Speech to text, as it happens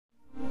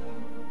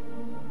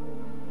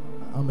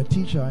I'm a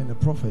teacher and a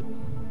prophet.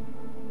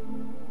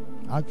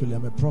 Actually,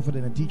 I'm a prophet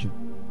and a teacher.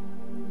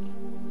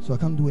 So I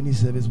can't do any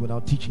service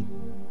without teaching.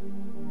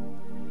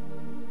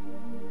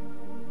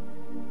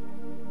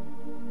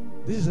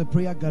 This is a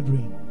prayer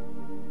gathering.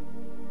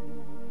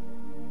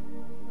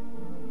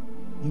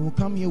 You will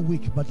come here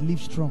weak but leave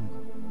strong.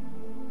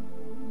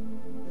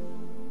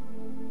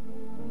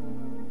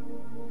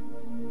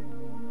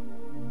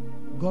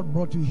 God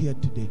brought you here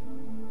today.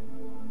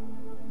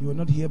 You were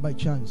not here by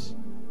chance.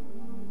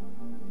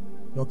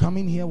 Your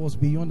coming here was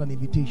beyond an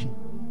invitation.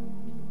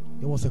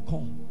 It was a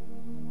call.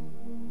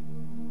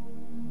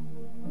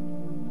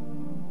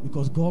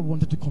 Because God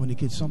wanted to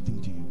communicate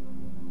something to you.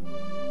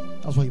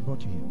 That's why He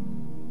brought you here.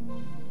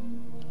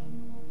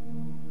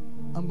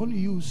 I'm going to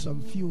use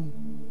some few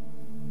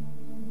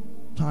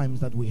times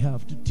that we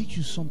have to teach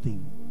you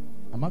something.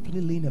 I'm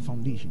actually laying a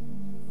foundation.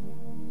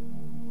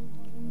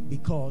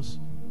 Because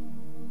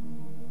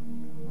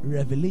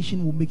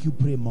revelation will make you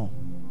pray more.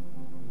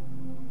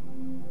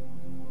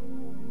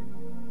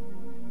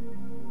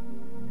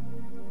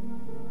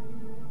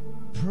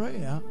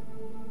 Prayer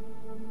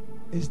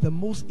is the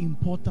most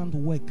important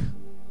work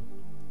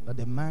that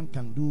a man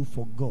can do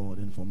for God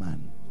and for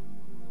man.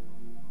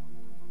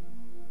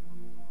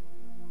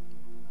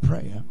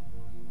 Prayer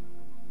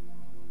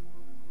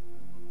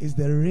is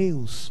the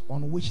rails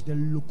on which the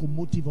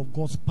locomotive of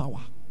God's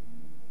power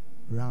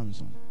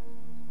runs on.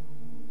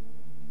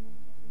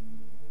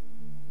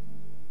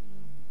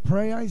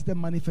 Prayer is the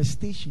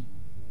manifestation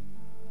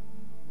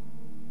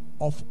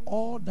of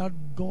all that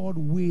God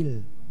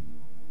will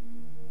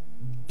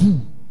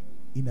do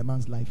in a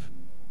man's life.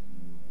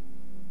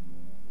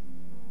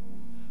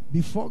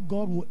 Before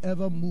God will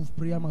ever move,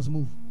 prayer must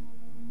move.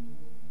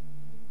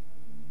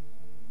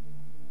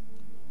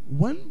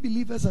 When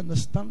believers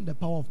understand the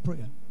power of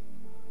prayer,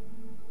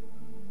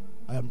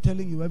 I am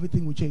telling you,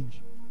 everything will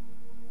change.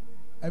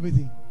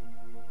 Everything.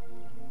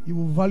 You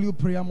will value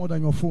prayer more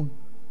than your phone.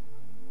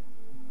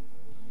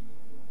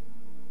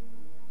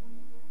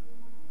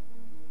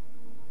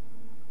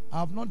 I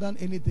have not done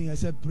anything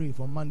except pray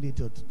from Monday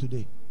till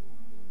today.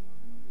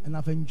 And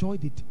I've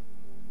enjoyed it.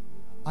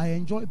 I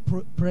enjoy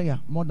prayer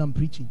more than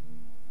preaching.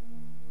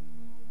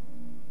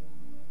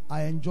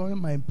 I enjoy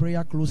my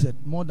prayer closet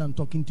more than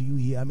talking to you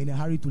here. I'm in a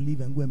hurry to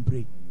leave and go and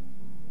pray.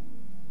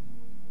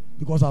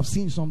 Because I've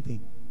seen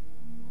something.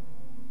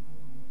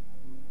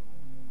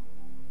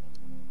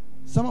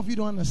 Some of you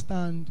don't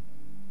understand,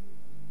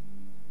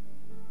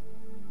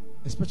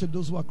 especially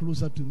those who are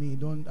closer to me,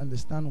 don't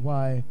understand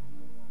why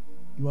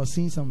you are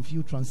seeing some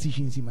few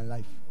transitions in my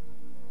life.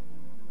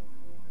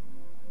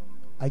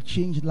 I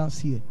changed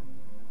last year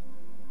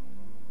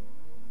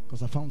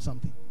because I found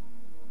something.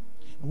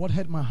 And what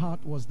hurt my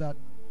heart was that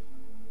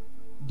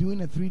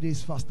during a 3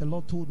 days fast, the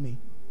Lord told me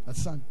that,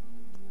 son,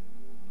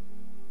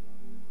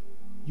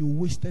 you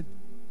wasted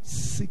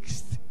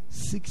 6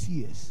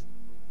 years,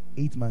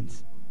 8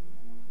 months.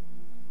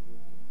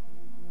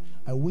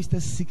 I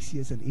wasted 6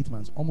 years and 8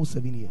 months, almost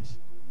 7 years.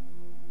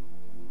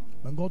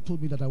 When God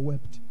told me that, I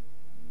wept.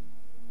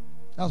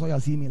 That's why you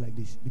are seeing me like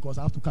this, because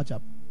I have to catch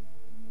up.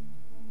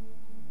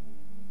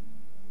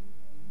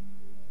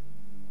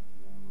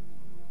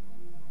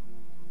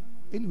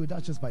 Anyway,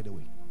 that's just by the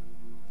way.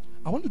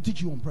 I want to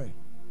teach you on prayer.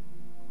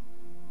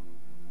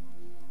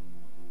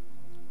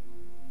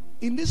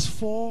 In these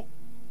 4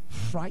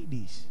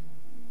 Fridays,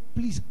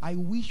 please, I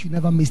wish you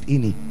never missed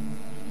any.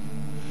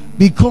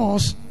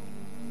 Because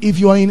if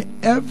you are in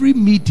every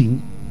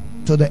meeting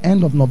till the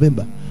end of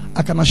November,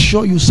 I can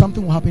assure you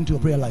something will happen to your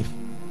prayer life.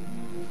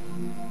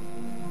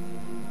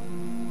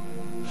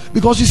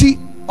 Because you see,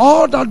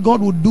 all that God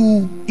will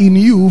do in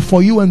you,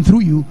 for you and through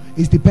you,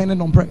 is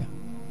dependent on prayer.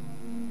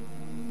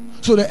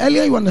 So the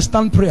earlier you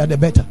understand prayer, the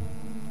better.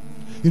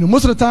 You know,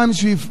 most of the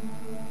times we've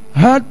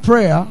heard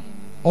prayer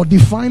or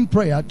defined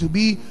prayer to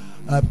be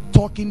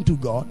talking to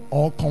God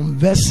or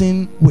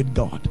conversing with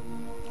God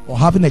or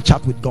having a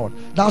chat with God.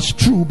 That's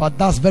true, but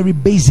that's very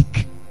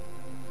basic.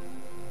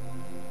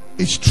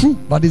 It's true,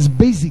 but it's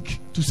basic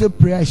to say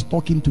prayer is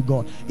talking to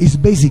God. It's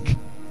basic.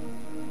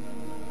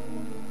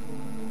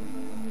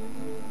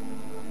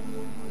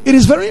 It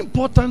is very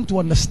important to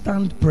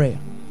understand prayer.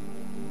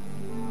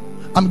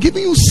 I'm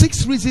giving you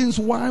 6 reasons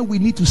why we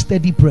need to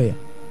study prayer.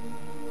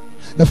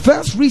 The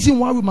first reason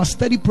why we must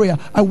study prayer,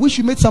 I wish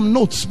you made some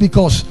notes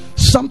because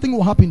something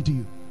will happen to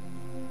you.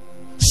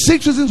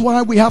 6 reasons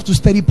why we have to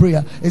study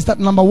prayer is that,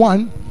 number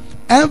 1,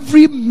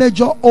 every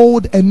major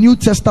Old and New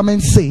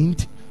Testament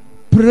saint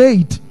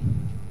prayed.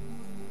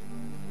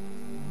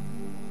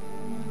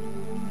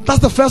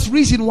 That's the first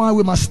reason why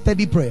we must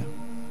study prayer.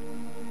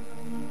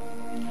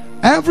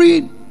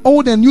 Every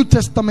Old and New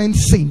Testament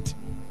saint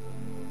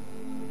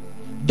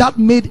that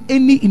made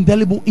any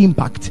indelible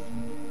impact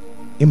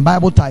in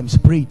Bible times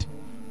prayed.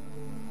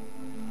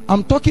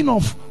 I'm talking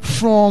of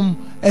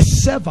from a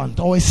servant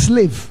or a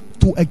slave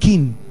to a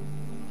king.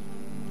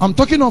 I'm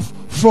talking of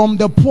from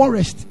the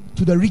poorest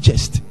to the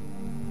richest.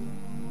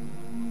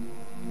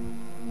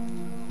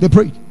 They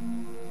prayed.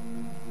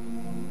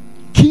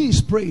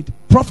 Kings prayed.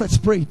 Prophets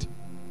prayed.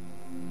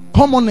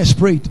 Commoners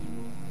prayed.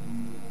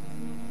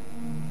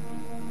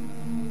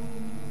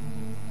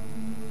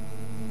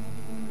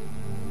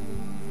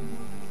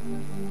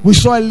 We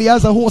saw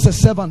Eliezer, who was a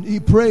servant. He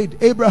prayed.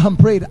 Abraham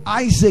prayed.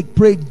 Isaac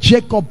prayed.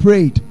 Jacob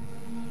prayed.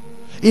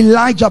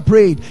 Elijah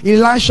prayed.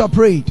 Elisha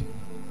prayed.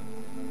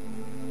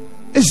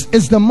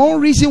 It's the more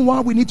reason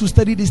why we need to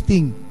study this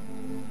thing.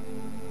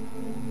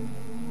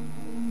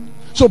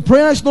 So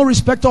prayer is no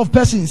respecter of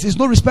persons. It's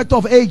no respecter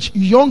of age.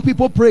 Young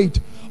people prayed.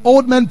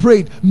 Old men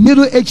prayed.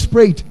 Middle-aged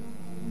prayed.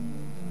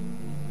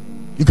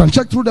 You can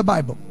check through the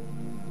Bible.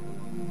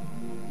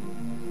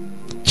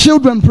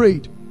 Children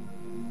prayed.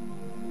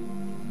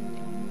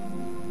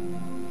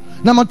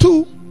 Number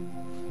two,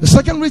 the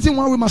second reason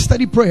why we must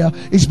study prayer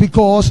is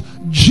because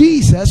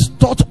Jesus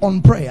taught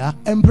on prayer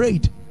and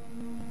prayed.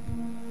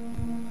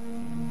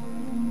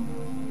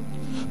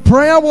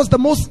 Prayer was the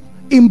most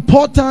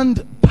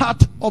important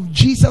part of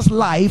Jesus'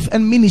 life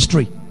and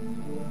ministry.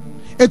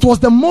 It was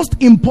the most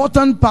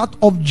important part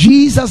of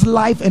Jesus'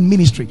 life and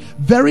ministry.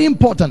 Very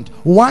important.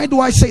 Why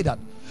do I say that?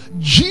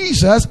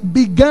 Jesus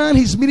began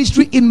his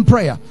ministry in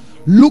prayer.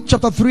 Luke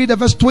chapter 3, the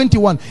verse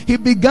 21. He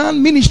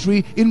began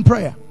ministry in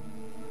prayer.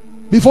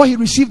 Before he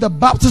received the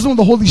baptism of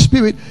the Holy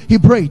Spirit, he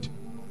prayed.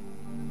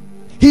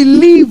 He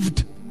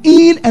lived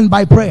in and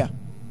by prayer.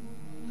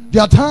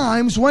 There are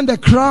times when the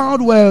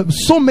crowd were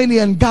so many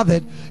and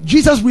gathered,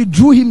 Jesus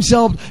withdrew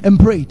himself and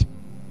prayed.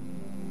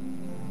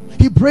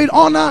 He prayed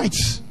all night.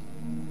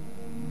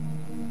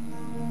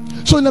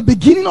 So in the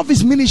beginning of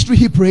his ministry,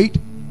 he prayed.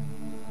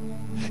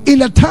 In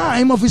the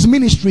time of his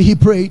ministry, he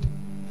prayed.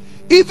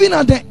 Even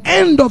at the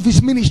end of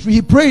his ministry,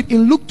 he prayed.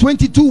 In Luke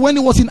 22, when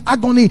he was in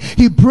agony,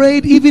 he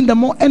prayed even the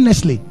more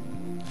earnestly.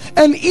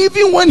 And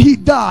even when he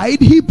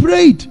died, he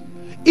prayed.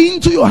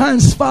 Into your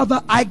hands,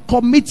 Father, I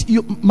commit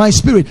my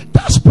spirit.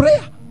 That's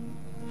prayer.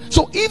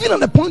 So even at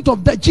the point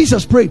of death,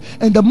 Jesus prayed.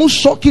 And the most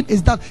shocking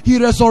is that he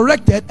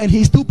resurrected and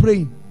he's still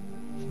praying.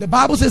 The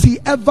Bible says he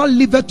ever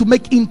lived to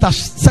make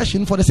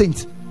intercession for the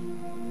saints.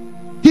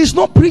 He's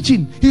not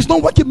preaching. He's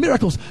not working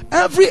miracles.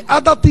 Every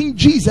other thing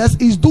Jesus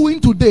is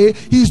doing today,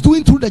 he's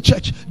doing through the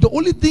church. The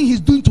only thing he's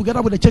doing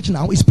together with the church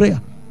now is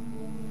prayer.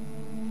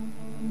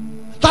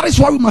 That is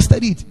why we must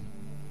study it.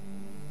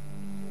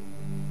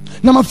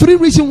 Number three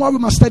reason why we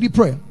must study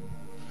prayer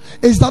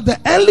is that the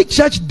early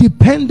church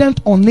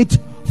depended on it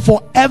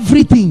for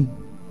everything.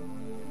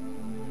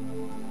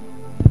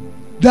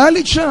 The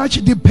early church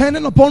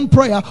depended upon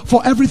prayer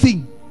for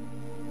everything.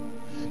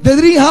 They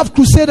didn't have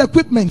crusade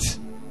equipment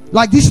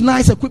like this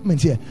nice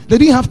equipment here. They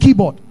didn't have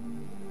keyboard.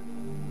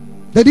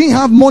 They didn't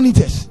have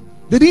monitors.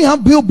 They didn't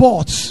have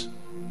billboards.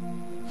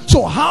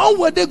 So how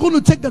were they going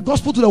to take the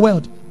gospel to the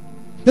world?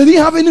 They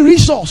didn't have any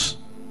resource.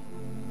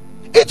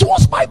 It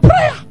was by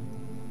prayer.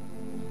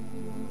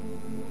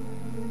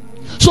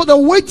 So the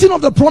waiting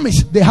of the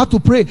promise, they had to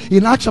pray.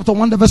 In Acts chapter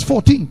 1 verse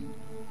 14,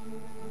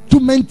 to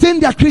maintain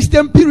their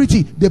Christian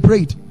purity, they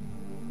prayed.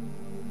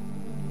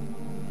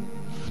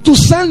 To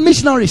send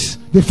missionaries,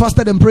 they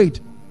fasted and prayed.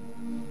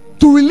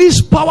 To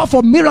release power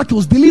for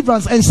miracles,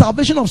 deliverance and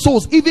salvation of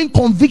souls, even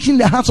conviction in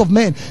the hearts of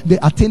men, they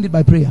attained it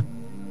by prayer.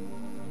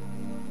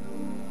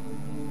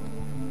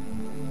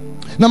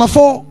 Number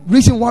four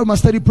reason why we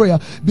must study prayer,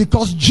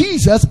 because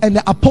Jesus and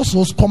the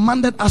apostles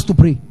commanded us to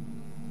pray.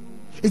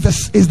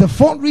 It's the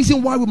fourth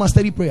reason why we must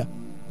study prayer.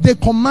 They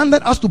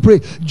commanded us to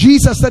pray.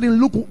 Jesus said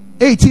in Luke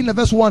 18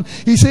 verse 1,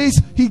 he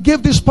says he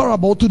gave this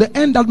parable to the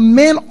end that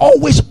men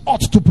always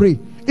ought to pray.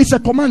 It's a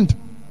command.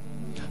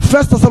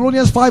 1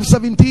 Thessalonians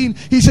 5:17,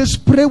 he says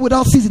pray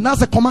without ceasing.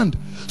 That's a command.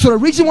 So the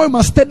reason why we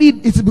must study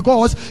it is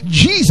because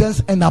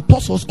Jesus and the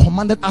apostles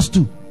commanded us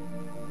to.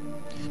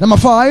 Number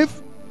five,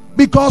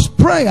 because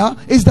prayer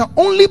is the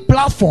only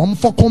platform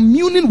for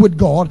communing with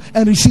God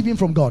and receiving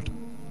from God.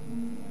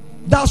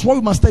 That's why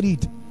we must study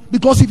it.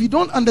 Because if you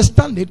don't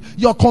understand it,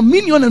 your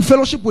communion and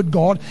fellowship with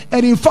God,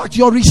 and in fact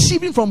your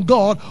receiving from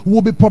God,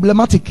 will be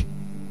problematic.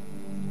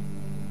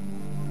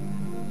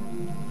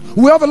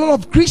 We have a lot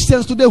of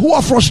Christians today who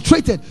are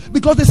frustrated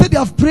because they say they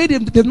have prayed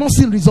and they've not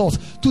seen results.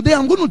 Today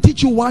I'm going to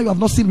teach you why you have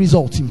not seen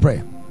results in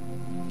prayer.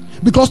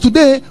 Because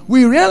today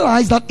we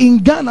realize that in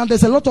Ghana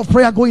there's a lot of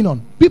prayer going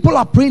on. People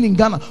are praying in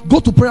Ghana. Go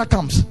to prayer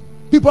camps.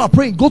 People are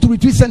praying. Go to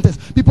retreat centers.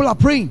 People are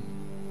praying.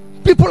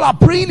 People are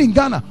praying in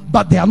Ghana,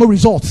 but there are no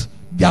results.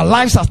 Their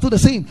lives are still the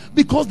same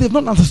because they've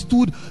not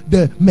understood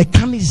the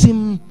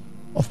mechanism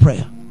of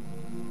prayer.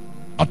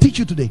 I'll teach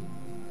you today.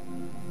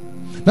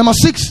 Number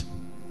six,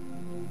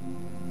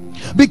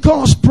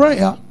 because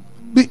prayer,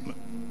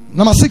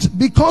 number six,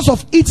 because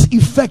of its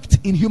effect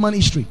in human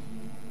history.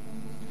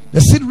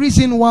 The sixth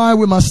reason why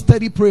we must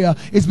study prayer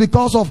is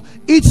because of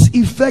its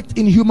effect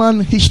in human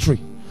history.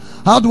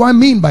 How do I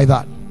mean by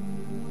that?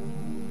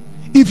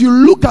 If you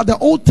look at the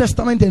Old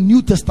Testament and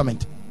New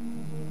Testament,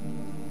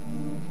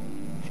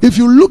 if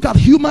you look at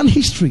human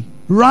history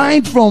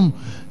right from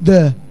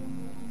the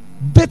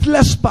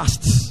deathless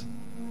past,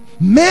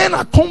 men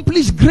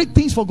accomplished great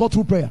things for God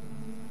through prayer.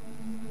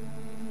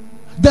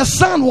 The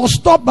sun was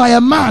stopped by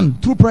a man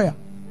through prayer.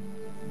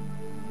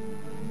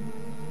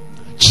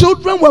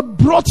 Children were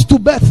brought to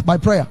birth by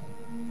prayer.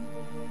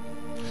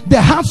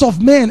 The hearts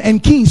of men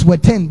and kings were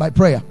turned by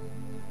prayer.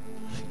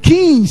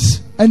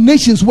 Kings and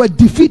nations were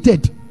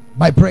defeated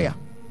by prayer.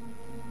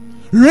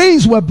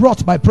 Rains were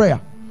brought by prayer.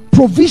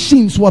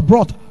 Provisions were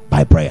brought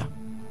by prayer.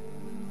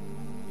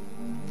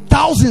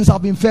 Thousands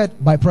have been fed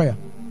by prayer.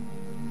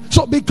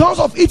 So because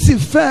of its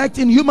effect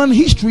in human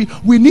history,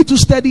 we need to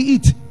study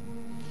it.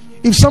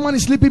 If someone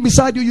is sleeping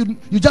beside you,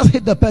 you just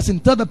hit the person.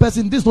 Tell the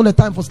person, this is not the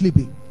time for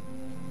sleeping.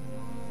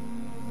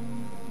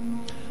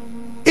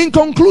 In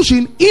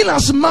conclusion, in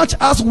as much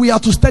as we are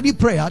to study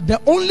prayer,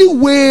 the only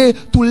way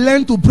to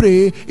learn to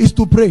pray is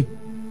to pray.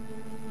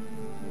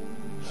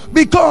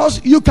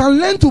 Because you can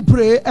learn to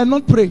pray and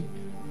not pray.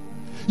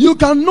 You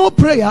can know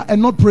prayer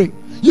and not pray.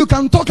 You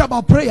can talk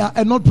about prayer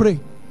and not pray.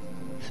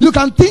 You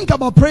can think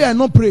about prayer and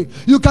not pray.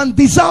 You can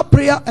desire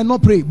prayer and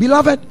not pray.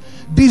 Beloved,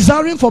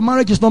 desiring for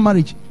marriage is not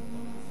marriage.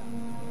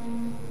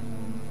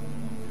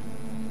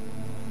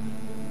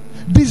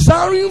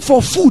 Desiring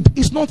for food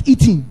is not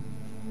eating.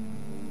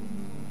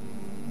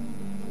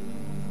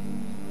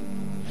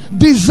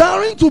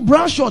 Desiring to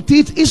brush your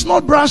teeth is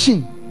not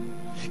brushing.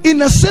 In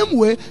the same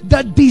way,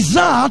 the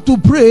desire to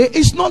pray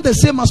is not the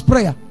same as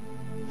prayer.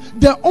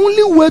 The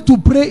only way to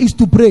pray is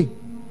to pray.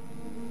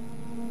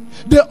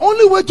 The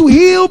only way to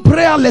heal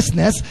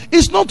prayerlessness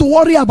is not to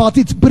worry about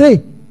it. Pray.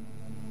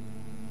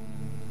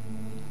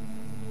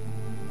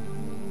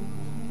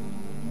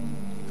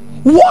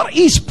 What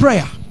is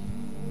prayer?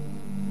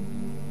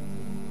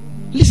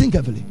 Listen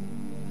carefully.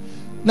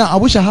 Now, I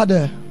wish I had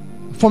a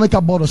formica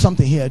board or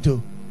something here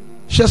to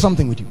share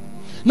something with you.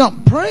 Now,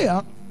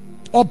 prayer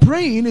or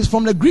praying is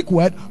from the Greek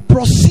word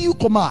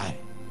proseukomai.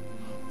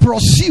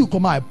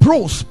 Proseukomai.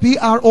 Pros,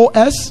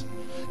 P-R-O-S,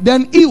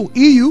 then eu,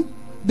 E-U,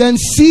 then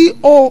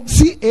C-O-C-H-O-M-A-I.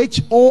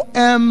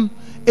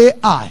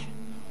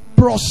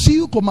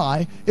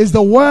 Proseukomai is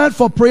the word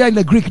for prayer in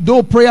the Greek,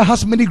 though prayer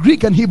has many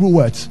Greek and Hebrew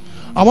words.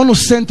 I want to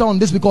center on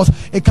this because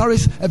it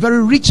carries a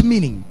very rich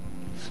meaning.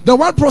 The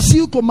word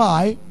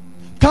proseukomai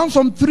comes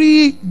from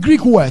three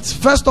Greek words.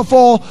 First of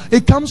all,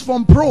 it comes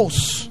from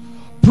pros.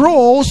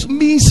 Pros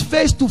means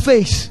face to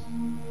face.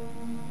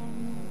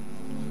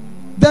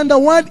 Then the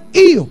word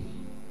eu,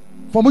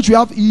 from which we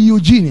have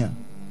Eugenia,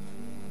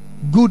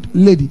 good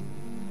lady.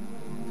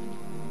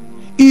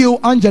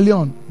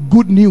 Evangelion,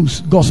 good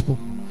news, gospel.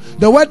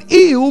 The word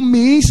eu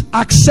means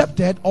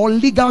accepted or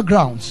legal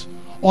grounds,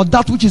 or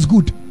that which is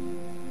good.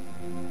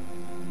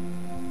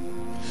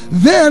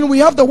 Then we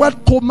have the word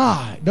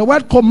komai. The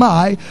word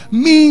komai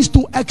means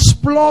to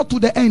explore to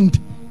the end.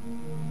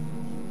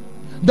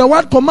 The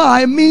word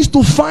komai means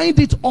to find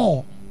it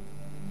all.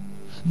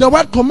 The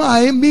word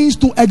komai means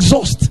to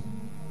exhaust.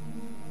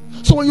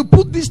 So when you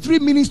put these three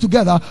meanings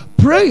together,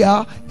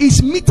 prayer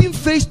is meeting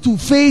face to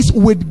face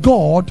with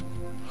God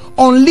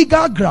on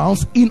legal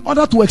grounds in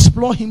order to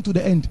explore him to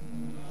the end.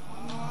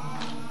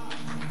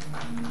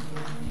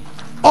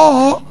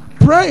 Or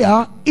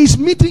prayer is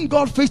meeting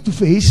God face to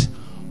face,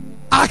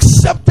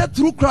 accepted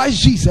through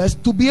Christ Jesus,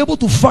 to be able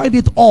to find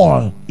it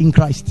all in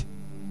Christ.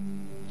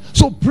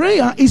 So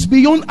prayer is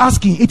beyond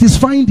asking, it is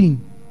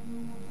finding.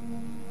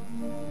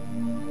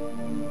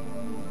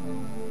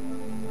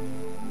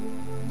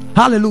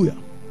 Hallelujah.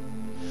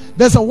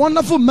 There's a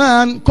wonderful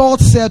man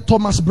called Sir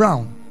Thomas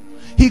Browne.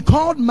 He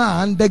called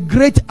man the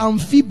great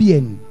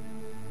amphibian.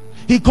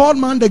 He called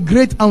man the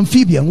great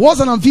amphibian. What's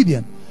an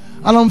amphibian?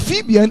 An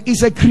amphibian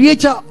is a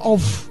creature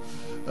of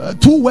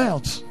two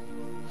worlds.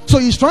 So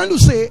he's trying to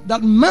say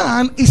that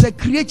man is a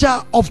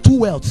creature of two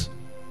worlds.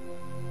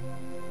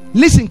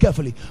 Listen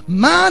carefully.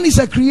 Man is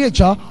a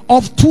creature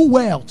of two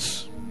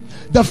worlds.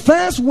 The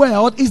first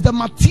world is the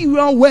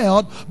material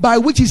world by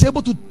which he's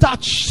able to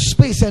touch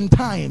space and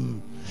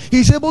time.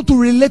 He's able to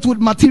relate with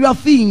material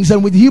things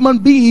and with human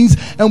beings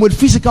and with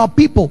physical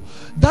people.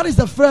 That is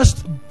the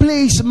first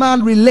place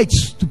man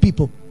relates to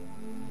people.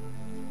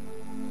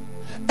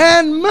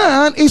 And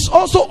man is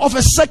also of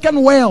a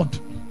second world,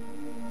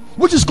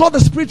 which is called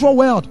the spiritual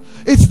world.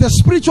 It's the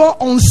spiritual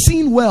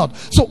unseen world.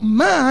 So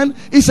man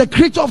is a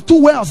creature of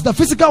two worlds, the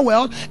physical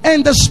world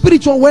and the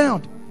spiritual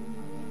world.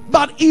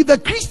 But if the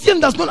Christian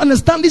does not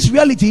understand this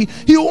reality,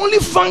 he will only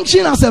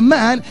function as a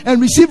man and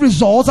receive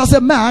results as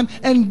a man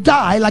and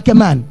die like a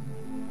man.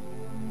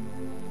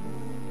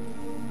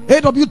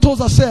 A.W.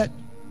 Tozer said,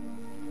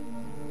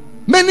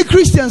 many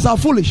Christians are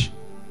foolish.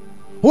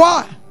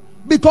 Why?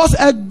 Because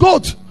a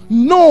goat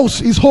knows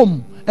his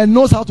home and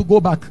knows how to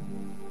go back.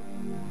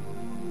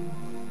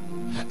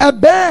 A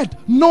bird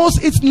knows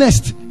its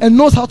nest and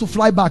knows how to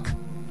fly back.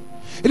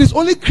 It is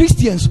only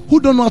Christians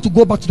who don't know how to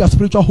go back to their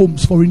spiritual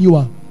homes for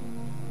renewal.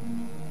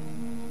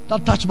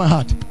 That touched my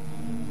heart.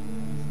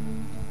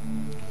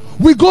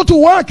 We go to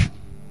work.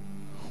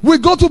 We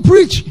go to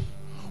preach.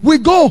 We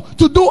go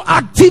to do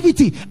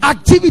activity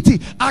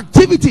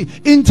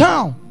in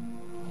town.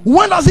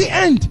 When does it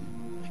end?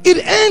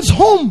 It ends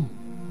home.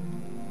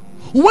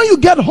 When you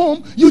get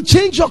home, you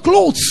change your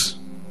clothes.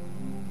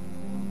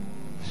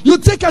 You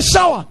take a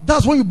shower.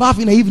 That's when you bath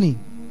in the evening.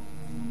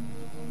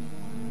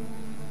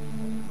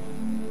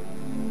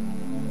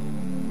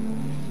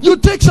 You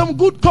take some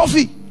good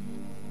coffee.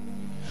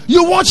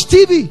 You watch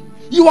TV.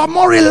 You are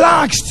more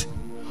relaxed.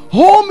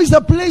 Home is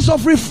a place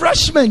of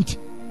refreshment.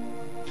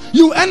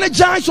 You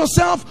energize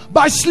yourself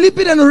by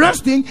sleeping and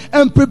resting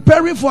and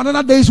preparing for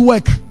another day's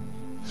work.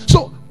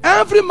 So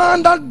every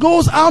man that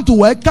goes out to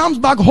work comes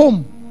back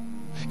home.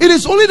 It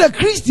is only the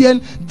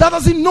Christian that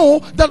doesn't know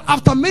that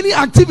after many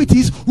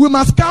activities we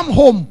must come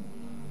home.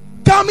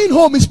 Coming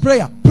home is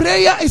prayer.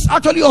 Prayer is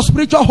actually your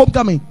spiritual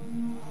homecoming.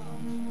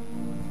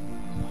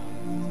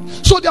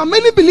 So there are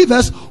many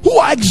believers who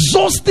are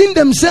exhausting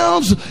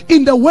themselves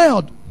in the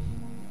world,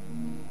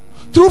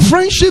 through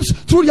friendships,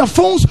 through their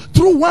phones,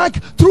 through work,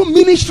 through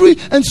ministry,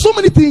 and so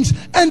many things,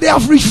 and they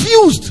have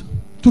refused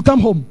to come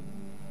home.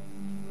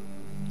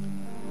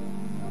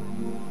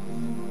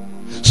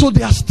 So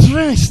they are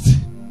stressed,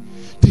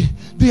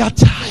 they are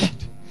tired,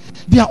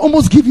 they are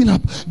almost giving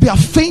up, they are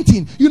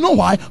fainting. You know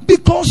why?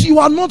 Because you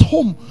are not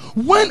home.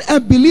 When a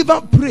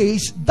believer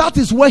prays, that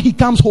is where he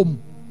comes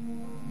home.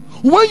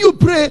 When you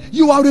pray,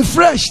 you are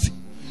refreshed.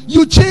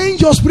 You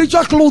change your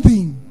spiritual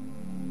clothing.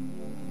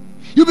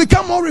 You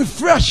become more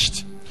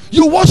refreshed.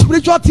 You watch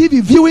spiritual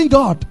TV, viewing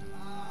God.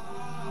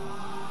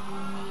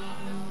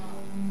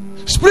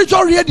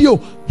 Spiritual radio,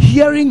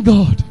 hearing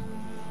God.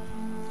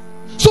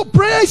 So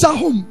prayer is at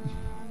home.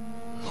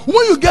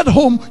 When you get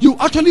home, you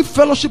actually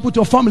fellowship with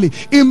your family.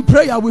 In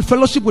prayer, we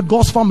fellowship with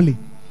God's family.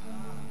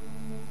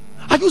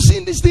 Are you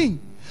seeing this thing?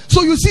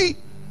 So you see,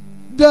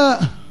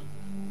 the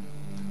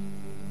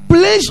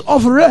place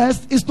of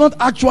rest is not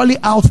actually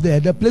out there.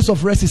 The place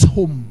of rest is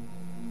home.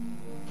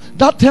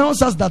 That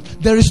tells us that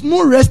there is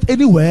no rest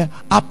anywhere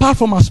apart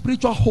from our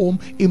spiritual home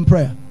in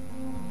prayer.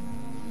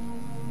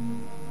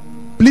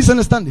 Please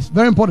understand this.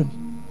 Very important.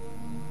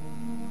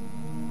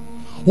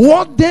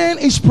 What then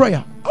is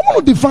prayer? I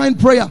want to define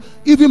prayer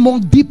even more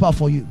deeper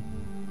for you.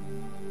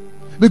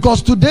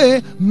 Because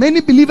today,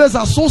 many believers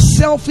are so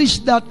selfish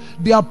that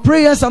their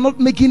prayers are not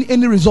making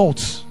any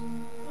results.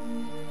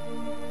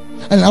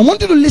 And I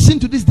want you to listen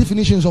to these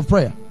definitions of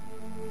prayer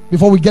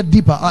before we get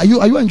deeper. Are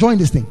you enjoying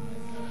this thing?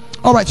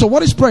 All right, so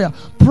what is prayer?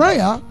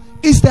 Prayer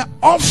is the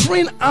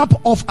offering up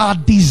of our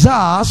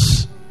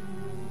desires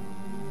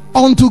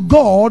unto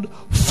God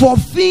for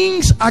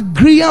things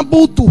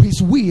agreeable to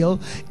his will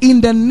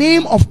in the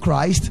name of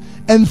Christ,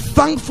 and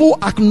thankful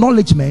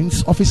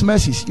acknowledgements of his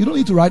mercies. You don't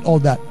need to write all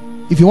that.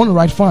 If you want to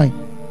write, fine.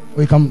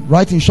 Or you can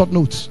write in short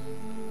notes.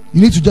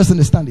 You need to just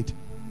understand it.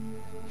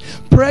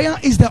 Prayer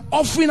is the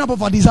offering up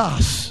of our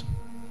desires.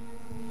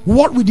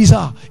 What we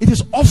desire, it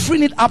is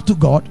offering it up to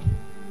God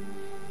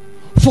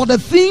for the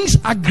things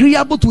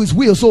agreeable to his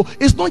will. So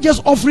it's not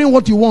just offering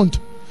what you want,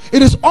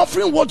 it is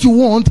offering what you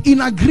want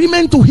in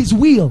agreement to his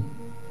will.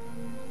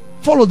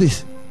 Follow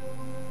this.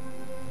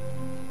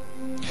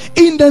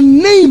 In the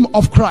name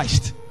of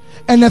Christ,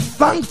 and a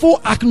thankful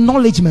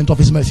acknowledgement of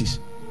his mercies.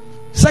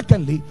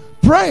 Secondly,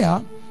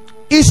 prayer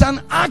is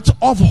an act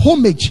of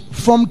homage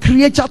from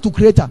creator to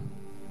creator.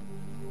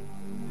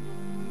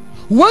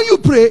 When you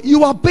pray,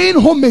 you are paying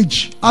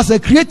homage as a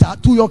creator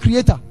to your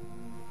creator,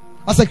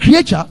 as a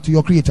creature to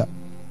your creator.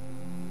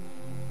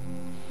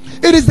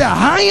 It is the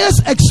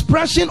highest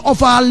expression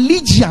of our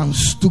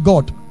allegiance to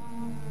God.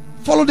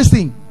 Follow this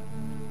thing.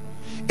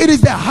 It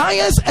is the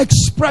highest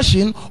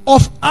expression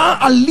of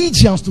our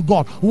allegiance to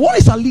God. What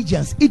is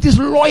allegiance? It is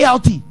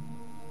loyalty.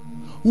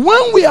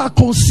 When we are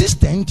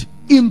consistent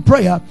in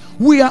prayer,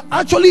 we are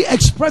actually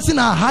expressing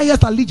our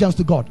highest allegiance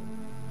to God.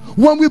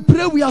 When we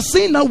pray, we are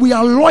saying that we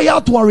are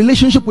loyal to our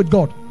relationship with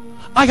God.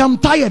 I am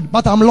tired,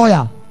 but I'm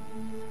loyal.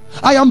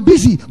 I am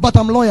busy, but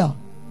I'm loyal.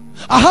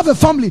 I have a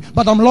family,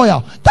 but I'm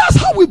loyal. That's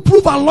how we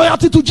prove our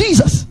loyalty to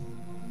Jesus.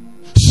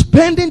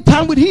 Spending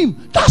time with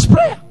him. That's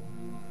prayer.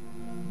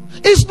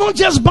 It's not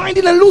just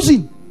binding and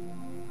losing.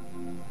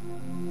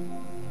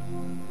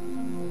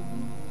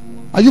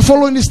 Are you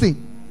following this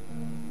thing?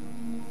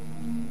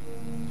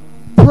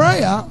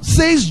 Prayer,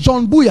 says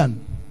John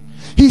Bunyan,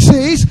 he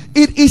says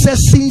it is a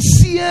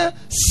sincere,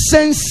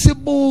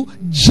 sensible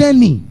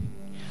journey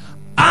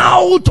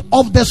out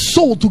of the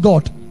soul to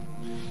God.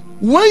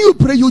 When you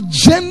pray, you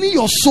journey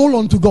your soul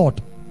unto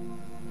God.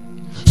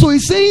 So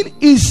he's saying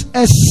it's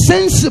a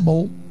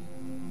sensible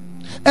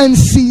and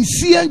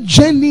sincere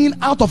journeying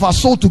out of our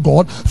soul to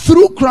God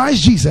through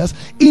Christ Jesus,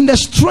 in the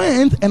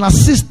strength and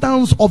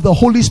assistance of the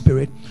Holy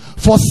Spirit,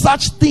 for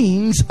such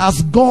things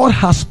as God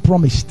has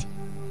promised.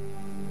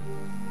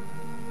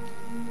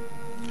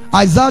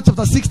 Isaiah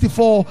chapter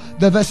 64,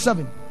 the verse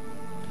 7.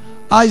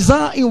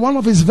 Isaiah, in one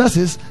of his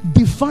verses,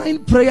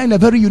 defined prayer in a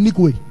very unique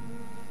way.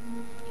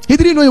 He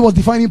didn't know he was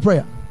defining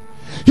prayer.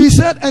 He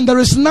said, and there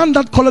is none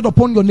that calleth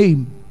upon your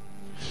name,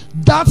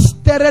 that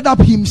stirred up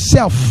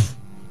himself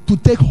to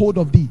take hold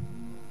of thee.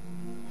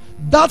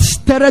 That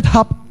stirred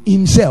up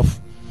himself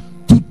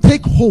to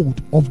take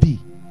hold of thee.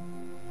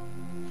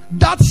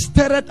 That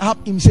stirred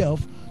up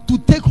himself to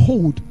take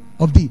hold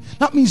of thee.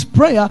 That means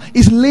prayer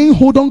is laying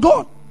hold on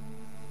God.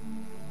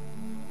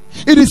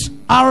 It is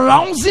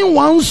arousing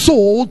one's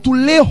soul to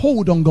lay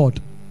hold on God.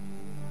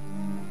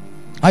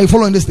 Are you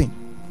following this thing?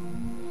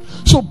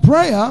 So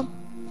prayer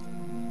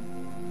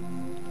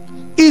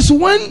is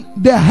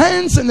when the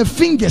hands and the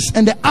fingers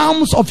and the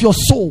arms of your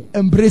soul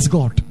embrace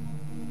God.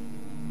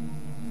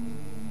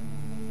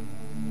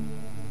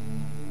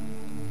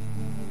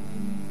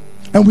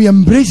 And we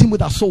embrace him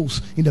with our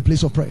souls in the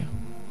place of prayer.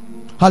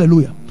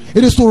 Hallelujah.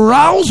 It is to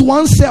rouse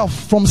oneself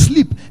from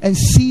sleep and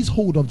seize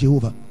hold of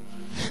Jehovah.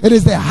 It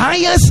is the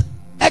highest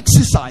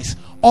exercise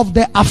of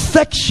the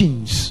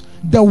affections,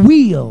 the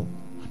will,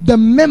 the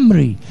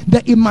memory,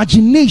 the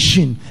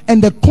imagination,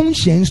 and the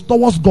conscience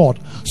towards God.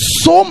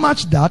 So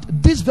much that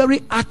this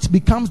very act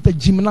becomes the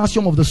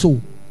gymnasium of the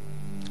soul.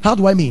 How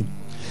do I mean?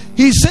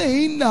 He's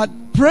saying that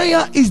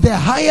prayer is the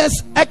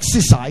highest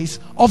exercise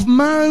of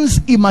man's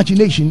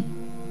imagination,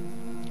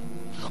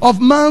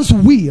 of man's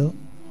will,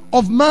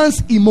 of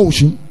man's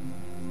emotion,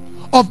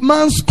 of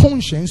man's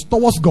conscience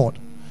towards God.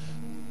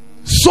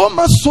 So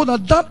much so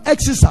that that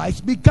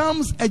exercise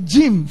becomes a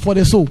gym for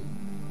the soul.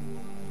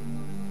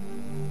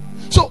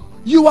 So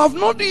you have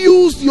not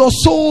used your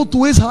soul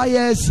to its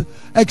highest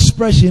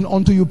expression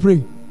until you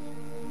pray.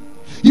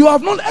 You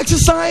have not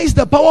exercised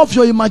the power of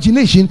your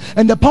imagination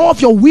and the power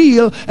of your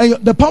will and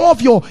the power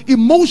of your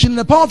emotion and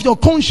the power of your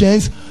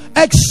conscience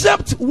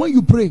except when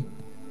you pray.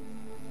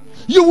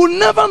 You will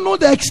never know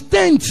the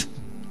extent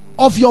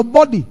of your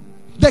body,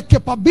 the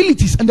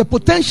capabilities and the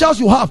potentials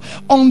you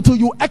have until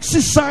you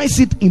exercise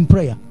it in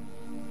prayer.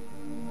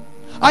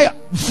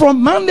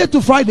 From Monday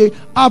to Friday,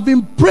 I've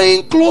been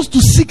praying close to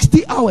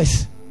 60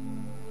 hours.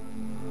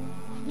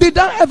 Did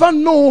I ever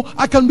know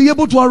I can be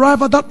able to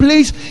arrive at that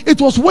place?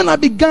 It was when I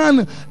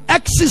began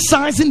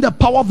exercising the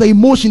power of the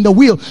emotion, the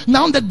will.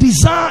 Now the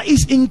desire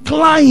is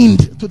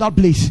inclined to that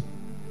place.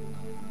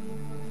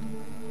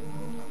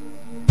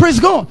 Praise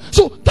God.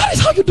 So that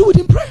is how you do it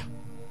in prayer.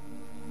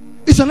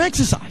 It's an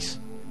exercise.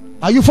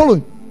 Are you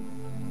following?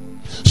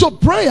 So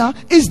prayer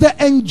is the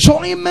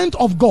enjoyment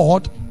of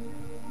God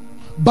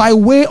by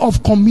way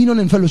of communion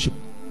and fellowship.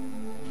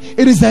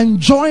 It is the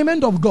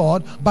enjoyment of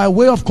God by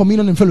way of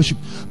communion and fellowship.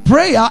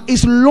 Prayer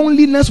is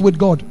loneliness with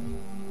God.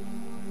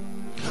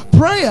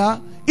 Prayer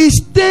is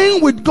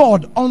staying with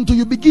God until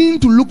you begin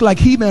to look like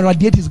him and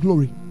radiate his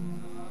glory.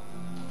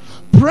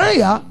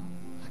 Prayer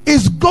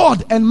is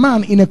God and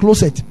man in a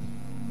closet.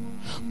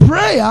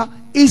 Prayer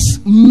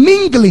is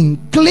mingling,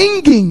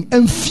 clinging,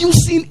 and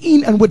fusing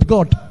in and with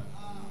God.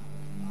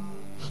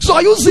 So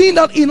are you seeing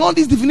that in all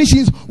these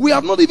definitions we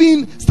have not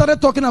even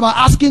started talking about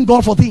asking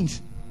God for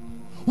things?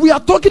 We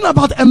are talking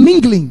about a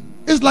mingling.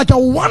 It's like a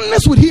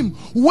oneness with him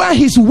where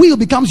his will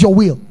becomes your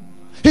will,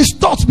 his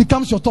thoughts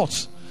becomes your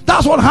thoughts.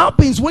 That's what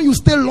happens when you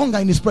stay longer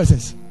in his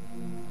presence.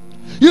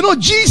 You know,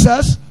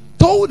 Jesus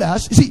told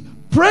us, you see,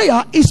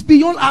 prayer is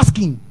beyond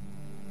asking.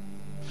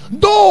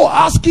 Though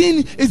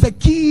asking is a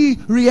key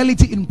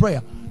reality in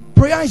prayer,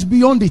 prayer is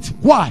beyond it.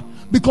 Why?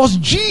 Because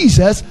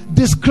Jesus,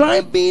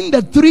 describing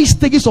the 3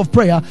 stages of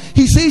prayer,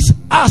 he says,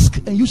 ask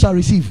and you shall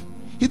receive.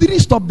 He didn't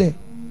stop there.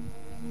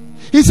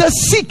 He says,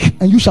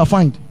 seek and you shall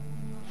find.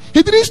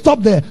 He didn't stop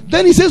there.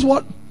 Then he says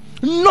what?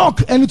 Knock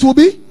and it will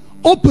be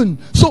open.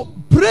 So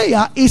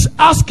prayer is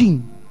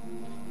asking.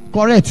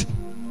 Correct.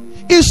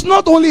 It's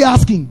not only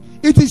asking,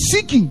 it is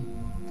seeking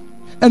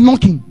and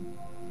knocking.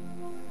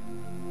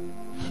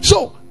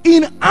 So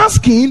in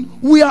asking,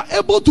 we are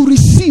able to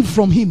receive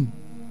from him.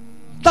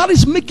 That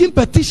is making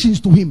petitions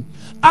to him,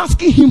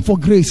 asking him for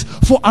grace,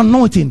 for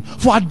anointing,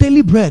 for our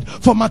daily bread,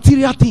 for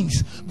material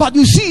things. But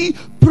you see,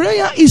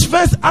 prayer is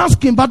first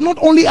asking, but not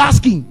only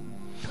asking.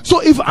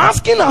 So if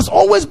asking has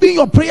always been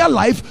your prayer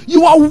life,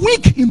 you are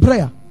weak in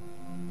prayer.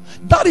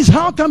 That is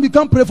how come you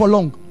can't pray for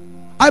long.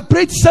 I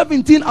prayed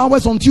 17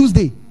 hours on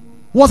Tuesday.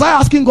 Was I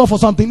asking God for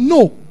something?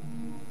 No.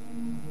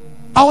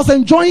 I was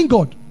enjoying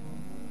God.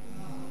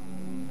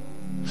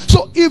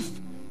 So if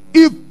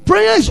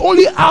prayer is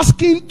only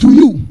asking to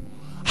you,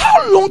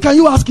 how long can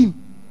you ask him?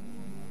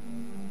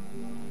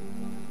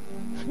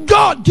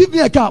 God, give me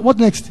a car. What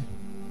next?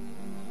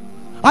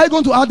 Are you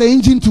going to add the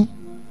engine too?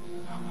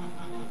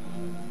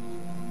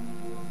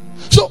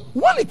 So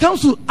when it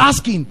comes to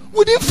asking,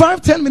 within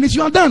 5-10 minutes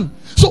you are done.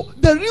 So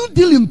the real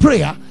deal in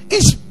prayer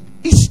is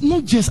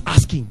not just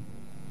asking.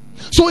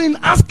 So in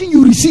asking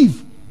you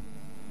receive.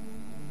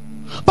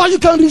 But you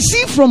can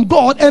receive from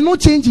God and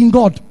not change in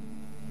God.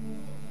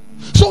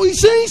 So he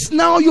says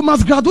now you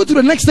must graduate to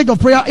the next stage of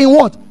prayer in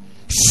what?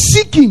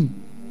 Seeking.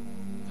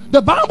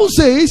 The Bible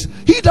says,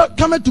 he that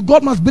cometh to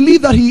God must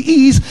believe that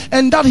he is,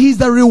 and that he is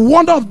the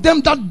rewarder of them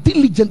that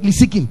diligently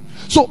seek him.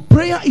 So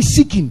prayer is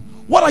seeking.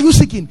 What are you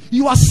seeking?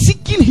 You are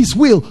seeking his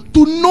will,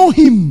 to know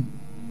him.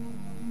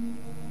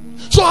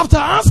 So after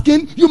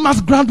asking, you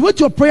must graduate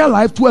your prayer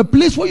life to a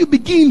place where you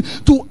begin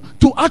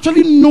to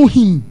actually know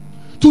him,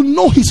 to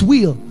know his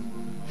will.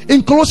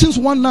 In Colossians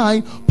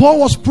 1:9, Paul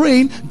was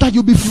praying that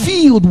you be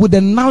filled with the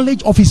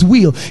knowledge of his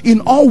will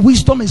in all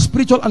wisdom and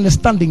spiritual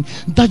understanding,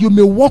 that you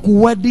may walk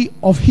worthy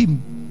of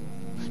him.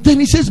 Then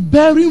he says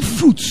bearing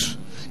fruits.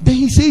 Then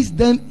he says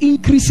then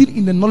increasing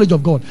in the knowledge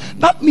of God.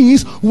 That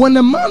means when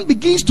a man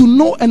begins to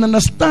know and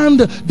understand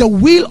the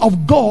will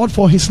of God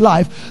for his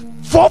life,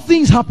 4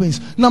 things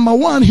happens. Number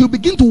 1, he'll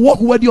begin to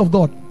walk worthy of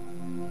God.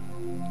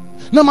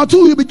 Number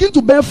 2, he'll begin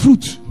to bear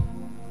fruit.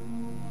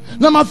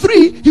 Number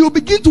 3, he will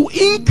begin to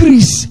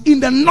increase in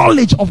the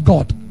knowledge of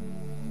God.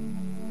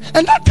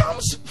 And that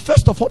comes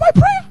first of all by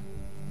prayer.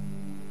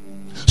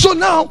 So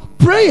now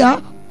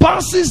prayer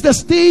passes the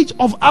stage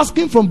of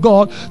asking from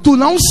God to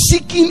now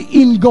seeking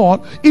in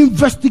God,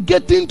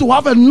 investigating to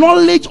have a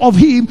knowledge of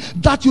Him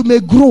that you may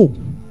grow.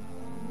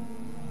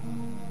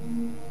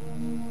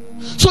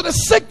 So the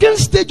second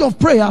stage of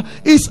prayer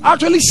is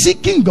actually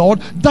seeking God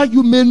that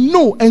you may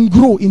know and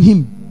grow in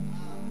Him.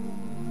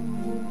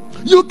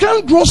 You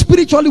can't grow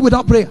spiritually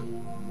without prayer.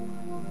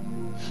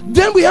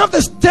 Then we have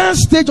the third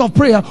stage of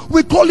prayer.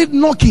 We call it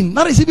knocking.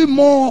 That is even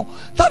more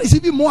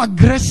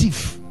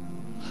aggressive.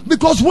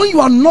 Because when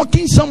you are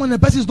knocking someone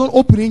and the person is not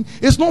opening,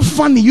 it's not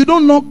funny. You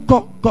don't knock,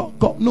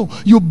 no,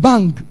 you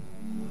bang.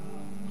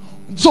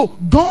 So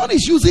God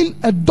is using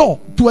a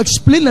door to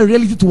explain the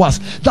reality to us,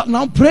 that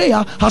now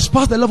prayer has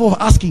passed the level of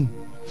asking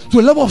to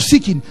a level of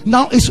seeking.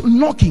 Now it's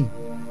knocking.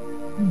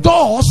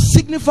 Doors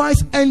signifies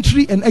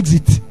entry and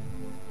exit.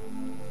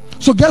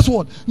 So guess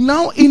what?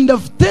 Now in the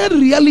third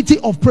reality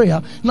of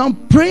prayer, now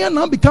prayer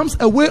now becomes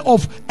a way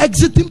of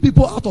exiting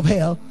people out of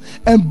hell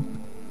and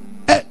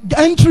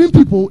entering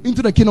people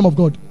into the kingdom of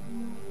God.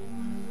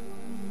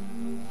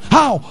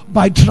 How?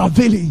 By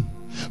traveling,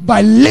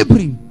 by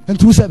laboring, and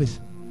through service.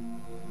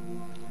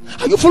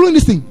 Are you following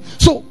this thing?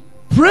 So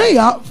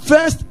prayer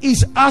first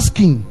is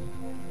asking.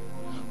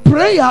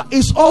 Prayer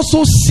is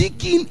also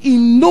seeking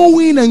in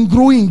knowing and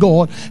growing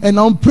God. And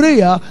now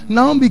prayer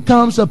now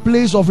becomes a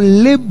place of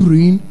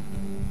laboring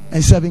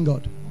and serving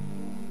God.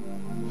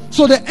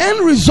 So the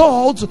end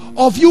result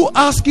of you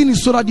asking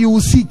is so that you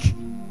will seek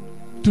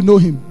to know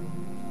Him.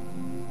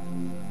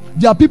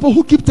 There are people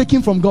who keep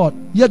taking from God,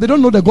 yet they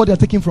don't know the God they are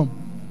taking from.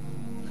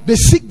 They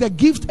seek the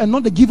gift and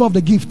not the giver of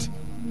the gift.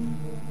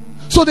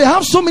 So they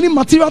have so many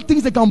material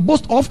things they can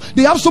boast of.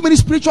 They have so many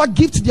spiritual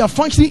gifts they are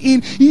functioning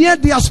in,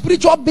 yet they are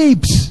spiritual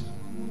babes.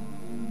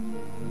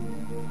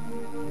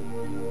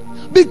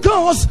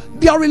 Because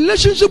their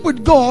relationship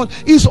with God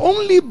is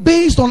only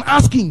based on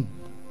asking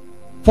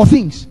for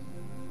things.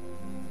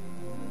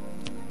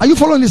 Are you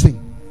following this thing?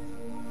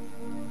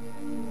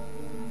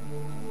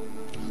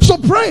 So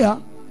prayer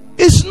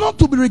is not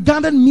to be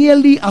regarded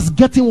merely as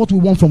getting what we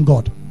want from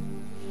God.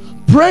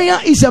 Prayer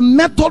is a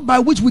method by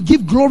which we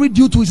give glory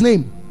due to His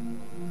name.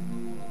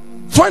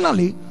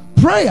 Finally,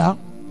 prayer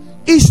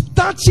is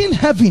touching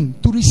heaven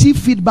to receive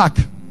feedback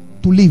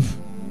to live.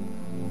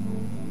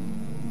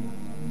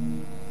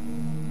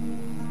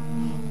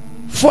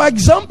 For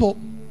example,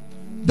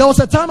 there was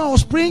a time I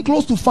was praying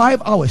close to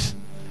 5 hours,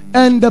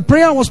 and the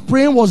prayer I was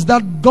praying was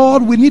that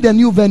God, we need a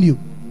new venue,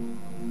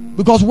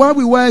 because where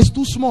we were is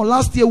too small.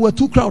 Last year we were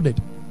too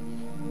crowded.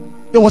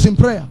 It was in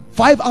prayer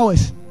 5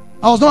 hours.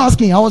 I was not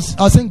asking, I was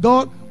saying,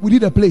 God, we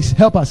need a place,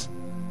 help us.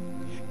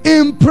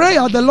 In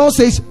prayer, the Lord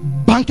says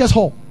Bankers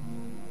Hall.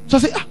 So I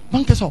say,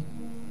 Bankers Hall.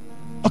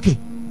 Okay,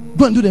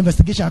 go and do the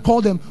investigation. I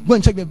called them, go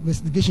and check the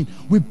investigation.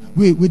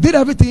 We did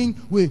everything.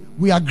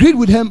 We agreed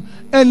with him,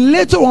 and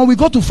later on we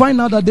got to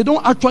find out that they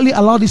don't actually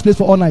allow this place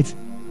for all night.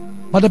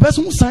 But the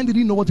person who signed it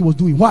didn't know what he was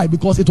doing. Why?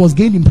 Because it was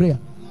gained in prayer.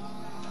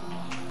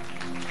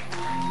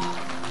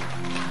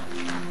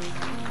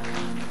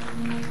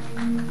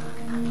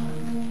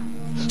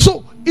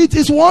 So it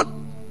is what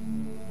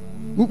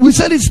we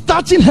said, it's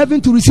touching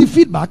heaven to receive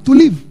feedback to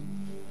live.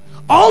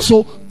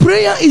 Also,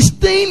 prayer is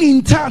staying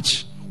in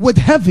touch with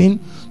heaven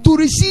to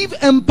receive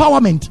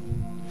empowerment,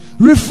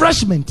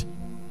 refreshment,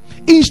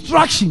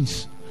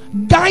 instructions,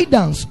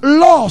 guidance,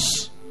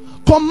 laws,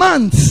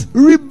 commands,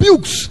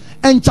 rebukes,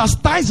 and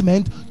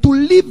chastisement to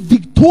live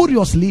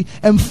victoriously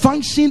and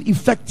function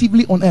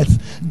effectively on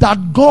earth,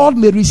 that God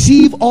may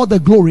receive all the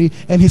glory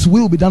and His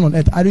will be done on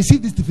earth. I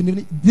received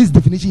this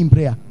definition in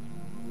prayer.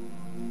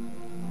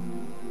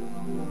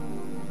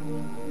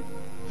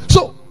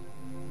 So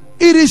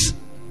it is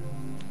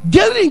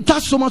getting in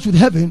touch so much with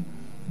heaven,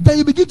 then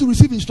you begin to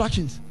receive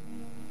instructions.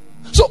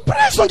 So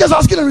prayer is not just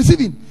asking and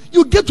receiving.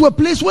 You get to a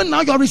place where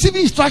now you are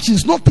receiving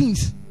instructions, not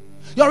things.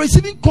 You are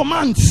receiving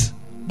commands.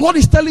 God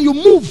is telling you,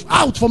 move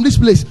out from this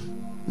place,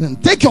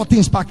 and take your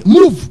things back,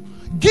 move,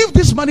 give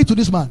this money to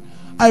this man.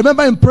 I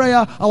remember in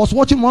prayer, I was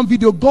watching one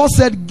video. God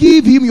said,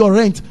 give him your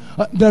rent.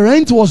 The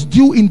rent was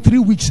due in 3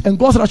 weeks, and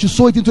God said I should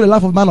sow it into the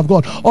life of a man of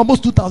God,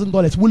 almost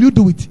 $2,000. Will you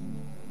do it?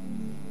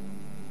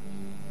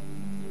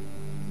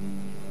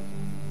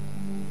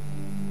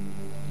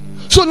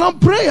 So now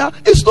prayer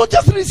is not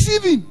just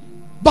receiving,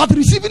 but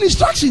receiving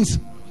instructions,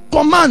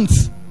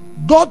 commands.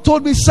 God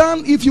told me,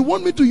 son, if you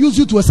want me to use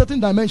you to a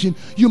certain dimension,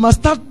 you must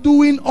start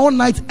doing all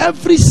night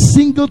every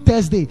single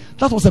Thursday.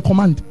 That was a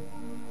command.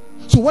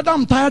 So whether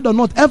I'm tired or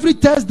not, every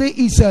Thursday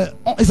is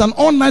an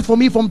all night for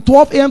me from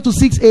 12 a.m. to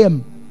 6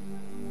 a.m.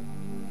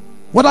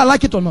 Whether I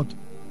like it or not.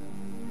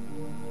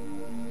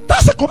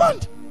 That's a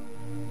command.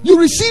 You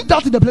receive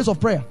that in the place of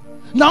prayer.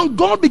 Now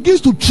God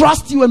begins to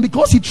trust you, and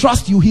because He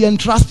trusts you, He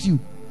entrusts you.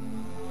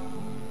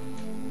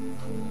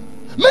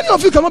 Many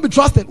of you cannot be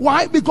trusted.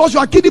 Why? Because you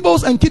are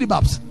kiddibos and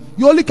kiddibabs.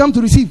 You only come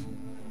to receive.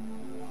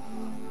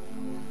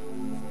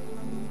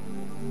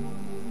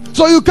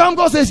 So you come,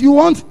 God says, you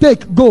want,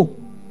 take, go.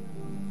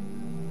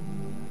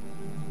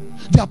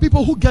 There are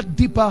people who get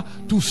deeper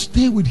to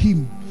stay with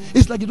Him.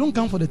 It's like you don't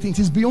come for the things.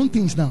 It's beyond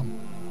things now.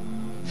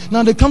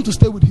 Now they come to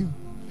stay with him.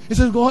 He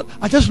says, God,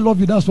 I just love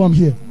you. That's why I'm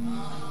here.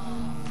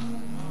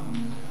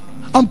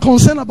 I'm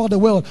concerned about the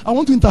world. I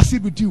want to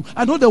intercede with you.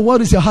 I know the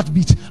world is your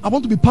heartbeat. I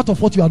want to be part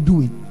of what you are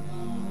doing.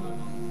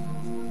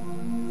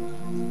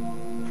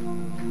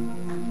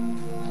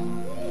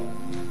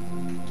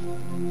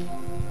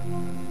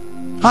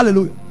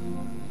 Hallelujah.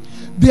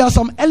 There are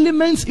some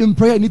elements in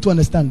prayer you need to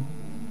understand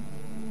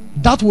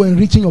that will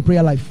enrich your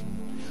prayer life.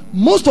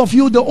 Most of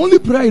you, the only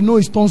prayer you know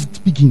is tongues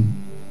speaking.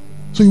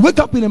 So you wake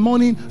up in the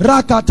morning,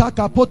 raka,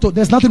 taka, poto.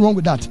 There's nothing wrong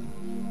with that.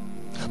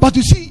 But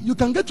you see, you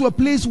can get to a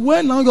place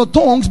where now your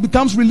tongues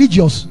becomes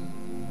religious.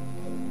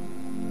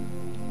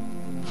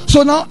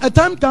 So now a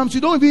time comes,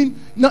 you don't even,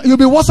 you'll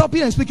be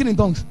WhatsApping and speaking in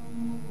tongues.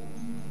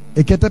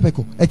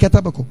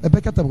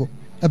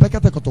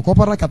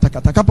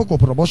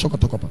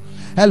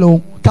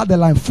 Hello, cut the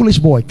line, foolish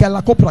boy.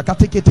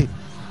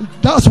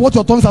 That's what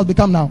your tongues has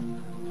become now.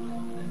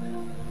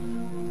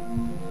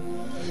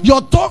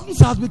 Your tongues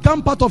has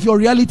become part of your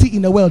reality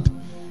in the world.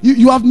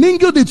 You have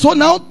mingled it. So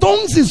now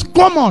tongues is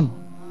common.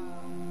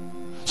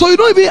 So you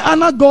don't even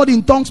honor God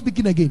in tongue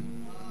speaking again.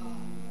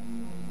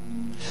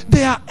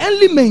 There are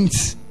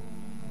elements.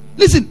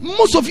 Listen,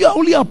 most of you are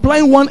only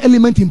applying one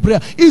element in prayer.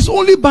 It's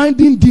only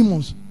binding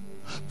demons.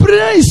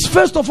 Prayer is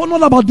first of all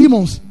not about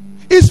demons.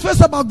 It's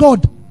first about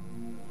God.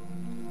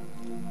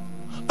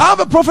 I have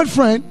a prophet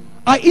friend.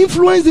 I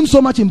influenced him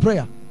so much in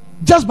prayer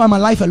just by my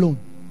life alone.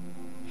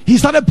 He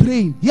started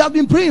praying. He had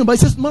been praying, but he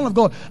says, man of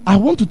God, I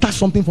want to touch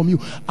something from you.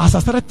 As I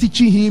started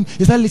teaching him,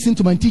 he started listening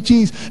to my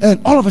teachings,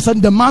 and all of a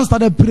sudden the man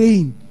started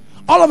praying.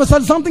 All of a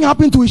sudden something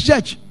happened to his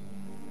church.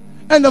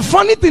 And the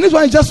funny thing, this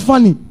one is just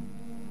funny.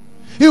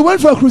 He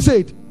went for a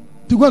crusade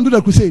to go and do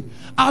the crusade.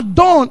 At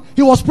dawn,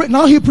 he was praying.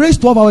 Now he prays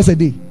 12 hours a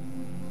day.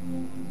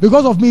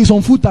 Because of me, he's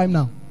on full time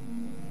now.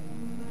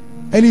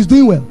 And he's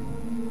doing well.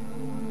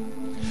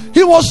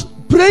 He was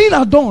praying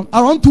at dawn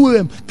around 2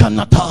 a.m.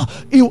 Kanata.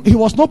 He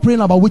was not praying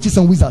about witches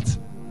and wizards.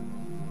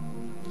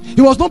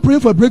 He was not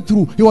praying for a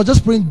breakthrough. He was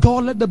just praying,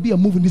 God, let there be a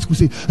move in this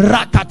crusade.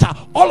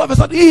 Rakata. All of a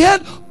sudden, he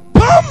heard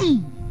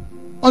BAM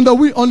on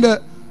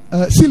the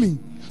ceiling.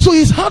 So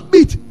his heart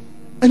beat,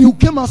 and he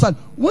came outside.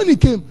 When he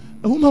came,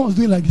 a woman was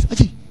doing like this.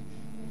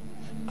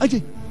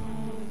 Ajay.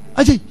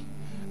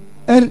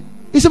 And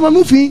he said, my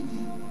movie.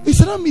 He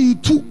said, me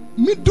too.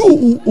 Me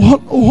do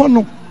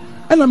no.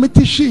 And I'm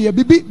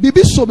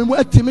baby so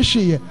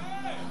me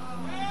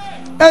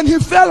and he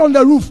fell on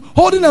the roof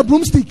holding a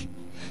broomstick.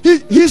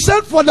 He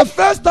said for the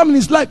first time in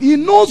his life he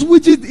knows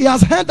witches. He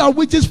has heard that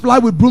witches fly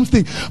with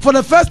broomstick. For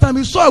the first time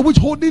he saw a witch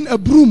holding a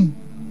broom.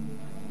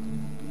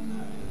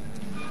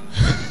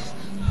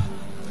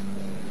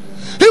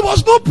 He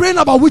was not praying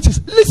about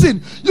witches.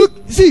 Listen, you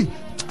see,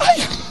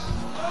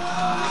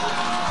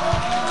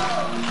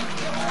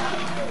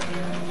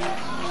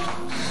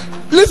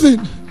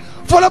 listen.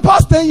 For the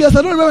past 10 years,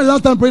 I don't remember the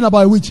last time praying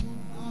about a witch.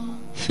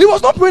 He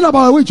was not praying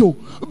about a witch,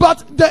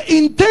 but the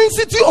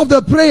intensity of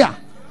the prayer.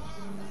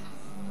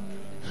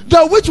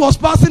 The witch was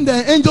passing,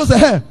 the angels said,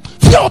 "Hey,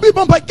 get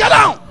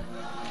down!"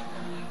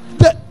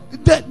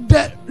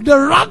 The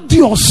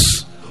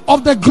radius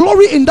of the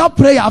glory in that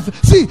prayer.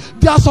 See,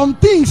 there are some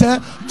things.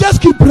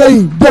 Just keep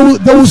praying.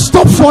 They will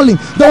stop falling.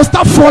 They will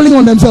start falling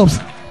on themselves.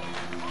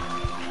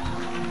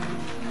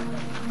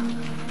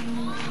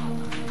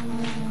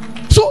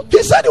 So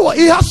he said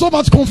he has so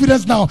much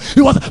confidence now.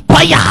 He was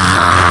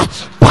fire.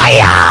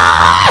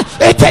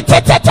 Hey,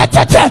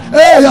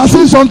 he has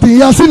seen something. He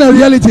has seen a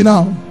reality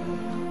now.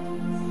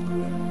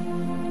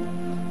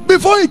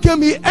 Before he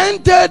came, he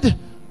entered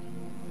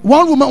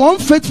one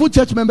faithful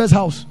church member's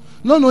house.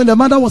 No, the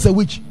mother was a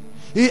witch.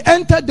 He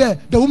entered there.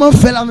 The woman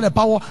fell under the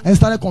power and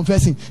started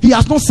confessing. He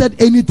has not said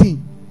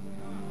anything.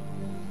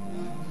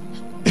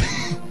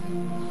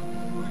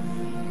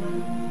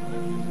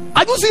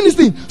 Are you seeing this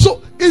thing?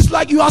 So it's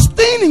like you are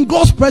staying in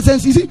God's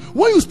presence. You see,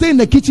 when you stay in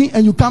the kitchen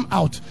and you come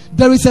out,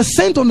 there is a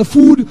scent on the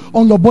food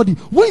on your body.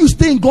 When you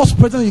stay in God's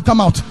presence and you come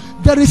out,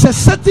 there is a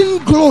certain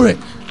glory.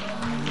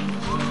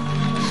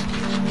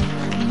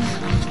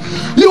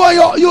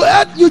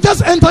 You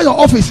just enter your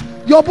office.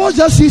 Your boss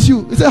just sees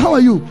you. He says, "How are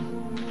you?"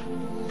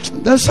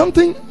 There's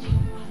something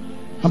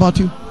about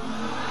you.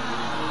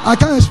 I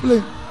can't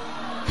explain.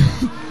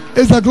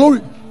 It's the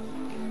glory.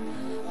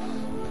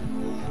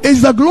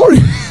 It's the glory.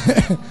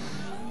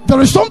 There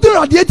is something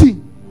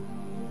radiating.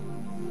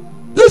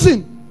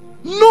 Listen,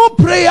 no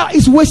prayer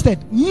is wasted.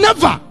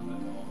 Never.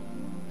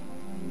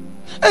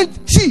 And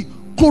see,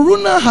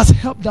 Corona has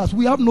helped us.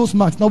 We have nose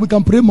masks. Now we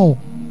can pray more.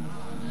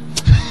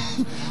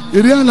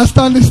 You didn't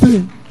understand this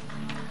thing.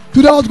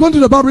 Today I was going to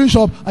the barbering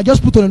shop. I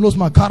just put on a nose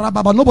mask.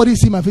 Karababa. Nobody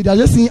see my face. I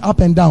just see up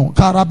and down.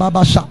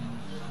 Karababa sha.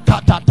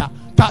 Katata.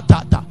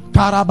 Katata.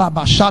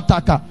 Karababa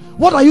shataka.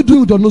 What are you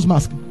doing with your nose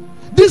mask?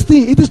 This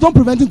thing, it is not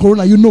preventing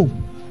Corona. You know.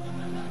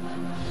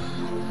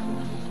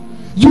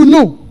 You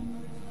know.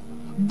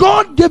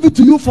 God gave it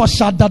to you for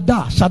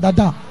shadada.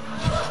 Shadada.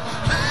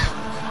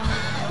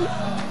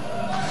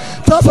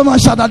 Tell someone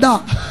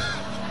shadada.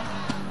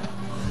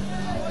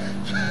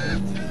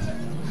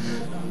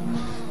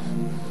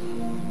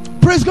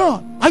 Praise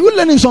God. Are you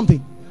learning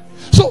something?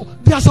 So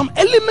there are some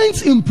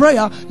elements in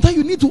prayer that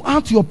you need to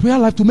add to your prayer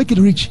life to make it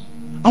rich.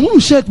 I want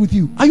to share it with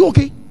you. Are you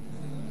okay?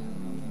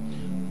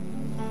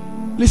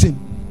 Listen,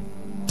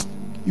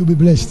 you'll be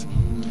blessed.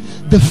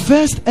 The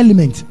first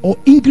element or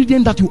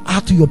ingredient that you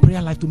add to your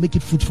prayer life to make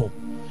it fruitful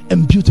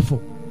and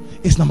beautiful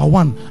is number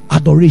one,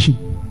 adoration.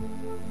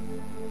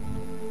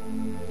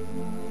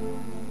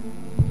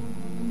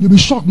 You'll be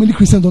shocked. Many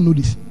Christians don't know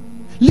this.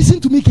 Listen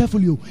to me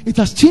carefully. It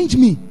has changed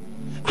me.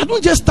 I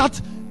don't just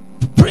start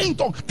praying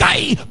to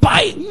guy,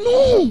 bye.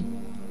 No.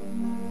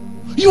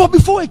 You are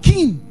before a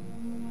king.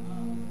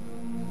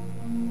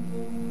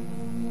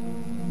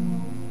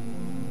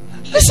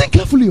 Listen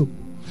carefully.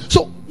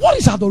 So, what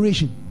is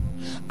adoration?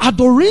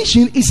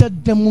 Adoration is a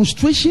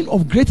demonstration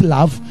of great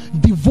love,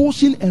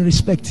 devotion, and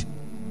respect.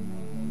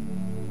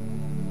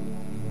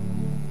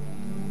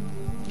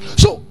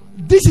 So,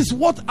 this is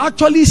what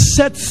actually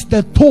sets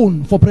the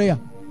tone for prayer.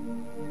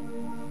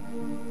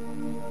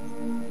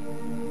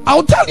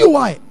 I'll tell you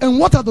why and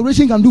what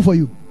adoration can do for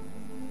you.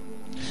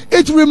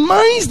 It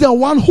reminds the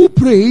one who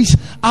prays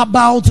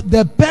about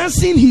the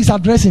person he's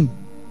addressing.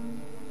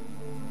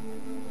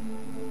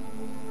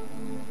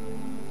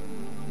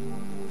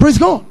 Praise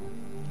God.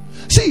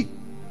 See,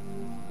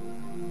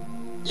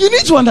 you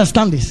need to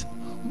understand this.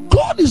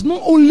 God is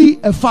not only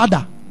a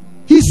father,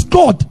 He's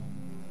God.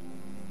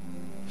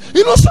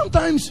 You know,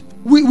 sometimes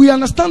we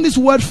understand this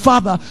word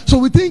father, so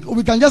we think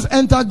we can just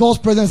enter God's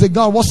presence and say,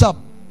 God, what's up?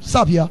 What's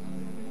up here?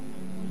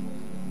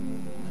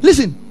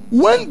 Listen,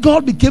 when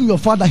God became your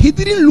father, He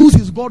didn't lose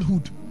His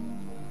godhood.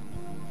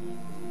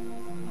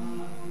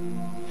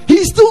 He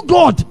is still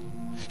God.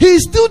 He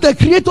is still the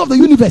creator of the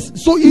universe,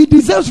 so He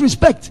deserves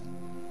respect.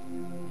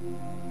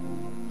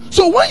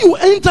 So when you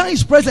enter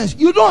His presence,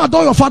 you don't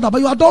adore your father, but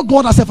you adore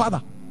God as a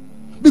father,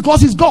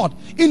 because He's God.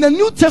 In the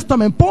New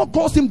Testament, Paul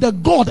calls Him the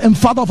God and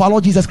Father of our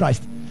Lord Jesus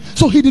Christ.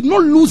 So He did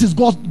not lose His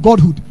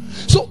godhood.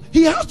 So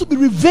He has to be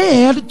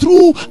revered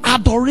through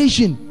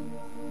adoration.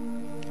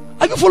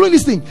 Are you following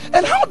this thing?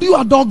 And how do you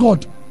adore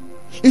God?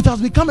 It has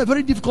become a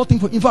very difficult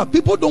thing. In fact,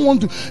 people don't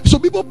want to. So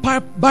people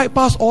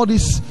bypass all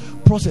this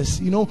process,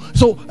 you know.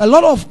 So a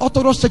lot of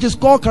Orthodox churches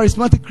call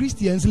charismatic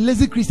Christians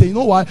lazy Christians. You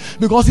know why?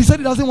 Because he said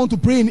he doesn't want to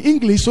pray in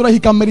English so that he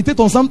can meditate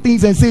on some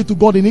things and say to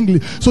God in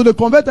English. So they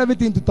convert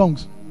everything into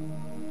tongues.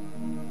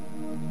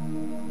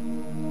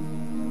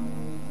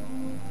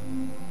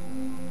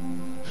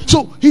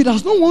 So he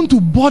does not want to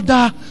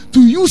bother to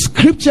use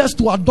scriptures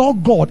to adore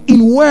God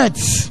in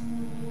words.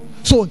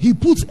 So he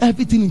puts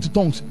everything into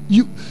tongues.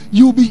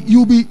 You'll be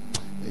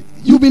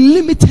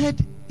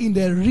limited in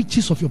the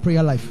riches of your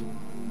prayer life.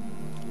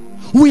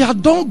 We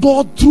adore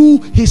God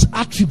through His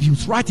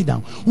attributes. Write it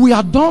down. We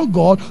adore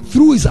God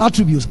through His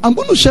attributes. I'm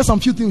going to share some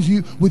few things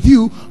with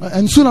you,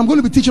 and soon I'm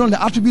going to be teaching on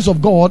the attributes of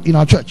God in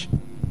our church.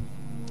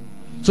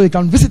 So you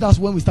can visit us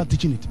when we start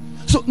teaching it.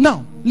 So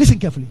now, listen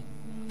carefully.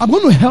 I'm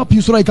going to help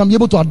you so that you can be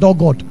able to adore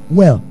God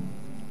well.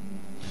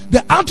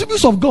 The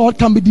attributes of God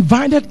can be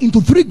divided into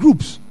three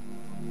groups.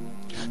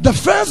 The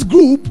first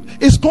group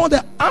is called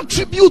the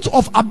attribute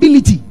of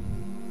ability.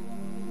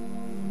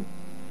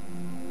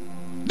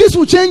 This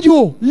will change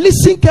you.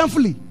 Listen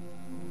carefully.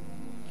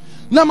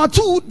 Number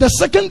two, the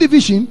second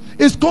division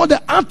is called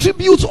the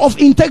attributes of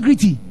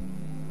integrity.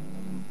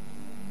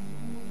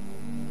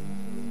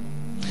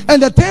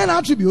 And the third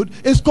attribute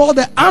is called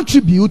the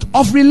attribute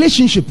of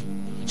relationship.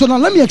 So now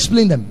let me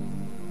explain them.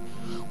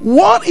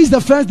 What is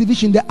the first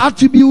division? The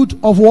attribute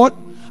of what?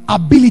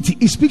 Ability.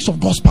 It speaks of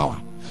God's power.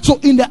 So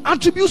in the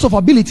attributes of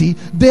ability,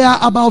 there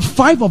are about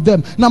 5 of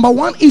them. Number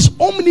one is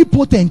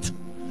omnipotent.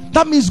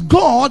 That means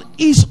God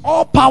is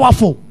all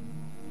powerful.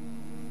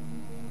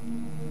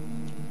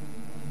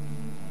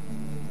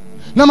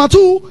 Number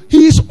two,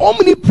 He is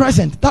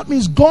omnipresent. That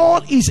means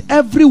God is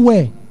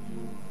everywhere.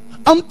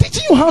 I'm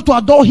teaching you how to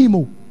adore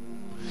Him.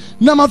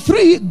 Number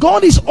 3,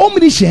 God is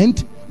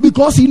omniscient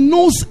because He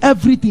knows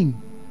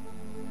everything.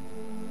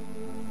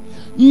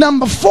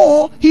 Number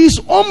 4, He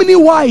is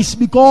omni-wise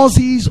because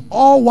He is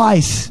all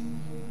wise.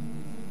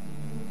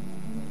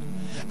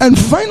 And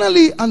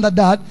finally, under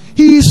that,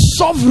 He is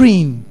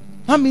sovereign.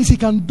 That means He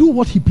can do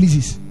what He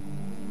pleases.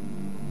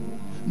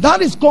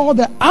 That is called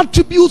the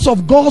attributes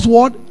of God's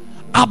word,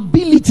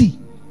 ability.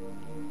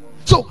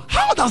 So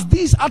how does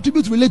these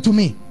attributes relate to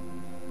me?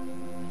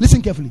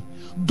 Listen carefully.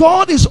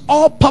 God is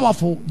all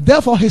powerful,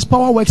 therefore His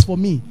power works for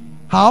me.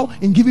 How?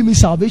 In giving me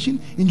salvation,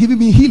 in giving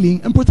me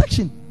healing and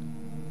protection.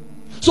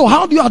 So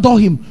how do you adore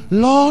Him?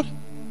 Lord,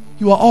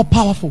 You are all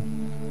powerful,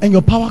 and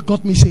Your power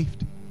got me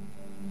saved.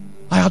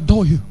 I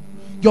adore You.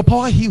 Your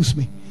power heals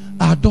me.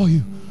 I adore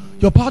You.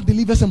 Your power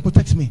delivers and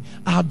protects me.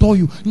 I adore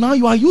You. Now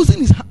you are using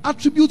His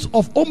attributes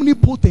of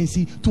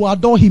omnipotency to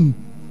adore Him.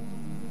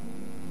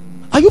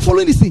 Are you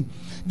following this thing?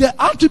 The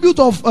attribute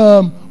of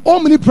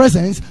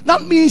omnipresence,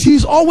 that means He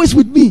is always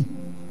with me.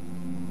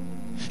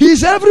 He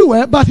is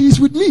everywhere, but He is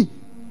with me.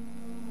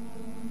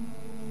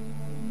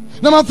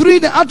 Number 3,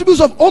 the attributes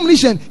of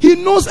omniscience. He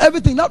knows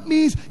everything. That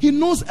means He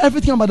knows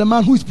everything about the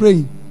man who is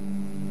praying.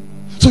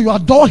 So you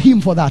adore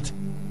Him for that.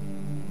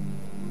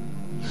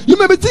 You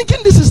may be thinking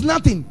this is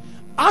nothing.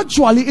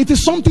 Actually, it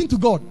is something to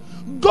God.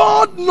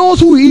 God knows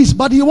who He is,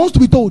 but He wants to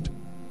be told.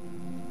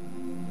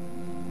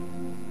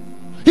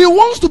 He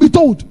wants to be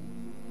told.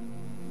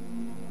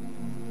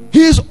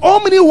 He is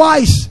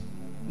omni-wise.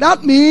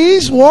 That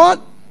means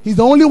what? He's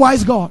the only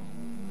wise God.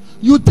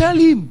 You tell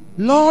Him,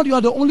 Lord, you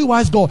are the only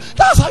wise God.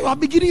 That's how you are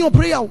beginning your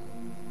prayer.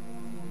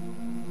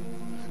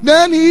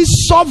 Then He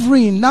is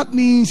sovereign. That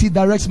means He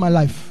directs my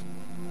life.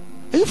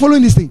 Are you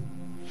following this thing?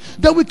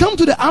 Then we come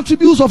to the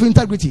attributes of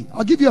integrity.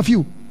 I'll give you a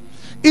few.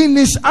 In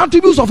His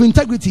attributes of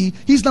integrity,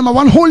 He's number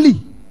one, holy.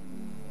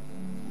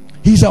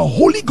 He's a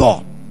holy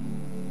God.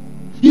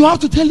 You have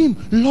to tell Him,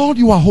 Lord,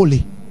 you are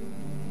holy.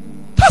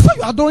 That's how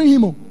you are adoring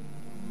Him.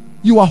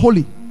 You are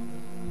holy.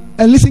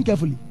 And listen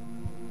carefully.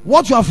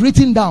 What you have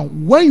written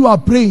down, when you are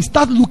praying,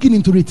 start looking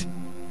into it.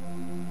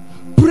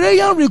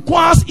 Prayer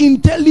requires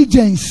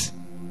intelligence.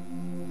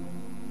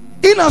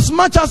 In as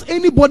much as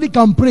anybody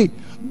can pray,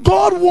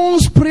 God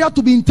wants prayer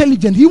to be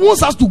intelligent. He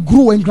wants us to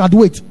grow and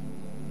graduate.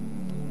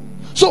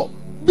 So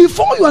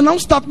before you are now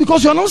start,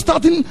 because you are now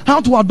starting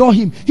how to adore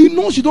Him, He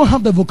knows you don't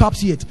have the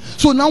vocabs yet.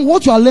 So now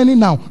what you are learning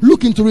now,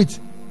 look into it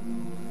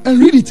and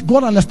read it.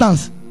 God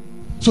understands.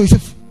 So He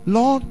says,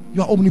 Lord,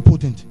 you are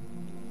omnipotent.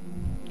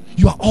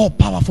 You are all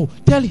powerful.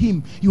 Tell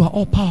Him you are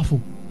all powerful.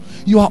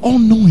 You are all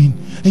knowing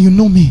and you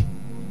know me.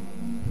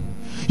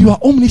 You are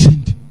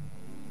omniscient.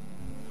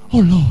 Oh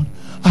Lord,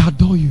 I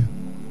adore you.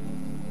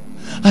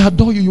 I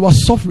adore you. You are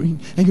sovereign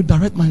and you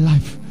direct my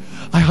life.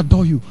 I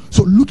adore you.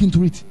 So look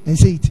into it and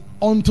say it.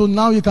 Until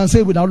now you can say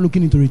it without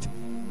looking into it.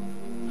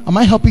 Am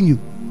I helping you?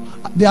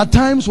 There are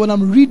times when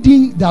I'm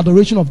reading the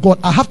adoration of God,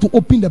 I have to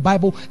open the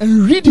Bible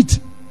and read it.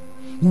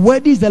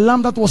 Worthy is the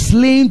Lamb that was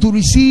slain to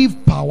receive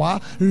power,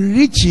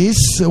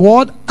 riches,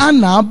 what?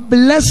 Honor,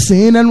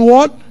 blessing, and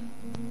what?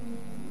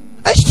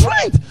 And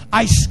strength.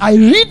 I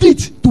read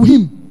it to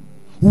Him.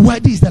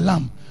 Worthy is the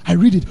Lamb. I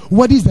read it.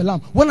 Worthy is the Lamb.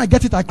 When I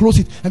get it, I close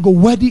it and go,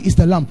 worthy is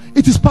the Lamb.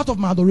 It is part of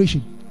my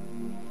adoration.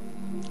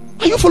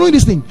 Are you following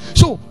this thing?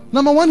 So,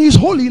 number one, He is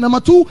holy. Number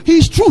two, He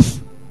is truth.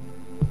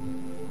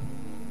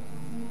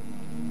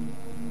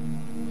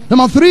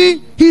 Number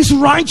three, He is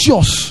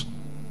righteous.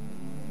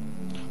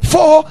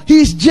 4,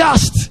 He is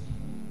just.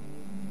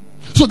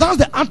 So that's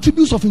the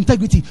attributes of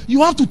integrity.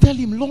 You have to tell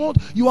Him, Lord,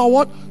 you are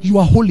what? You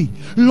are holy.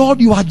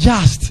 Lord, you are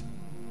just.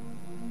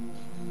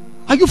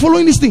 Are you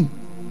following this thing?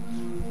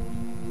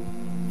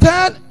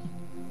 Third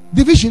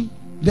division,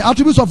 the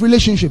attributes of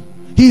relationship.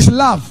 He is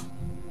love.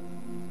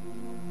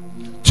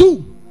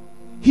 2,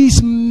 He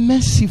is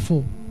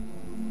merciful.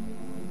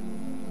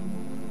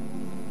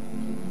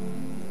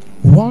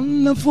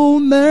 Wonderful,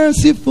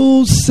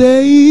 merciful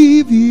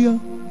Savior.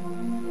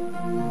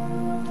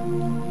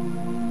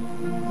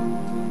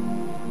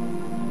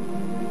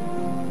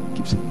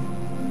 Keep singing.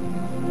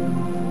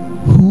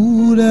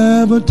 Who'd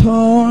ever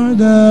thought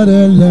that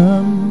a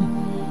lamb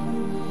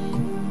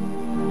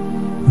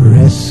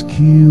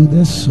rescue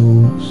the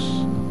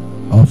souls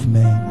of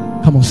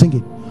men? Come on, sing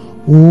it.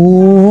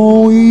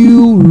 Oh,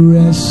 you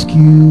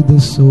rescue the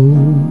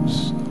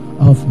souls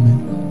of men.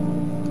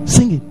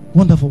 Sing it.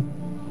 Wonderful.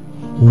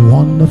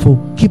 Wonderful.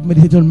 Keep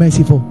meditating on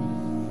merciful.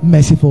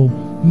 Merciful.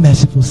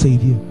 Merciful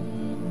Savior.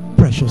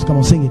 Precious. Come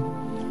on, sing it.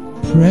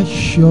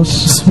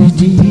 Precious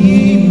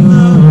Redeemer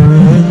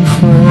and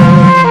friend.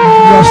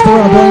 You are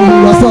still adoring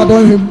Him. You are still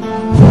adoring Him.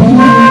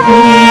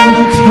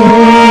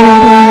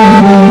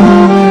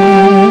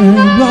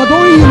 You are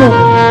adoring Him.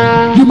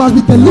 You must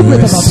be deliberate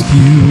about it.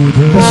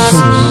 The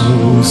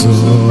souls of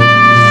men.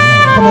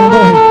 Come on,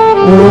 adore Him.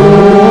 Oh,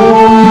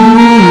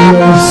 you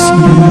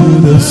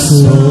rescue the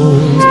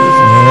souls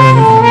of men.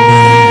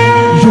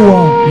 You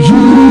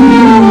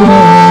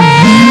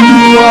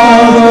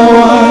are the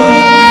one.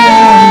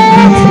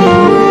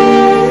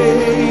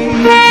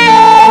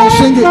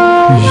 Sing it. You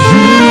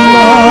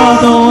are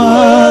the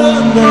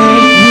one that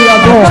we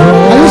adore.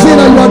 Are you saying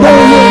that you adore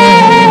Him?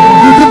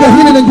 You give the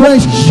healing and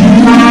grace. You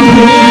give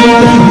the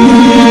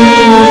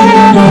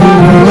healing and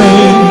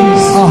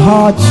grace. Our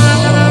hearts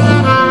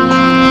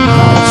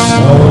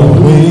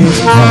always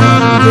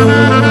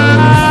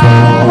wonderful.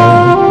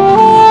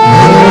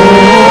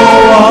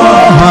 Oh,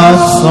 our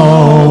hearts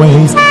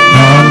always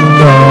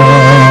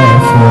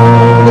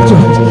wonderful. Lift your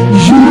hands.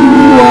 You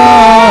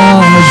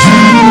are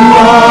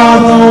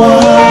the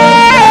one.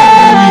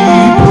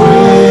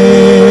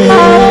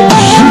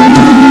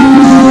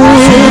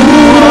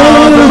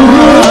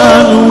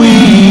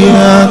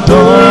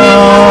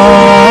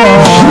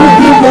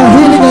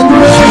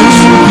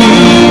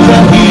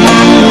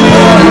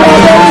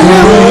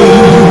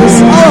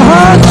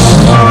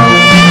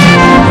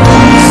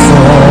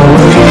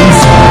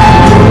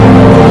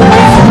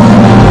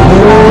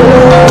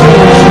 Oh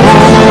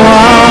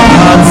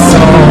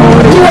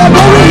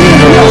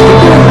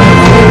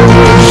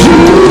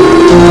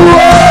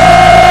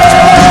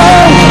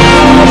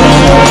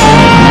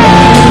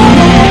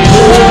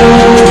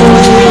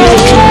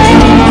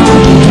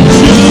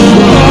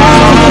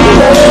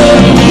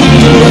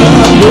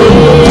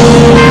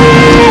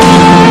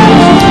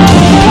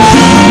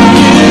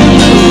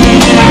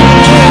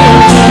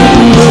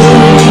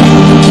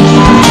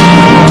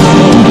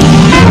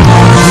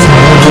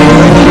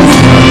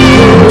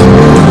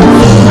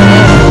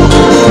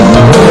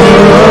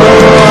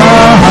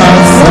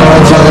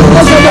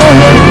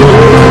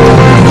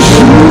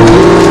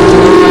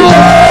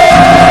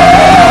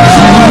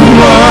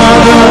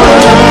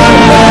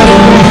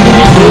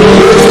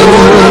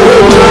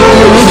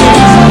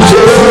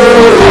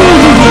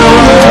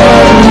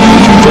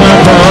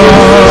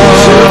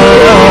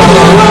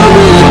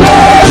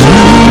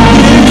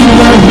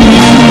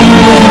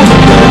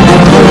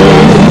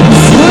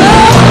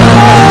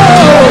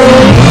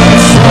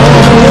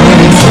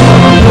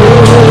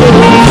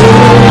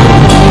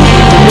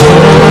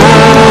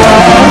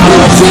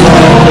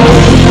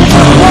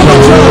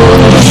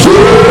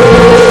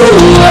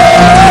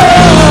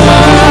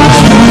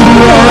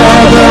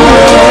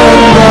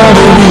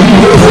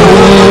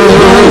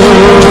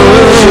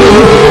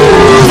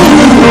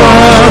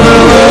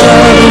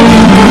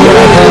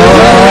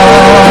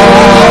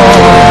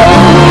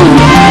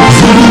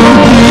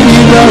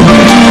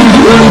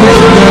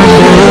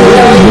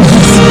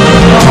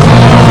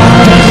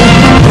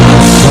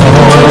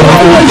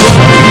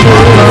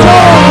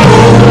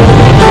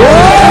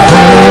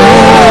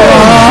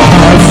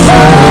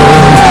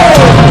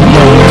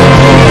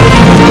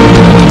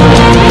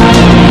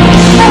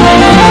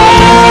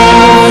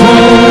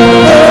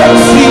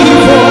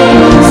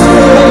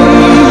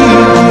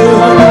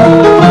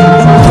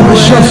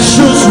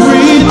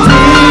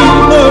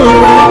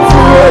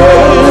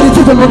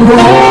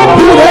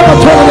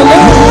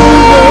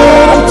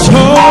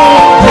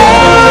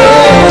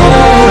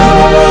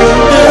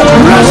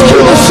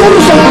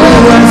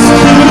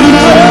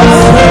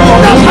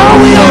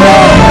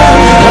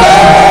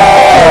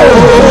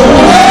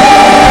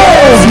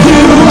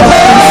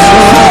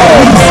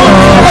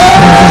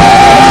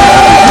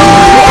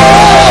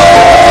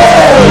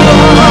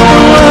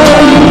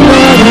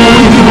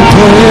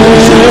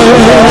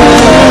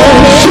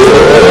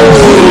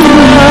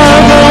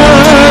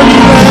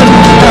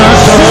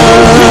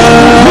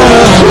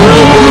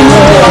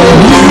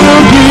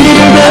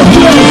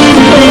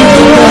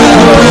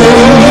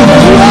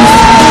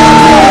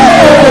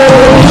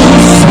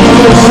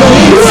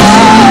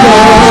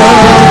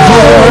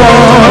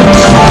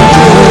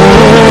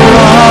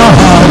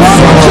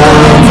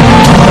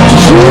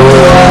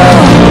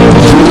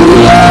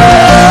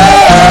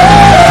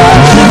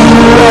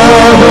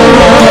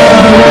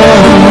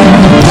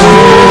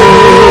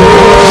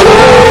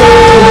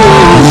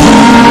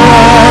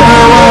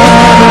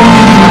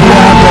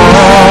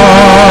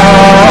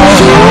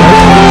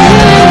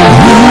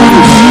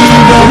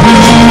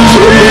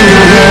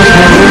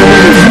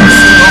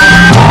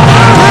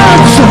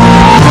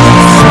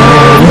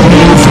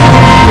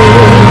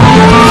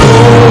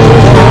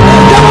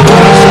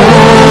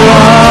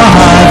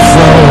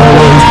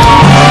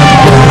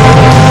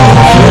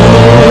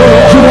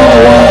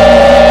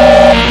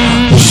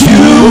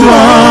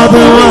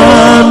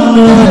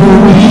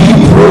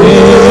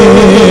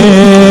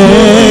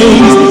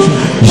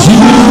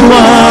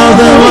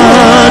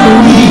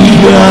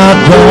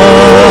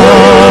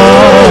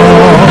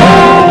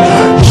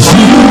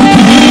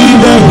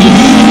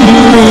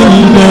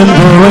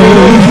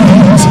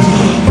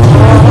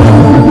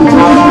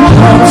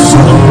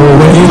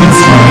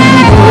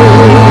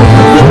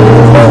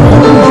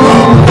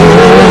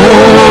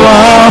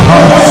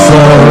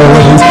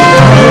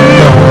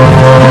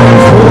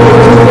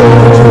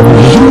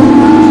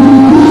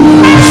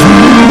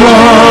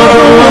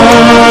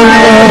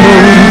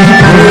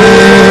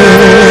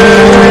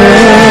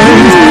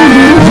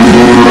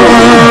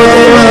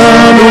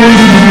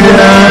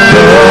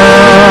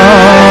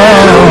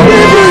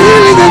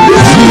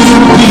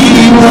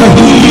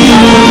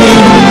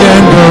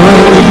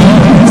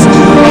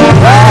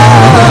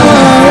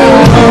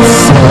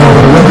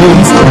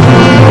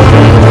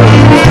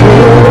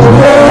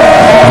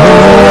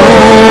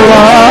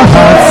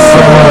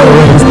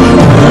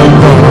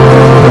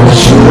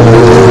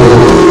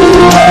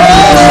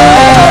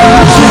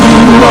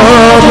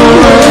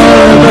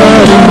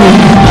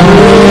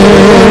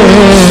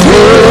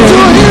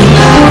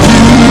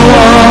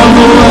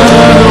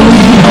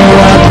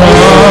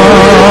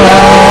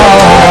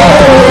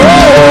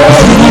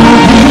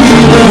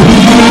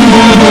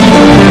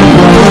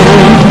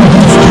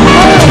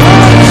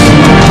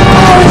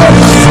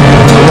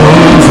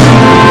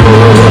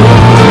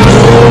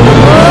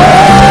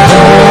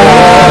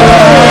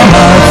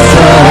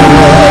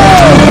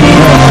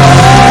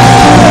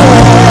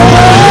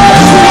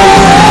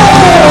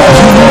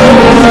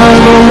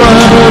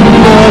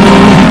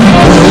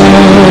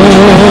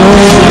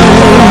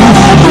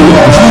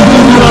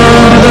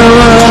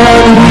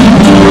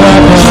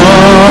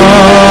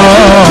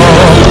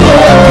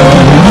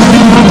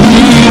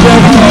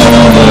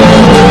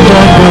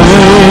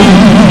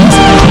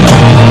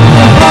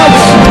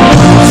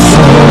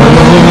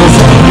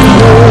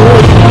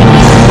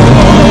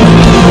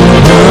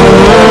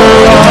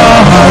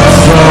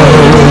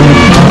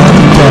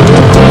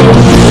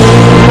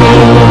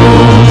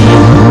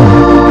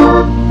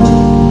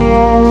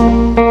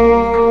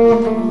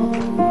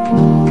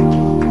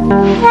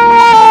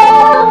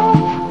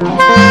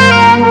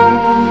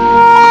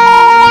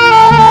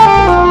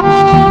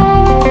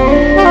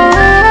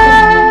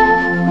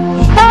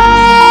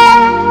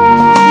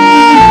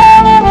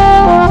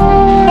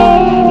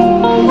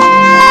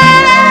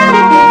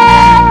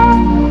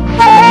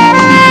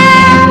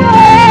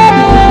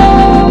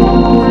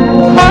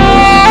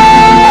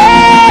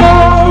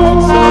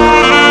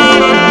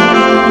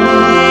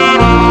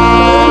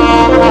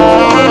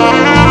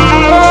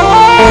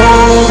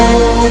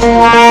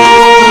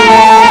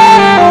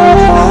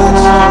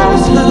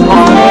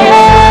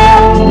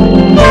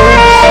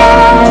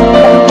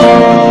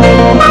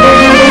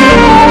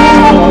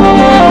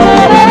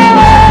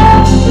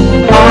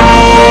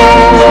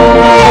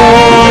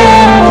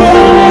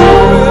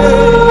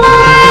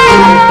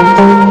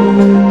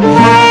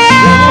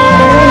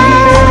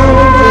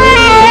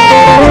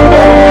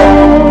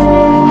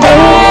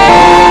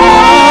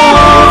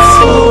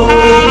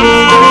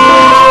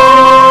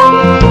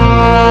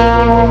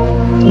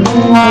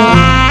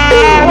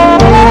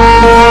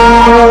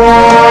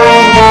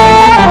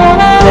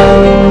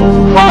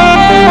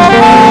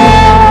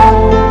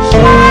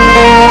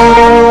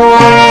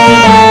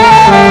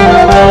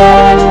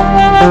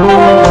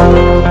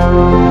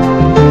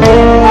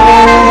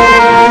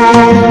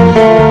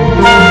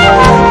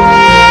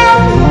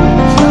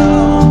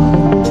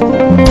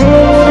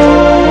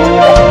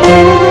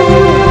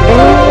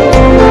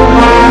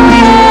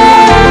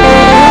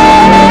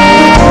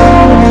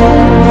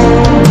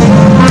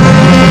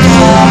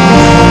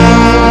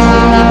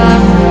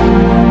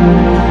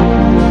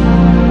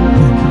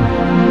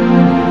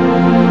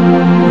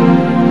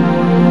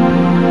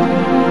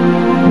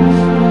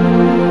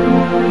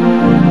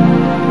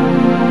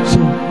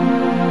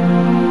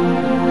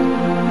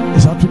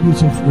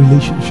of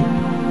relationship.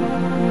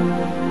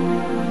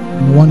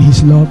 Number one,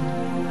 his love.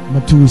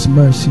 Number two, his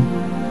mercy.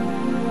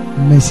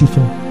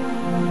 Merciful.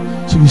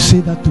 So you say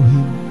that to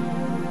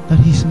him, that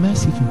he's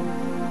merciful.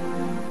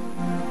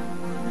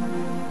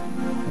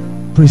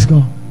 Praise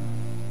God.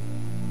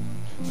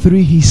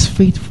 3, he's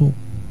faithful.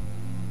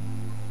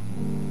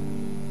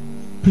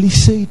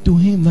 Please say to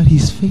him that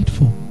he's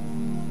faithful.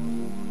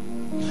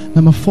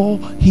 Number 4,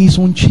 he's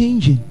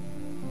unchanging.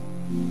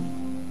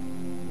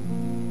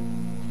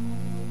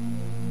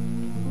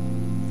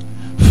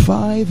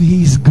 Five,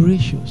 he's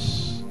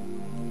gracious.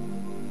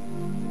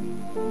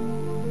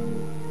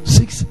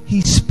 6,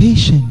 he's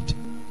patient.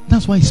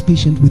 That's why he's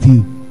patient with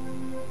you.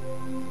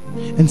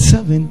 And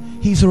 7,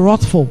 he's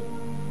wrathful.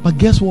 But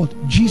guess what?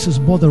 Jesus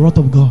bore the wrath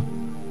of God.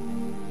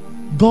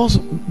 God's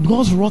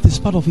wrath is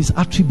part of his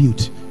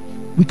attribute.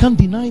 We can't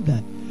deny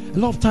that. A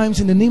lot of times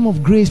in the name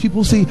of grace,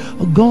 people say,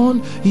 oh,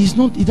 God, he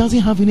doesn't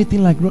have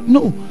anything like wrath.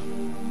 No,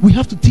 we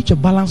have to teach a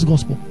balanced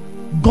gospel.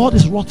 God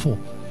is wrathful,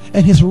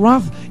 and his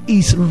wrath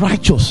is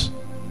righteous.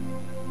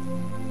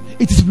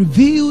 It is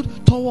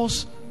revealed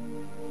towards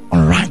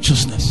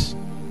unrighteousness.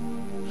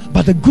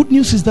 But the good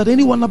news is that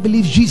anyone that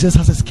believes Jesus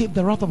has escaped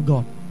the wrath of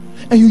God.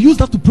 And you use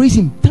that to praise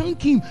him,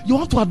 thank him. You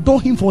have to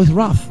adore him for his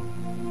wrath.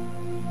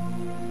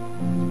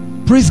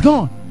 Praise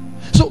God.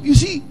 So you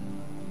see,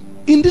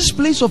 in this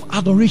place of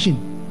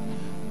adoration,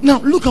 now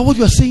look at what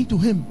you are saying to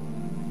him.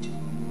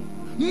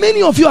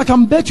 Many of you, I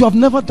can bet you have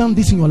never done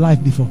this in your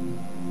life before.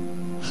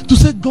 To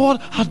say,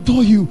 God,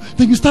 adore you.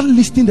 Then you start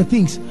listing the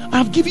things. I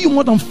have given you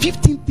more than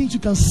 15 things you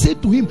can say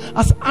to him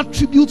as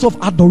attributes of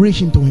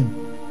adoration to him.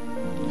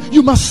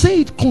 You must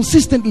say it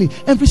consistently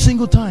every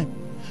single time.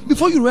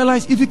 Before you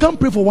realize, if you can't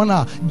pray for 1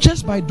 hour,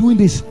 just by doing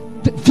this,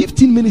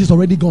 15 minutes is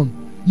already gone.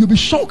 You'll be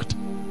shocked.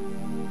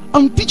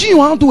 I'm teaching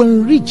you how to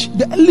enrich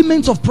the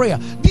elements of prayer.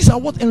 These are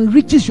what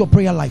enriches your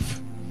prayer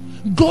life.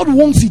 God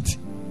wants it.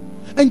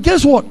 And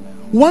guess what?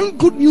 One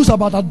good news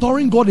about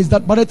adoring God is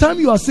that by the time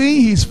you are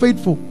saying he is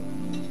faithful,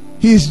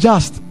 he is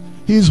just,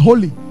 He is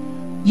holy.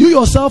 You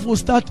yourself will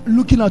start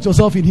looking at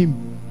yourself in him.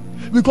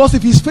 Because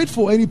if he's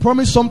faithful and he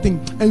promised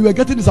something and you are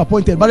getting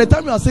disappointed, by the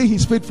time you are saying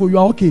he's faithful, you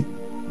are okay.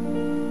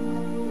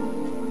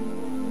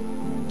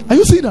 Are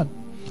you seeing that?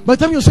 By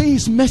the time you're saying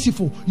he's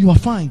merciful, you are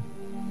fine.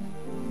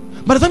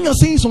 By the time you're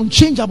saying he's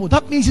unchangeable,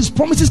 that means his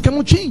promises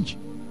cannot change.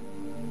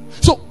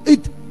 So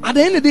at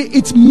the end of the day,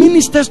 it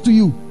ministers to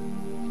you.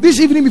 This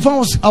evening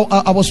before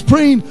I was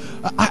praying,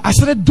 I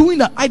started doing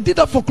that. I did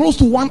that for close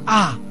to 1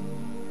 hour.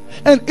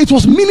 And it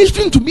was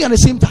ministering to me at the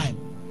same time.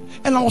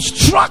 And I was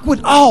struck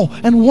with awe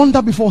and wonder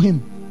before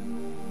him.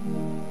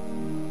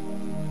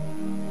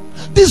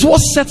 This is what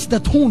sets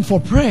the tone for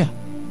prayer.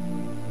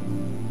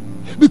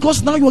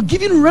 Because now you are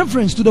giving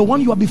reverence to the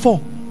one you are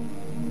before.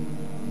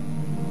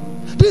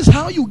 This is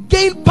how you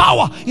gain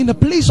power in the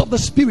place of the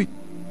Spirit.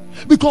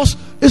 Because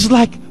it's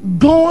like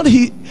God,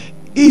 he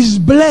is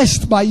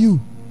blessed by you.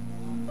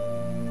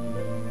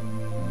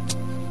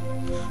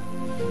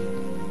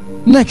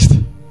 Next.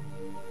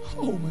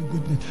 Oh my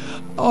goodness.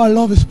 Oh, I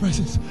love his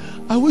presence.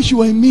 I wish you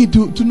were in me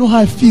to know how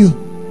I feel.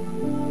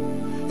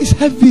 It's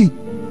heavy.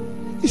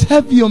 It's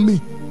heavy on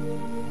me.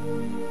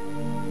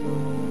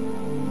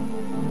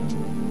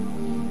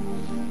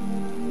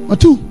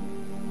 But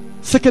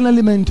second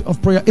element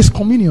of prayer is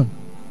communion.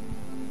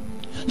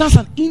 That's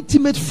an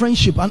intimate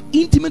friendship, an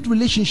intimate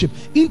relationship,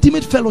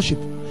 intimate fellowship.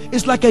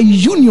 It's like a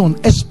union,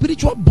 a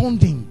spiritual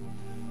bonding.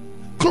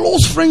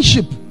 Close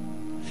friendship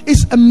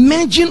is a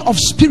merging of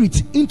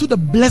spirit into the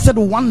blessed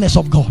oneness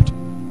of God.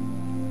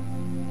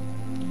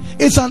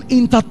 It's an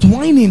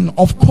intertwining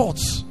of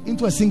cords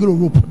into a single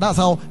rope. That's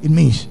how it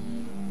means.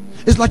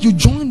 It's like you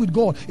join with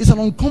God. It's an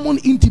uncommon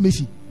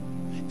intimacy.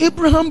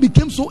 Abraham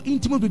became so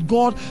intimate with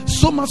God,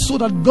 so much so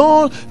that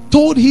God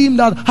told him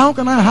that how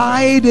can I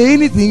hide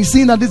anything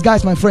seeing that this guy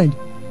is my friend?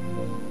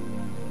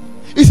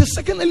 It's a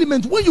second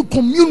element. When you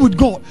commune with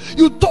God,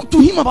 you talk to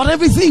him about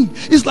everything.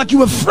 It's like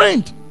you're a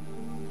friend.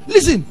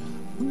 Listen,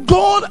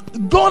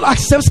 God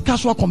accepts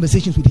casual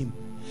conversations with him.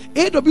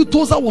 A.W.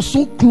 Tozer was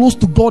so close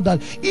to God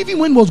that even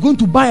when he was going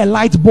to buy a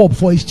light bulb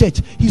for his church,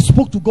 he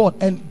spoke to God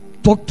and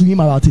talked to him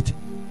about it.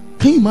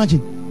 Can you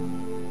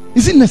imagine?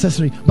 Is it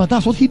necessary? But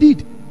that's what he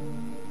did.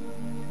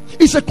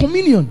 It's a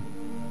communion.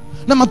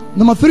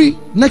 Number 3,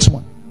 next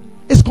one,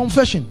 is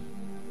confession.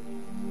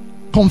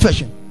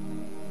 Confession.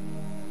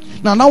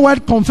 Now, that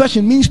word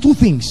confession means 2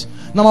 things.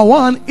 Number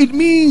 1, it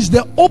means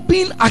the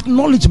open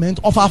acknowledgement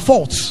of our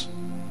faults.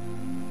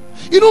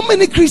 You know,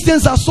 many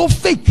Christians are so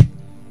fake.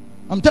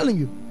 I'm telling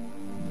you.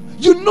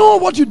 You know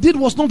what you did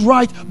was not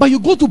right, but you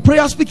go to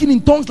prayer speaking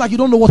in tongues like you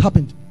don't know what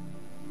happened.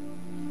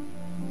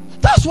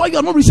 That's why you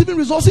are not receiving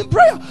results in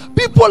prayer.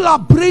 People are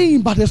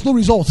praying, but there's no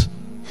results.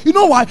 You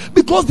know why?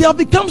 Because they have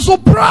become so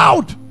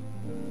proud.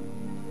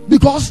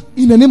 Because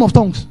in the name of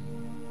tongues.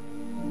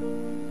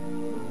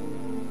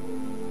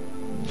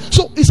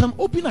 So it's an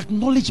open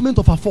acknowledgement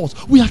of our faults.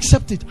 We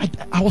accept it.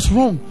 I was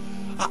wrong.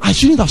 I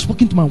shouldn't have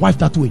spoken to my wife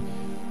that way.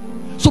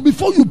 So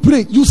before you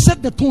pray, you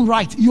set the tone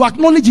right. You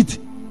acknowledge it.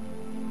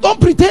 Don't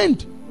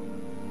pretend.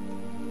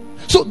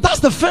 So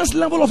that's the first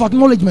level of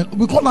acknowledgement.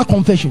 We call that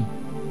confession.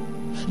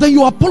 Then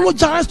you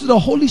apologize to the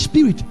Holy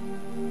Spirit.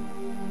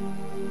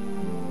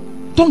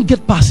 Don't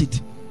get past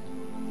it.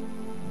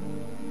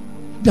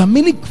 There are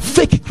many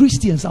fake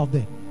Christians out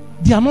there.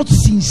 They are not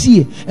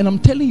sincere. And I'm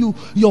telling you,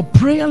 your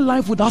prayer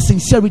life without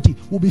sincerity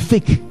will be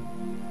fake.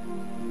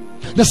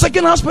 The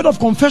second aspect of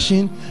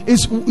confession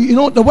is, you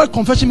know, the word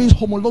confession means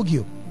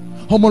homologio.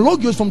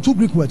 Homologio is from 2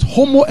 Greek words,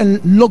 homo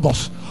and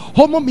logos.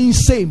 Homo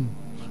means same,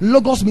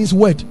 logos means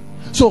word.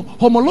 So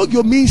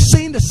homologio means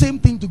saying the same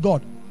thing to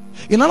God.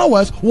 In other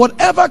words,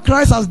 whatever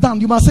Christ has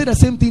done, you must say the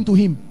same thing to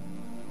him.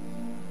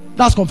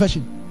 That's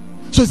confession.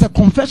 So it's a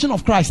confession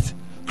of Christ.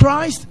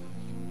 Christ,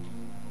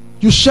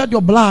 you shed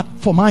your blood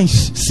for my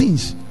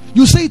sins.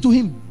 You say to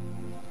him,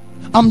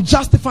 I'm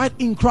justified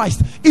in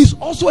Christ. It's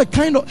also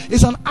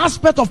it's an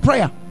aspect of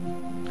prayer.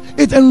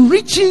 It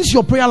enriches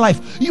your prayer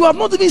life. You have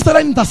not even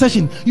started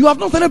intercession. You have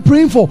not started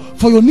praying for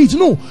your needs.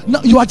 No,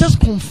 you are just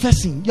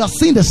confessing. You are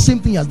saying the same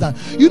thing he has done.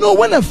 You know,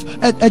 when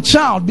a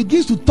child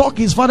begins to talk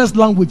his father's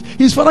language,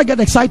 his father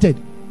gets excited.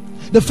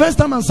 The first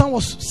time my son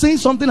was saying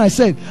something I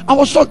said, I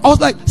was shocked. I was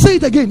like, say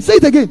it again, say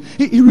it again.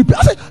 He repeated.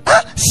 I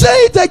said, say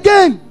it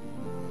again.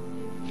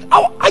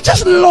 I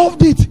just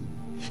loved it.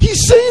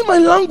 He's saying my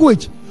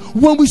language.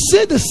 When we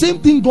say the same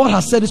thing God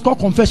has said, it's called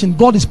confession.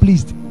 God is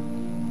pleased.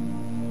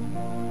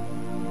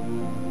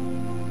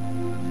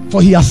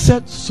 For he has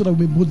said so that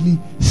we boldly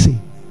say.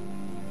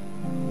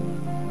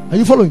 Are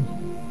you following?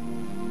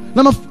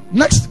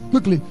 Next,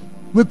 quickly,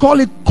 we call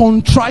it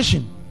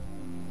contrition.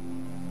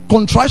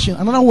 Contrition,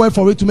 another word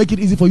for it to make it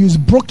easy for you, is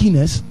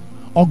brokenness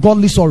or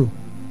godly sorrow.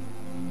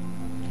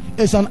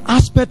 It's an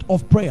aspect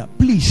of prayer.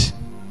 Please,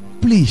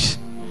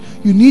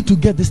 you need to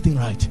get this thing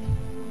right.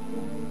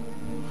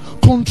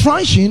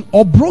 Contrition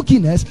or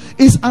brokenness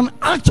is an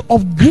act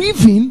of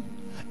grieving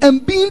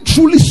and being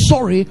truly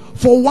sorry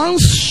for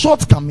one's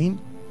shortcoming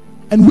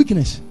and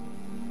weakness.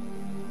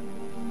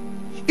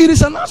 It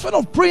is an aspect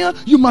of prayer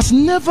you must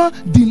never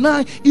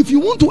deny if you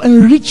want to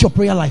enrich your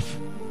prayer life.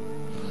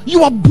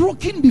 You are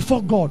broken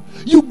before God.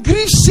 You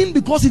grieve sin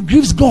because it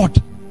grieves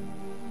God.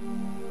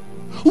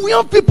 We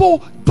have people,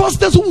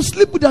 pastors, who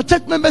sleep with their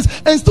church members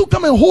and still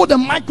come and hold a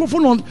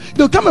microphone on.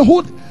 They'll come and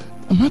hold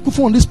a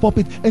microphone on this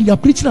pulpit and they are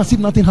preaching as if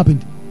nothing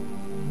happened.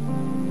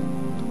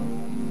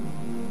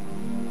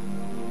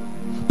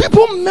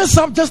 People mess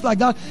up just like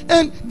that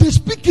and they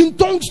speak in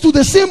tongues to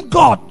the same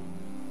God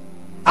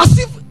as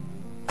if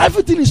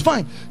everything is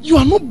fine. You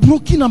are not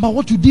broken about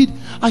what you did.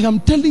 I am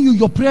telling you,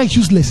 your prayer is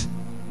useless.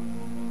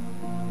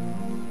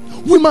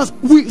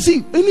 We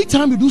see,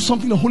 anytime you do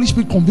something the Holy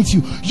Spirit convicts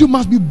you, you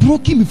must be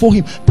broken before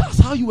Him. That's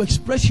how you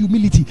express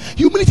humility.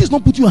 Humility is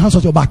not putting your hands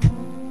on your back,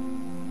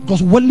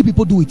 because worldly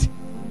people do it.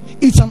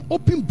 It's an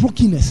open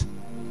brokenness.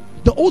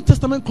 The Old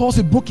Testament calls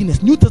it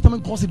brokenness. New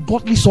Testament calls it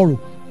godly sorrow.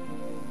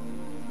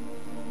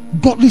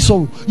 Godly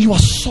sorrow. You are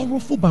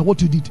sorrowful by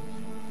what you did.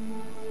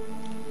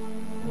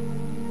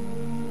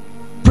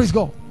 Praise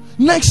God.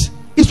 Next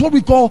is what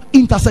we call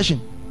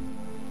intercession.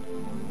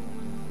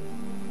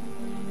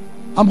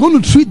 I'm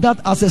going to treat that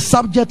as a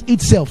subject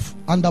itself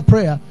under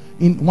prayer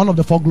in one of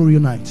the 4 glory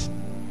nights.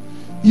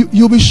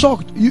 You'll be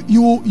shocked.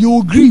 You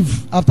will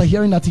grieve after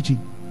hearing that teaching.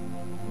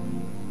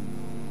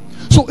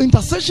 So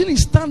intercession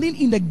is standing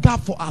in the gap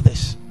for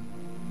others.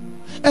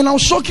 And I'll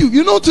shock you.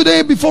 You know,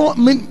 today, before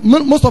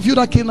most of you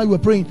that came, that you were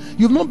praying,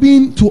 you've not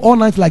been to all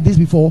nights like this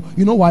before.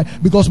 You know why?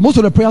 Because most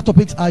of the prayer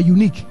topics are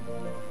unique.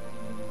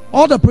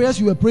 All the prayers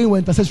you were praying were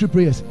intercessory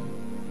prayers.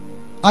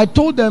 I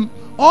told them,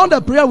 all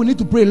the prayer we need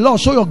to pray, Lord,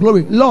 show your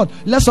glory. Lord,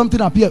 let something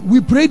appear. We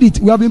prayed it.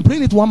 We have been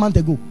praying it 1 month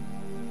ago.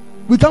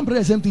 We can't pray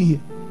the same thing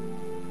here.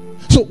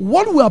 So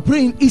what we are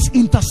praying is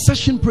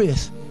intercession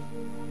prayers.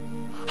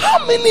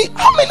 How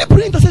many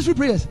pray intercessory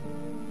prayers?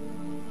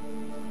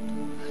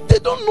 They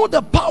don't know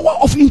the power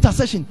of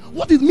intercession,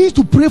 what it means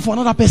to pray for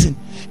another person.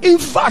 In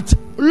fact,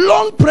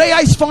 long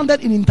prayer is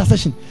founded in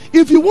intercession.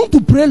 If you want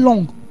to pray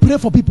long, pray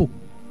for people.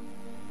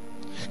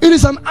 It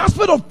is an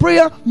aspect of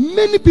prayer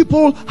many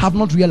people have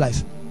not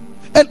realized.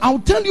 And I'll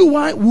tell you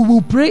why we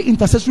will pray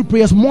intercessory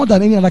prayers more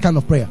than any other kind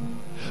of prayer.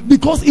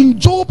 Because in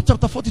Job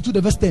chapter 42,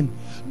 the verse 10,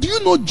 do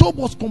you know Job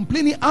was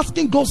complaining,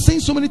 asking God,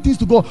 saying so many things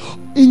to God?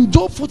 In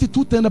Job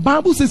 42:10, the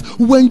Bible says,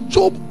 when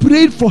Job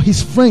prayed for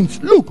his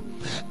friends, look,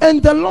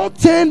 and the Lord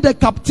turned the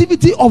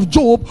captivity of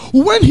Job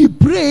when he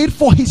prayed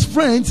for his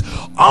friends.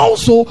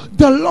 Also,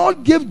 the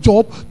Lord gave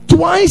Job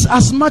twice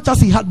as much as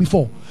he had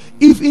before.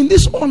 If in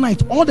this all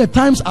night, all the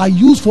times are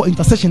used for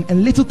intercession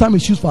and little time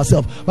is used for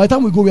ourselves, by the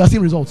time we go, we are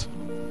seeing results.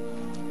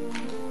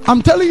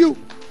 I'm telling you,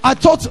 I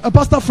taught a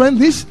pastor friend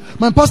this.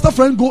 My pastor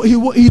friend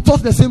he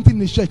taught the same thing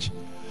in his church.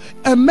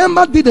 A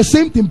member did the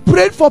same thing,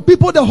 prayed for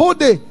people the whole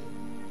day.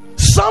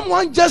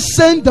 Someone just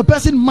sent the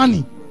person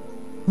money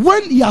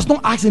when he has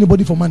not asked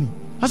anybody for money.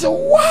 I said,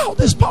 wow,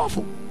 that's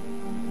powerful.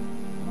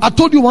 I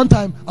told you one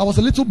time I was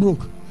a little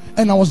broke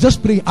and I was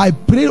just praying. I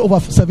prayed over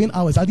 7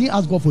 hours. I didn't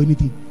ask God for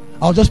anything.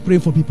 I was just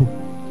praying for people.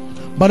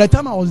 By the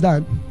time I was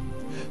done,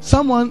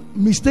 someone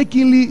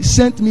mistakenly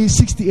sent me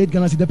 68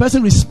 Ghana cedis. The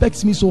person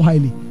respects me so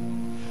highly,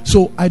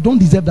 so I don't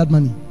deserve that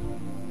money.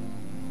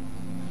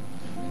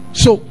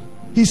 So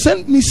he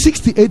sent me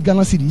 68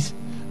 Ghana cedis,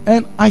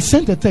 and I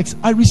sent a text.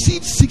 I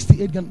received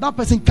 68 Ghana. That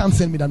person can't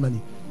send me that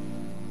money.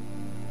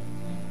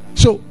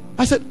 So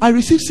I said, I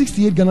received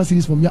 68 Ghana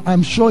cedis from you.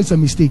 I'm sure it's a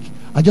mistake.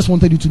 I just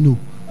wanted you to know.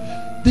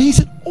 Then he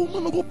said, oh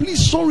man of God,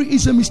 please, sorry,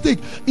 it's a mistake.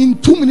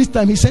 In 2 minutes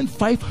time, he sent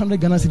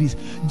 500 Ghana cedis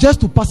just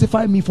to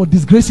pacify me for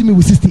disgracing me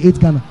with 68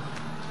 Ghana.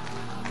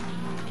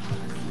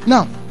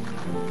 Now,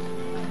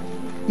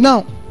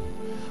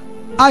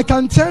 I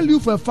can tell you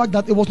for a fact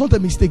that it was not a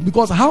mistake,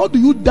 because how do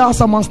you dial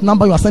someone's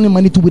number you are sending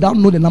money to without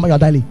knowing the number you are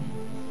dialing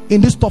in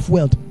this tough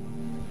world?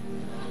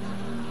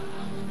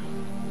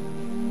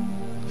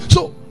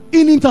 So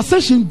in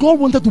intercession, God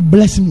wanted to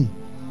bless me,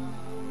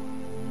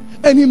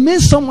 and He made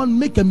someone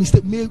make a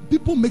mistake. May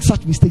people make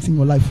such mistakes in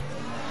your life.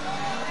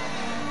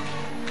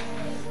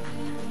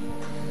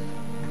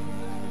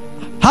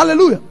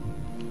 Hallelujah.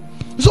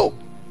 So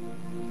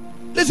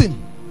listen,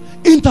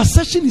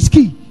 intercession is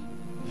key.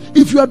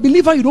 If you are a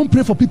believer, you don't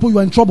pray for people, you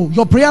are in trouble.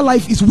 Your prayer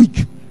life is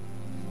weak.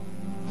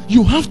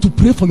 You have to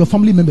pray for your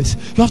family members.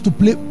 You have to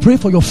pray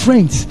for your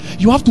friends.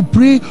 You have to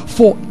pray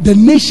for the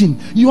nation.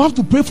 You have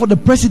to pray for the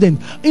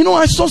president. You know,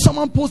 I saw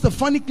someone post a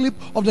funny clip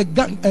of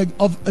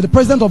the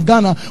president of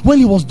Ghana when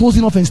he was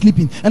dozing off and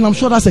sleeping, and I'm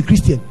sure that's a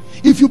Christian.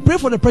 If you pray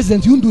for the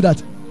president, you won't do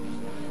that.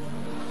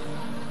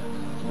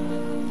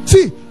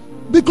 See,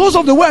 because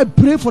of the way I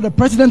pray for the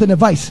president and the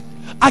vice,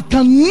 I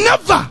can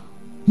never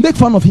make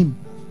fun of him.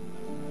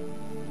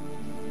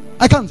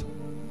 I can't.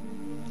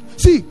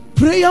 See,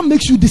 prayer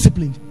makes you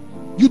disciplined.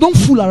 You don't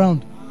fool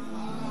around.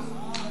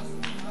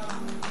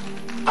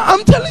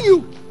 I'm telling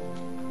you.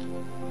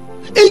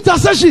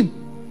 Intercession.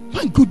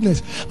 My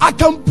goodness. I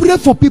can pray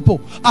for people.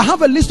 I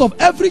have a list of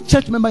every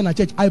church member in a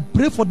church. I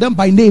pray for them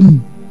by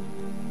name.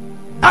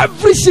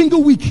 Every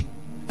single week.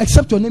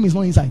 Except your name is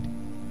not inside.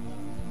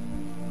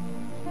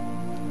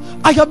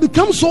 I have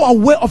become so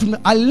aware of it.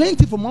 I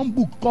learned it from one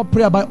book called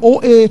Prayer by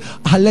O.A.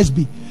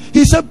 Halesby.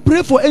 He said,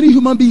 pray for any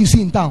human being you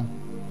see in town.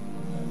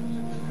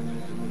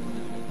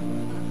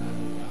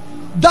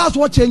 That's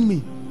what changed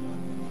me.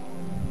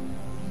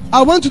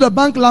 I went to the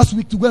bank last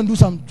week to go and do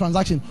some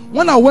transaction.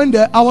 When I went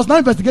there, I was now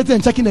investigating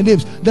and checking the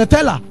names. The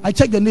teller, I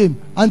checked the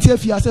name, Auntie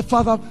Efia. I said,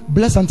 Father,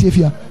 bless Auntie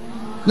Efia.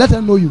 Let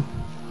her know you.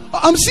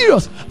 I'm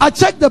serious. I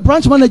checked the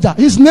branch manager.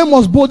 His name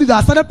was bolded.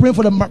 I started praying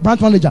for the branch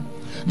manager.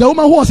 The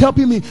woman who was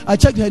helping me, I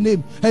checked her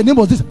name. Her name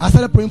was this. I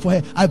started praying for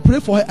her. I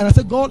prayed for her and I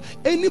said, God,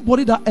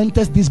 anybody that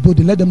enters this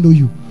building, let them know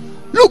you.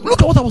 Look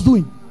at what I was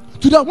doing.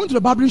 Today I went to the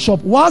barbering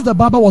shop. Whilst the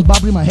barber was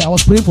barbering my hair, I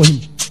was praying for him.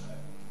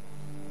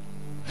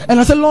 And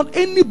I said, Lord,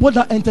 anybody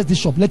that enters this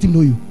shop, let him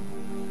know you.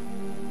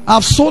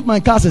 I've sold my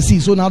car as a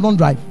seed, so now I don't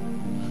drive.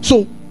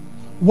 So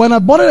when I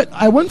bought it,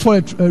 I went for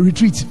a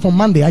retreat from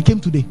Monday. I came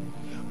today.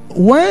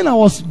 When I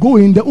was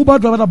going, the Uber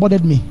driver that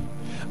bothered me,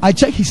 I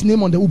checked his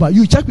name on the Uber.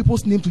 You check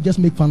people's name to just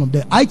make fun of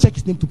them. I checked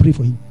his name to pray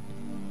for him.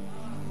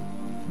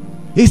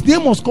 His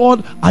name was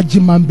called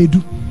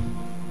Ajimambedu.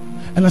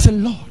 And I said,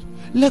 Lord,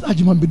 let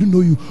Ajimambedu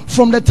know you.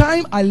 From the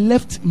time I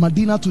left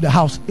Medina to the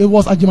house, it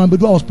was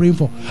Ajimambedu I was praying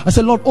for. I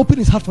said, Lord, open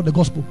his heart for the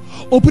gospel.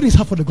 Open his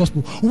heart for the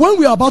gospel. When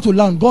we are about to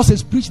land, God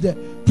says, preach to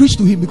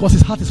him because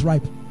his heart is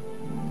ripe.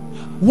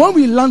 When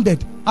we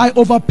landed, I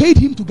overpaid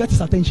him to get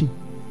his attention.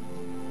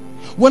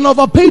 When I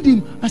overpaid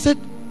him, I said,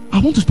 I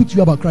want to speak to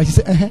you about Christ.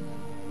 He said,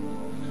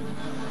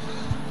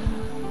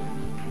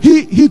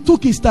 He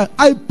took his time.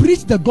 I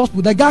preached the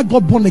gospel. The guy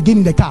got born again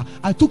in the car.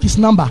 I took his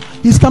number.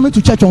 He's coming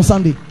to church on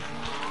Sunday.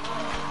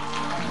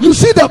 You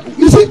see,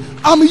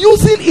 I'm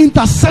using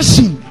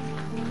intercession.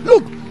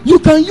 Look, you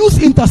can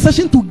use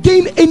intercession to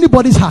gain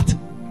anybody's heart.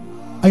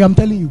 I am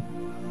telling you.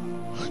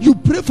 You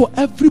pray for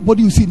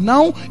everybody you see.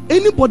 Now,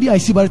 anybody I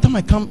see, by the time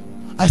I come,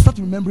 I start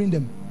remembering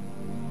them.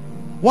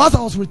 Whilst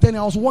I was returning,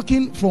 I was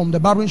walking from the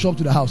barbering shop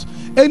to the house.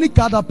 Any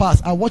car that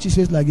passed, I watch his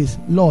face like this.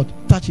 Lord,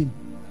 touch him.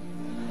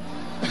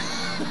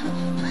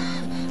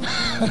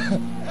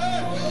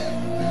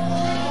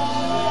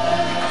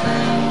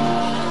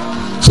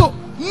 So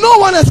no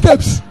one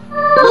escapes.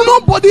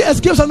 Nobody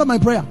escapes under my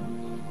prayer.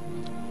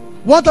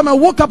 One time I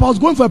woke up, I was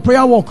going for a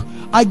prayer walk.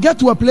 I get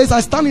to a place, I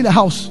stand in the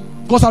house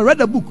because I read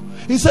the book.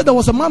 He said there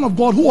was a man of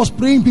God who was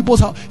praying in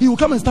people's house. He will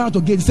come and stand at the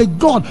gate. He said,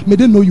 God, may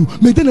they know you.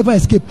 May they never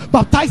escape.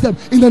 Baptize them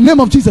in the name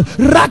of Jesus.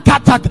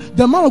 Rakatak.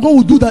 The man of God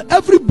will do that.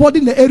 Everybody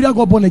in the area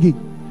got born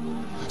again.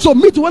 So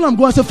me too, when I'm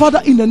going, I say,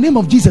 Father, in the name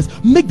of Jesus,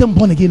 make them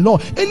born again,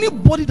 Lord.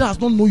 Anybody that does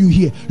not know you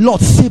here,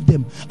 Lord, save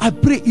them. I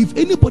pray if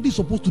anybody is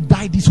supposed to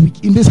die this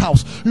week in this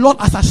house, Lord,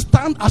 as I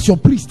stand as your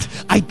priest,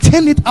 I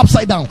turn it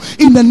upside down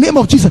in the name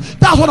of Jesus.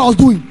 That's what I was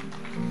doing.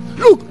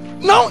 Look,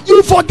 now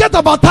you forget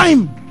about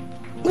time.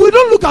 We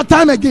don't look at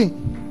time again.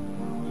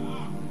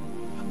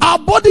 Our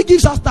body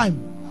gives us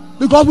time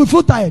because we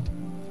feel tired.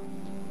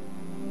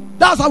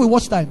 That's how we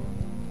watch time.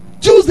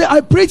 Tuesday I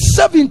prayed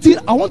 17.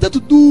 I wanted to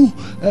do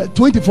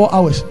 24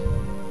 hours.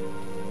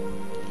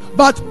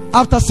 But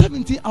after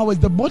 17 hours,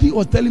 the body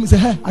was telling me, say,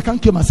 hey, I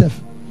can't kill myself.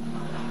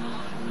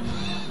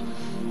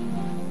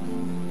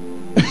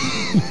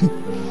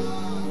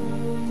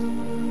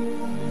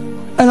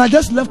 And I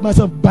just left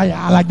myself by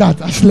like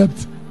that. I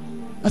slept.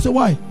 I said,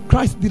 why?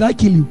 Christ, did I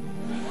kill you?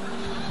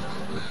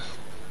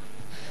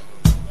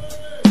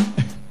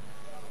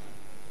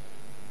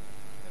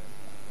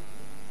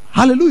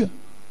 Hallelujah.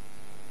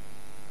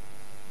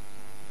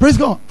 Praise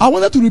God. I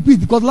wanted to repeat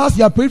because last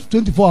year I prayed for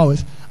 24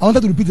 hours. I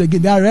wanted to repeat it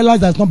again. Then I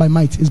realized that it's not by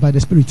might, it's by the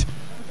Spirit.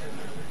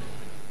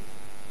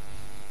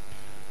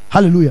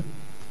 Hallelujah.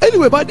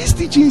 Anyway, but these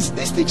teachings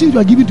we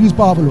are giving to is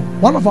powerful.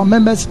 One of our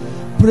members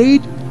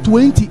prayed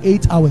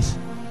 28 hours.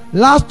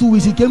 Last 2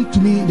 weeks he came to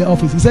me in the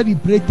office. He said he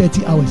prayed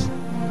 30 hours.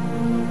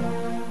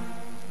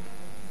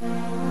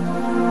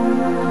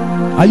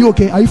 Are you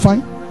okay? Are you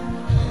fine?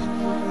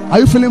 Are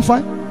you feeling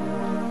fine?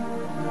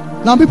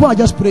 Now people are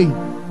just praying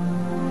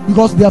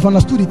because they have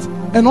understood it.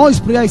 And all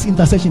his prayer is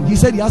intercession. He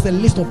said he has a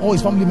list of all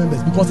his family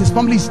members because his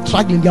family is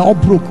struggling. They are all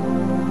broke.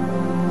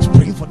 He's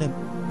praying for them.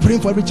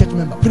 Praying for every church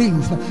member. Praying.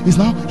 It's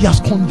now he has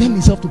condemned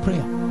himself to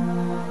prayer.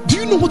 Do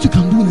you know what you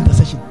can do in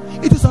intercession?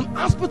 It is an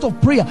aspect of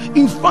prayer.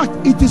 In fact,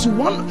 it is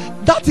one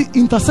that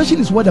intercession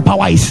is where the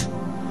power is.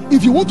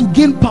 If you want to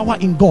gain power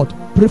in God,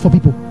 pray for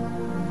people.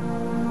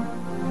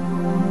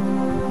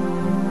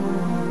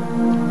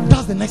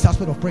 That's the next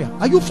aspect of prayer.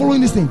 Are you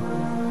following this thing?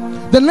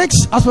 The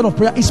next aspect of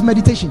prayer is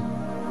meditation.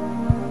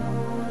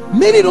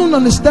 Many don't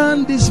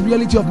understand this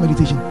reality of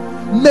meditation.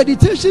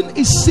 Meditation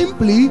is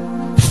simply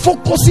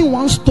focusing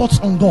one's thoughts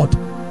on God.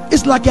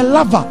 It's like a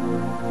lover.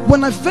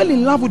 When I fell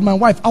in love with my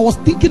wife, I was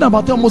thinking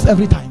about her almost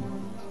every time.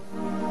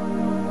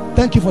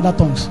 Thank you for that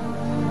tongues.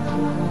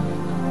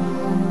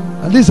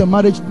 And this is a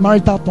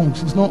marital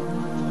tongues.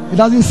 It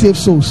doesn't save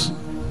souls.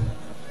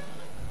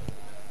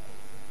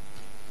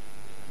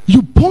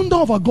 You ponder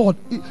over God.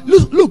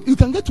 Look, you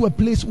can get to a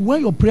place where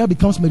your prayer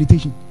becomes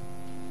meditation.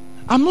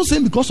 I'm not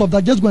saying because of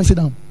that, just go and sit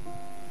down.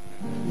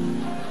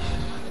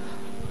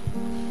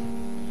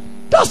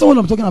 That's not what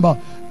I'm talking about.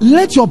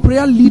 Let your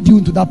prayer lead you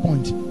into that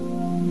point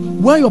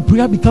where your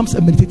prayer becomes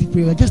a meditative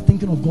prayer. You're just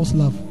thinking of God's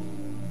love.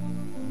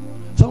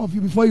 Some of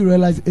you, before you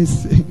realize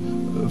it's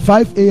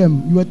 5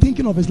 a.m., you were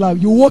thinking of his love.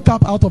 You woke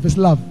up out of his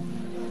love.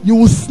 You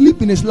will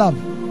sleep in his love.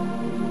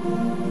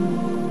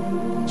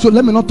 So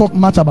let me not talk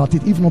much about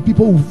it. If not,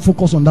 people will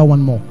focus on that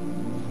one more.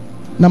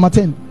 Number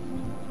 10,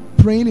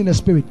 praying in the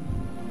spirit.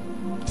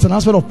 It's an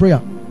aspect of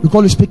prayer. We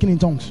call it speaking in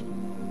tongues.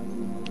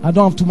 I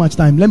don't have too much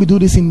time. Let me do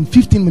this in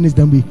 15 minutes,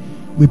 then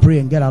we pray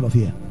and get out of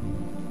here.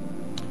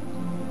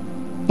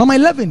 Number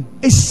 11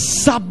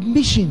 is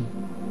submission.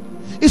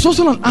 It's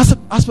also an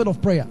aspect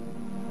of prayer.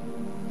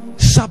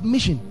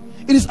 Submission.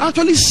 It is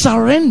actually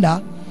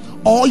surrender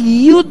or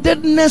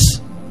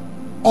yieldedness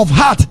of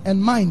heart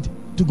and mind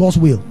to God's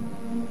will.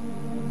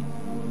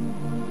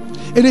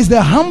 It is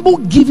the humble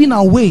giving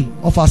away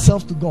of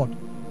ourselves to God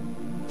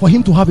for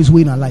him to have his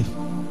way in our life.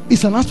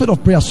 It's an aspect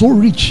of prayer so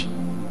rich.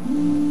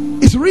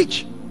 It's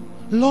rich.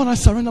 Lord, I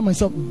surrender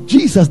myself.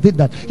 Jesus did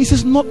that. He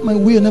says, not my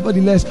will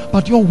nevertheless,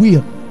 but your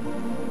will.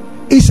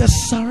 It's a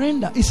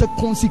surrender. It's a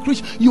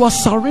consecration. You are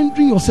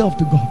surrendering yourself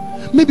to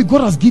God. Maybe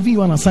God has given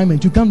you an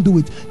assignment. You can't do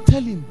it.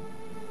 Tell him,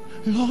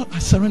 Lord, I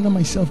surrender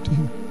myself to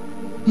you.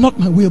 Not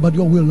my will, but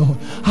your will, Lord.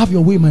 Have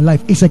your way in my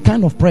life. It's a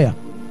kind of prayer.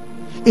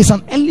 It's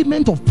an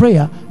element of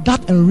prayer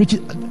that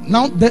enriches.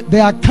 Now,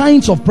 there are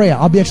kinds of prayer.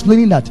 I'll be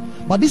explaining that.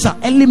 But these are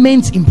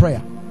elements in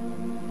prayer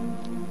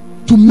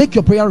to make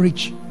your prayer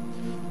rich.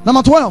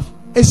 Number 12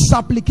 is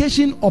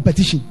supplication or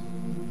petition.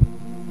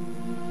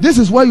 This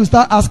is where you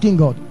start asking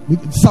God.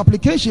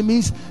 Supplication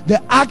means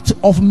the act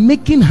of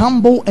making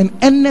humble and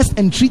earnest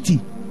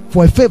entreaty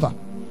for a favor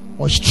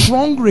or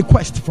strong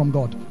request from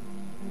God.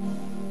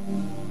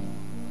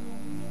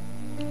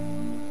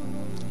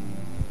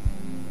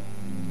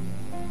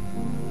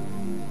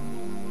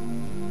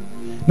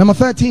 Number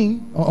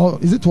 13, or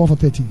is it 12 or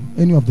 13?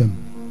 Any of them.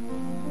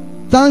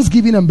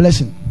 Thanksgiving and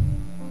blessing.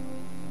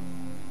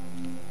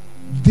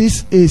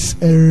 This is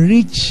a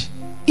rich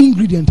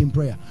ingredient in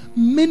prayer.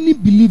 Many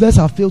believers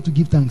have failed to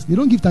give thanks. They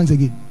don't give thanks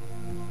again.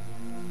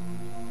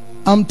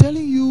 I'm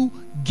telling you,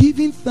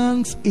 giving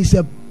thanks is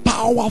a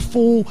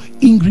powerful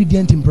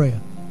ingredient in prayer.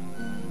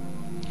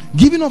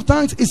 Giving of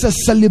thanks is a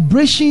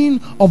celebration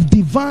of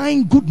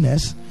divine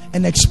goodness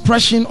and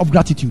expression of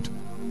gratitude.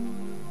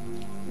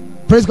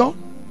 Praise God.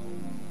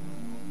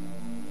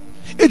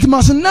 It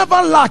must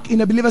never lack in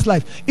a believer's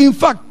life. In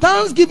fact,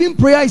 thanksgiving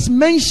prayer is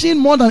mentioned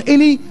more than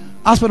any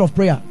aspect of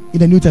prayer in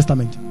the New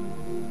Testament.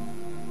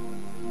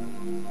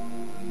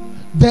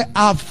 There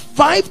are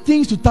 5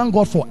 things to thank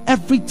God for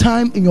every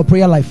time in your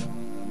prayer life.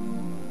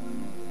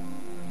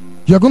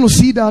 You're going to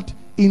see that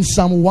in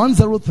Psalm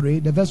 103,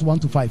 the verse 1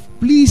 to 5.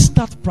 Please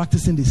start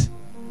practicing this.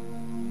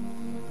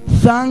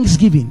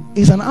 Thanksgiving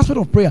is an aspect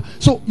of prayer.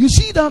 So you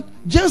see that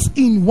just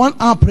in 1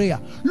 hour prayer,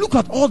 look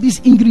at all these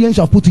ingredients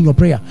you have put in your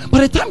prayer.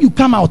 By the time you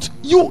come out,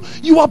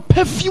 you are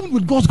perfumed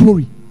with God's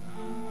glory.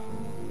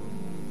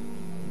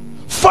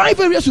 5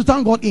 areas to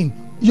thank God in.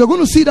 You're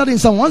going to see that in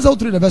Psalm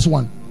 103, the verse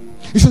 1.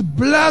 He says,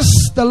 bless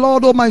the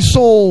Lord, O my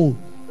soul,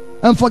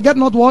 and forget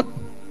not what?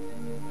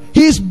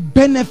 His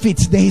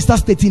benefits. Then he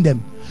starts stating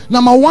them.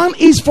 Number 1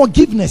 is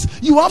forgiveness.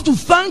 You have to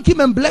thank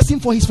him and bless him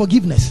for his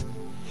forgiveness.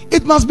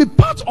 It must be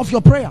part of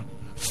your prayer.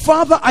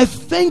 Father, I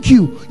thank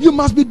you. You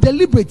must be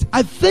deliberate.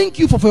 I thank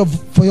you for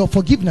your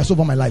forgiveness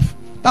over my life.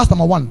 That's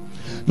number 1.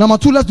 Number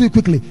 2, let's do it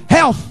quickly.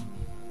 Health.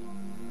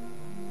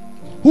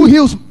 Who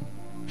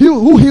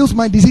heals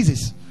my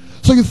diseases?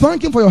 So you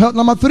thank him for your health.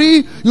 Number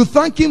 3, you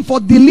thank him for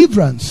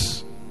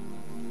deliverance.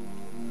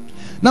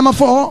 Number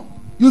 4,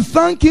 you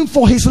thank him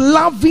for his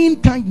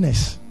loving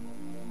kindness.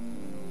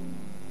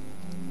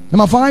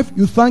 Number 5,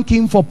 you thank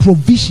him for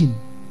provision.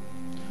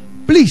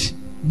 Please,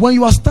 when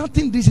you are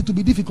starting this, it will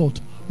be difficult.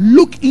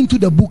 Look into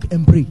the book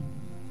and pray.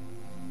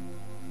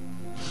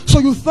 So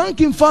you thank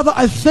him, Father,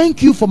 I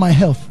thank you for my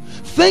health.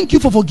 Thank you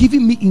for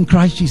forgiving me in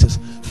Christ Jesus.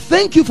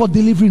 Thank you for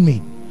delivering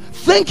me.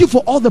 Thank you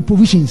for all the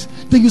provisions.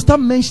 Then you start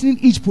mentioning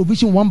each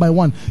provision one by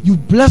one. You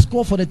bless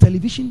God for the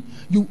television.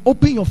 You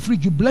open your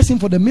fridge. You bless him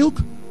for the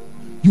milk.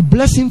 You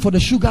bless him for the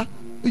sugar.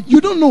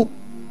 You don't know.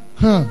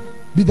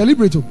 Be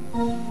deliberate. You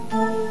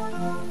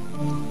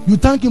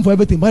thank him for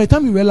everything. By the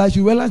time you realize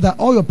that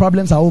all your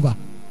problems are over.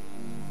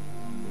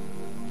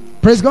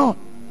 Praise God.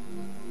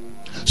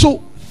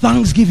 So,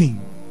 thanksgiving.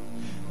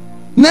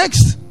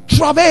 Next,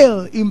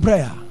 travail in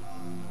prayer.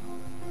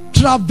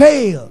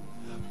 Travail.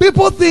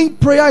 People think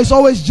prayer is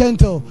always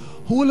gentle.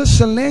 Lord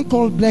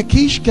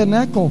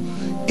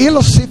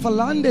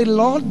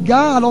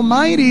God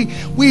Almighty,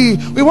 we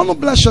want to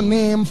bless your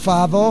name,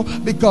 Father,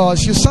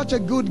 because you're such a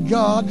good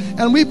God,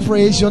 and we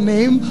praise your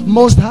name,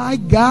 Most High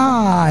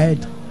God.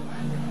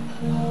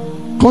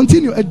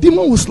 Continue. A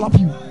demon will slap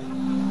you.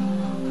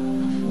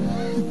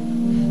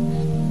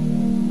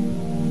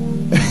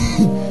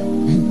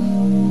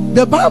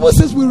 The Bible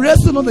says we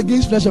wrestle not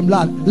against flesh and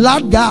blood.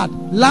 Lord God.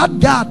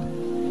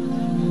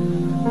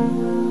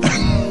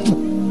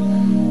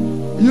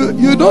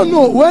 You don't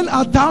know when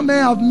Atame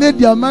have made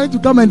their mind to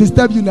come and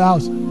disturb you in the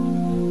house.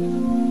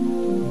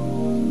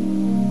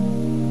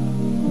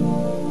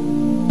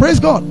 Praise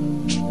God.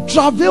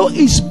 Travel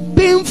is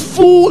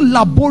painful,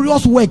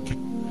 laborious work.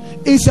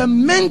 It's a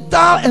mental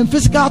and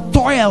physical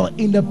toil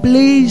in the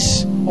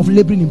place of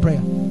laboring in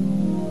prayer.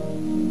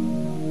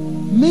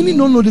 Many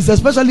don't know this,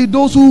 especially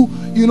those who,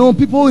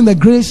 people in the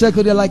grace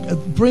circle. They're like,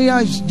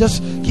 prayer is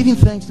just giving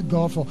thanks to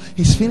God for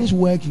His finished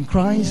work in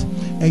Christ.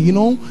 And you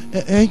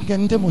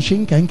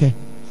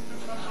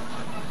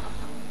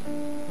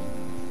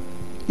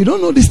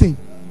don't know this thing.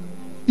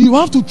 You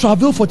have to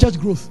travel for church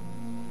growth.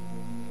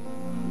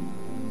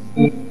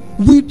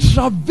 We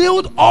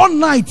traveled all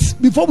night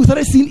before we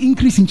started seeing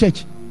increase in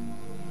church.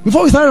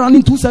 Before we started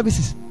running 2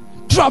 services.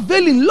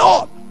 Traveling,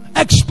 Lord,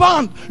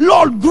 expand.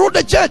 Lord, grow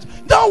the church.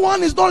 That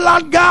one is not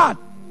Lord God.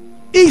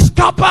 It's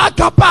kappa.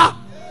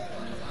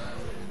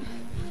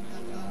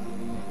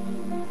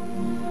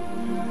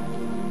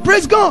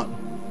 Praise God.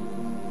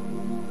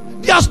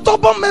 There are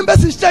stubborn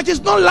members in church.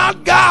 It's not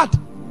Lord God.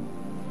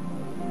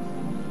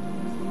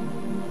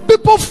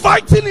 People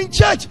fighting in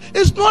church.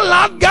 It's not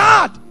Lord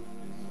God.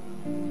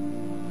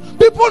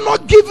 People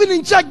not giving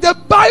in church. They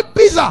buy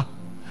pizza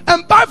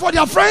and buy for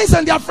their friends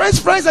and their friends'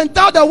 friends and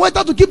tell their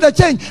waiter to keep the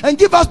change and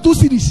give us 2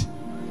 CDs.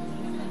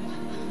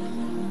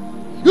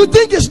 You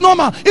think it's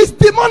normal? It's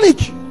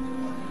demonic.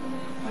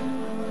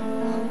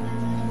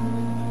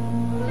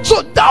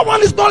 So that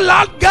one is not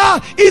Lord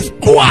God. It's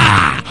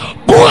kwa.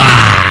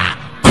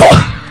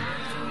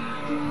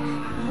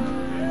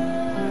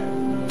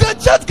 The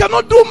church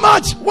cannot do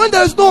much when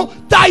there is no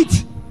tithe.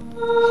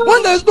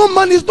 When there is no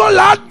money, it's not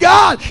Lord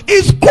God.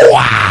 It's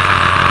kwa.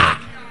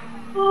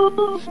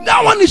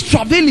 That one is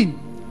traveling.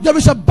 There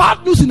is a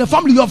bad news in the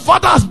family. Your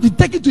father has been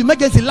taken to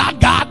emergency. Lord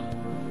God.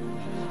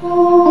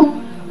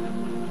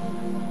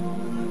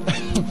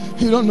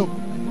 You don't know.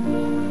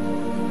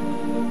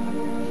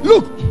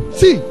 Look,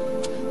 see.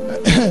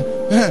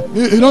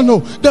 You don't know.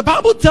 The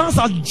Bible tells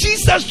us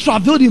Jesus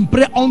traveled in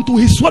prayer until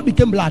his sweat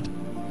became blood.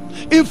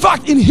 In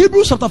fact, in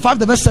Hebrews chapter 5,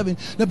 the verse 7,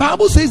 the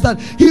Bible says that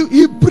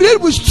he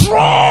prayed with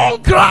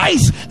strong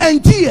cries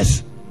and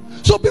tears.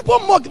 So people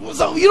mock.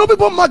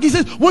 People mock. He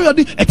says, when you're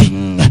doing a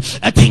thing.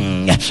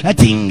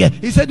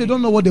 He said they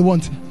don't know what they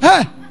want.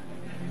 Hey,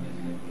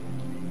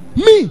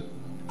 me,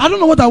 I don't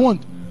know what I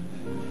want.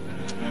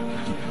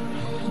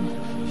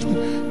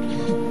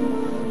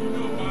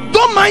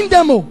 Don't mind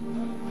them. Oh,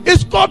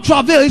 it's called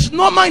travel. It's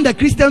not mind the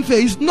Christian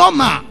faith. It's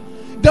normal.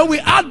 Then we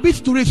add beats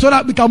to it so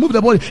that we can move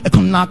the body.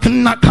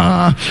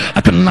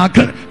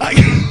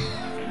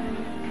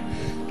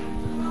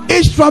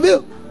 It's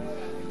travel.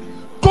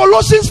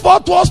 Colossians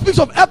 4:12 speaks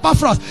of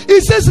Epaphras.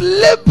 It says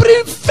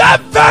laboring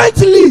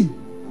fervently.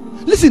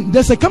 Listen,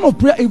 there's a kind of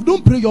prayer. If you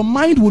don't pray, your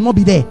mind will not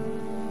be there.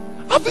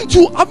 Haven't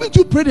you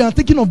prayed and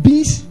thinking of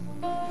beans?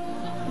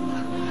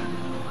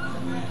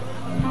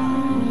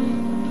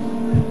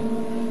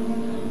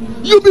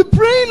 You'll be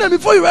praying, and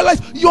before you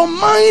realize, your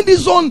mind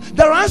is on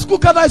the rice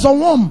cooker that is on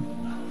warm.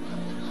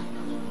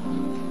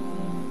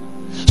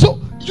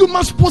 So you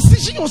must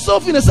position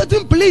yourself in a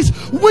certain place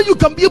where you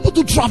can be able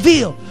to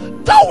travel.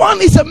 That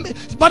one is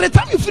by the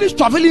time you finish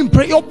traveling in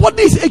prayer, your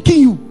body is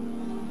aching you.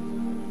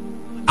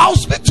 I'll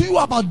speak to you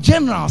about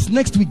generals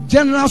next week.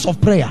 Generals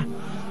of prayer.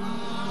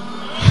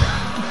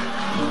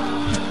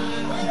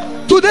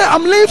 Today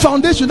I'm laying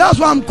foundation. That's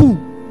why I'm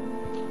cool.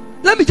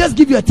 Let me just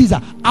give you a teaser.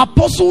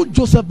 Apostle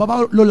Joseph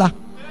Babalola.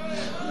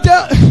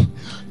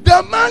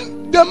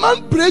 The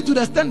man prayed to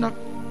the stand.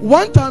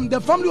 One time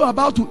the family were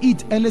about to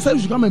eat and they said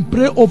we should come and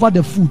pray over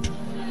the food.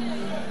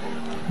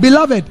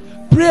 Beloved,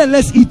 pray and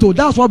let's eat. Oh,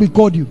 that's what we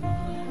called you.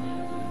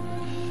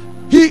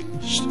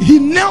 He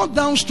knelt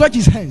down, stretched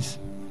his hands.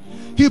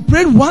 He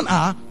prayed 1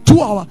 hour,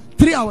 2 hours,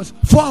 3 hours,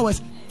 4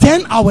 hours,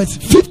 10 hours,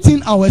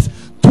 15 hours,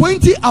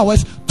 20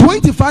 hours,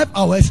 25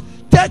 hours,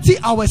 30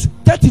 hours,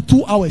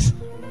 32 hours.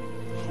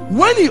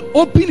 When he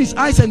opened his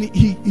eyes and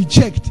he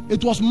checked,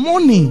 it was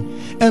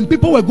morning and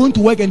people were going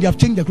to work and they have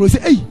changed their clothes. He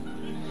said, hey.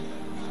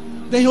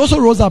 Then he also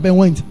rose up and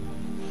went.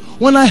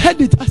 When I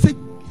heard it, I said,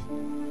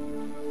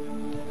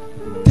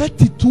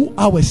 32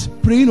 hours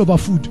praying over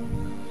food.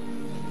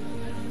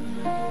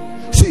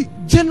 See,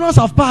 generals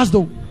have passed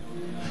though.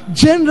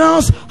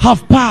 Generals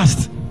have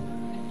passed.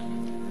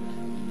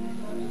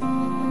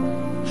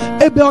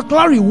 Abel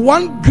Clary,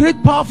 one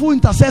great powerful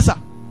intercessor.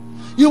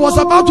 He was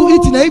about to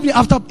eat in the evening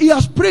after he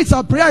has prayed.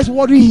 His prayer is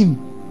worrying him.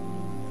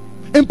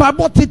 And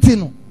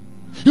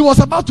he was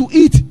about to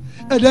eat,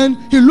 and then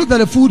he looked at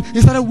the food.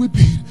 He started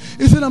weeping.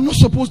 He said, "I'm not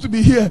supposed to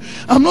be here.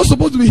 I'm not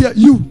supposed to be here."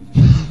 You.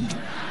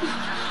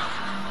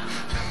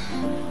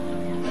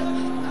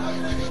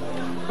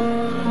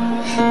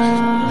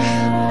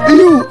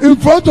 You in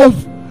front of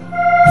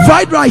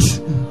fried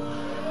rice.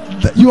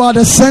 You are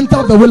the center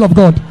of the will of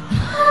God.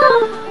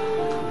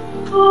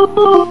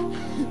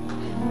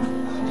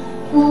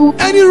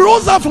 And he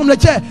rose up from the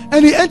chair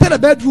and he entered the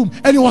bedroom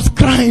and he was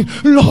crying,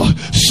 Lord,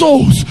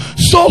 souls.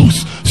 Whoa.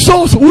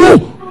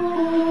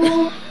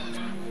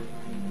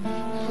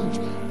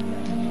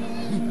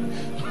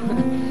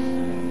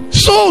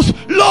 Souls,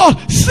 Lord,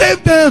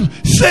 save them.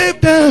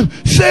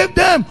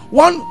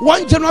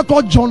 One general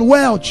called John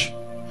Welch.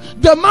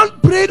 The man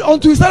prayed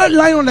until he started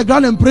lying on the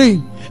ground and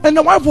praying. And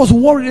the wife was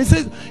worried. He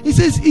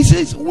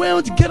says,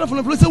 Welch, get up from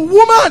the floor. He said,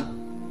 woman,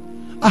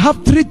 I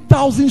have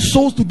 3,000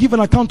 souls to give an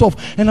account of,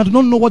 and I do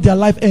not know what their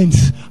life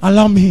ends.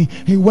 Allow me.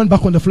 He went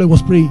back on the floor, he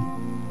was praying.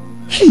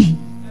 Hey.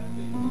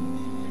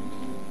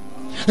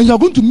 And you are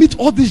going to meet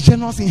all these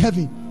generals in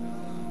heaven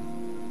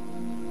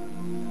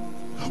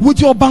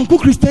with your Banku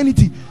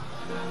Christianity.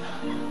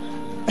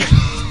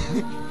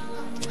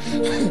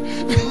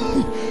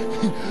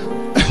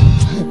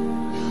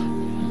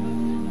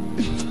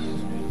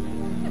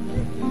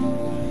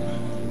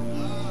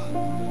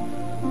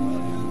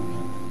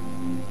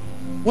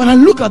 When I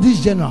look at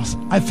these generals,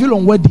 I feel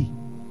unworthy.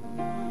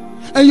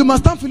 And you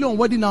must start feeling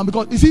unworthy now,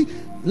 because you see,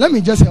 let me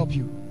just help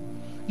you.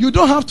 You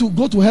don't have to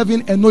go to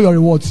heaven and know your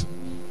rewards.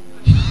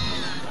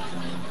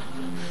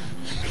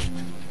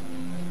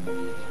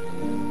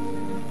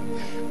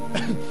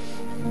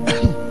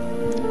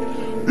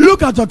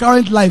 Look at your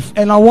current life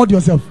and award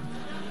yourself.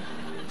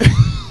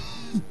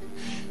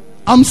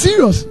 I'm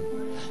serious.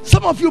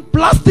 Some of you,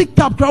 plastic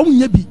cap crown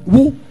yebi.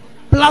 Woo,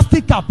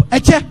 plastic cap,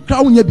 eche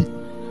crown yebi.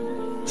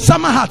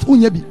 Summer hat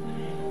unyebi.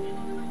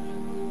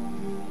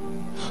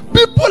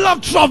 People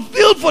have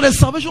travailed for the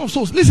salvation of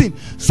souls. Listen,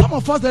 some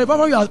of us, the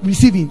revival you are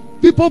receiving,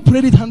 people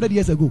prayed it 100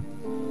 years ago.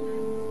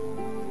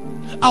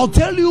 I'll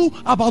tell you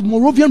about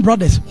Moravian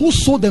brothers who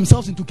sold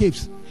themselves into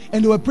caves,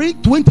 and they were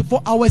praying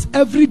 24 hours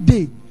every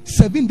day,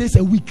 7 days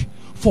a week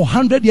for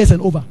 100 years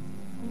and over.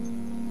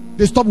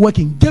 They stopped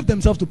working, gave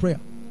themselves to prayer.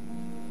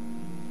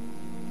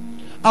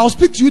 I'll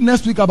speak to you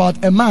next week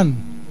about a man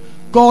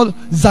called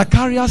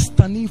Zacharias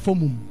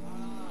Stanifomum.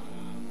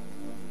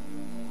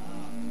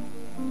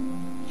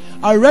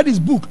 I read his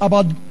book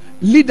about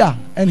leader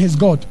and his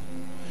God.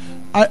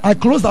 I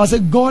closed. I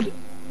said, God,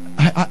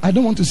 I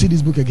don't want to see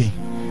this book again.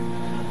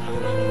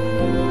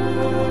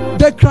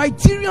 The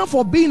criterion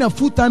for being a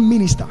full-time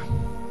minister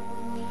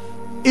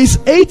is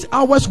 8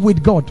 hours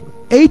with God,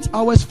 8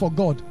 hours for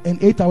God,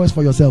 and 8 hours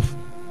for yourself.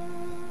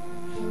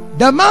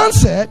 The man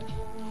said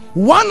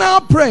 1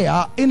 hour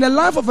prayer in the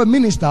life of a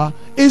minister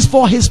is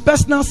for his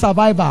personal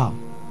survival.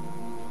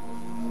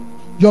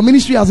 Your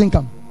ministry hasn't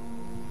come.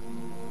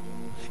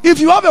 If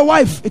you have a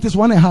wife, it is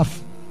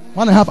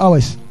 1.5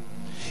 hours.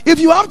 If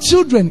you have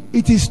children,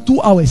 it is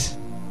 2 hours.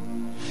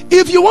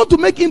 If you want to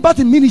make impact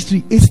in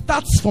ministry, it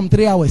starts from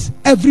 3 hours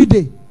every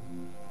day.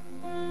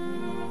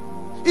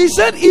 He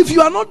said, if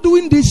you are not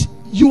doing this,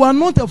 you are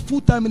not a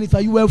full-time minister,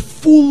 you are a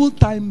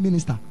full-time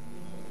minister.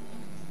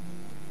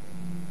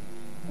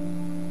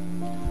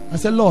 I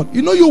said, Lord,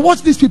 you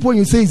watch these people and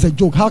you say it's a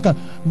joke. How can?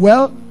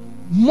 Well,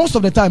 most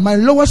of the time, my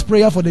lowest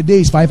prayer for the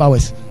day is 5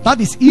 hours. That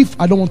is if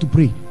I don't want to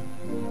pray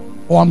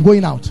or I'm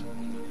going out.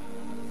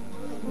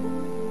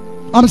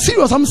 I'm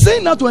serious. I'm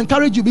saying that to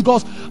encourage you,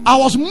 because I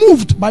was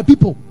moved by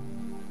people.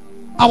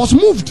 I was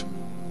moved.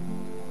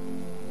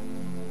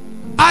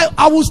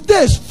 I will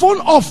stay,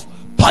 phone off,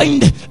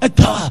 bind a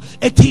car,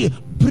 a tea,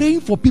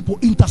 praying for people,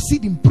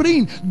 interceding,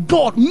 praying,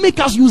 God, make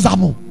us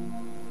usable.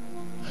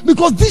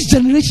 Because this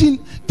generation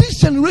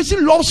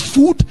loves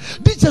food.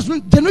 This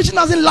generation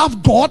doesn't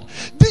love God.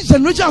 This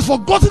generation has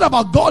forgotten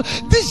about God.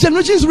 This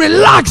generation is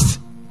relaxed.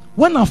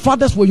 When our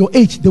fathers were your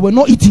age, they were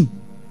not eating.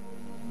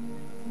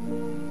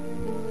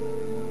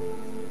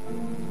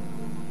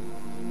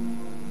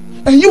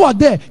 And you are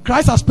there.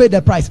 Christ has paid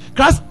the price.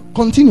 Christ,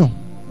 continue.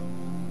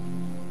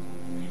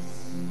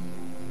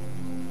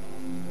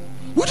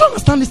 We don't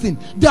understand this thing.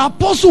 The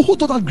apostle who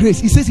taught us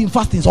grace, he says in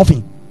fastings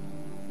often.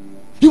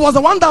 He was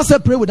the one that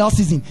said pray without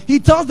ceasing. He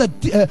tells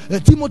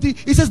Timothy,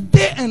 he says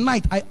day and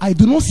night I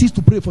do not cease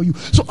to pray for you.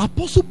 So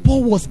Apostle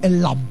Paul was a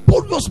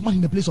laborious man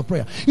in the place of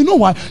prayer. You know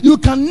why? You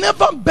can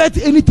never bet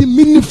anything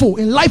meaningful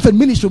in life and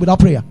ministry without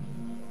prayer.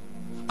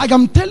 I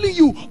am telling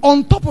you,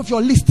 on top of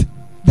your list,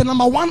 the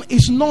number one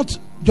is not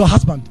your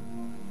husband.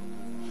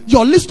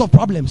 Your list of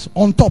problems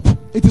on top,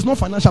 it is not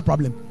financial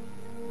problem.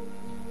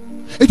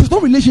 It is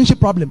not relationship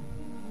problem.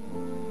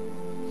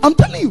 I'm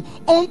telling you,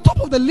 on top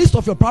of the list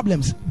of your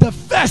problems, the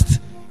first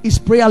is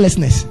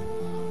prayerlessness.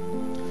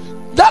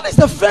 That is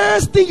the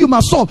first thing you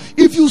must solve.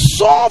 If you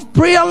solve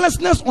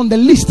prayerlessness on the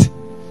list,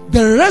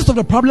 the rest of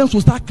the problems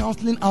will start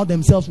cancelling out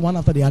themselves one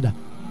after the other.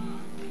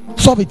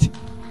 Solve it.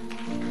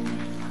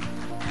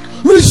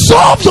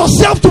 Resolve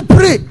yourself to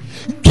pray.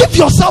 Give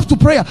yourself to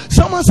prayer.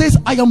 Someone says,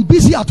 I am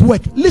busy at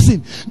work.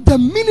 Listen, the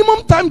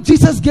minimum time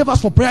Jesus gave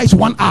us for prayer is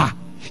 1 hour.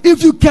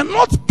 If you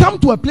cannot come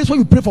to a place where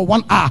you pray for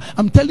 1 hour,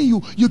 I'm telling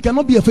you, you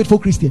cannot be a faithful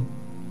Christian.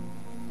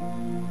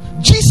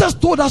 Jesus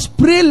told us,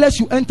 pray lest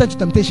you enter into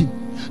temptation.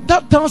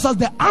 That tells us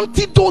the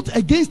antidote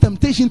against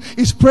temptation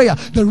is prayer.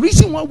 The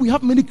reason why we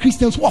have many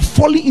Christians who are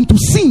falling into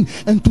sin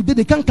and today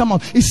they can't come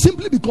out is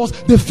simply because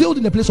they failed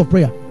in the place of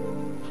prayer.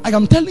 I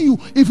am telling you,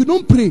 if you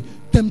don't pray,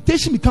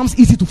 temptation becomes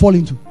easy to fall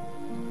into.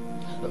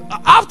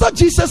 After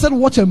Jesus said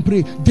watch and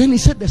pray, then he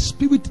said the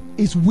spirit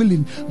is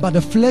willing but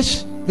the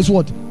flesh is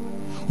what?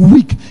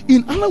 Weak.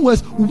 In other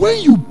words, when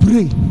you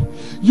pray,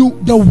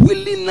 the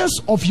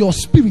willingness of your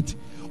spirit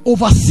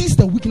oversees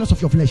the weakness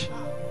of your flesh.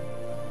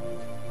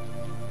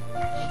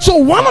 So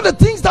one of the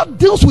things that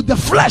deals with the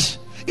flesh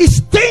is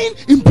staying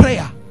in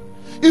prayer.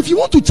 If you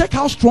want to check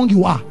how strong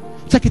you are,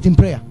 check it in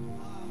prayer.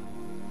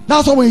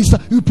 That's why when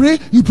you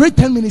pray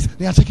 10 minutes,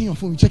 they are checking your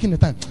phone, you're checking the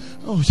time.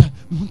 Oh,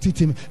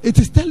 it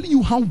is telling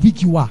you how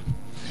weak you are.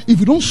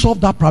 If you don't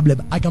solve that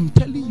problem, I am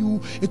telling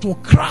you, it will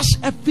crash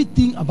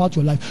everything about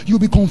your life. You'll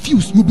be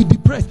confused, you'll be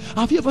depressed.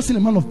 Have you ever seen a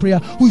man of prayer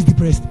who is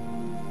depressed?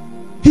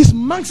 His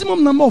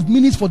maximum number of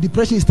minutes for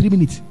depression is 3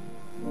 minutes.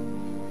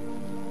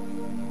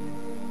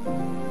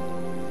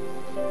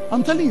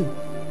 I'm telling you.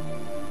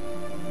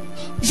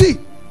 See,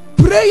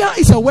 prayer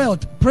is a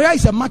world. Prayer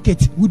is a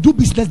market. We do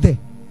business there.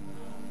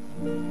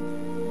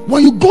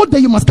 When you go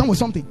there, you must come with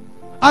something.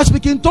 I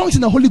speak in tongues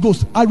in the Holy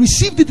Ghost. I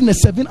received it in a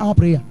 7-hour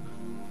prayer.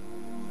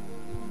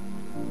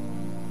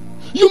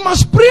 You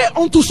must pray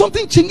until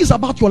something changes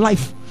about your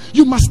life.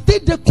 You must stay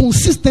there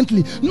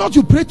consistently. Not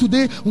you pray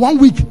today 1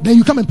 week, then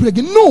you come and pray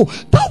again. No,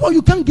 that way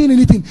you can't gain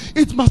anything.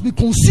 It must be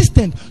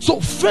consistent. So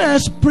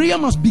first, prayer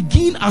must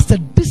begin as a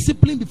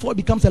discipline before it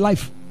becomes a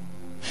life.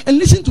 And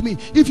listen to me,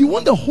 if you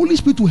want the Holy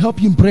Spirit to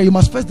help you in prayer, you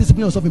must first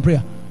discipline yourself in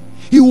prayer.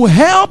 He will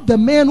help the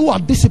men who are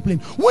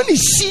disciplined. When he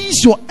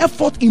sees your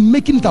effort in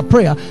making it a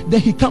prayer, then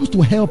he comes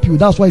to help you.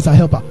 That's why he's a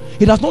helper.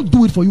 He does not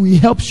do it for you, he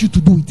helps you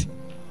to do it.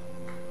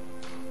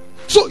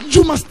 So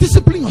you must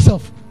discipline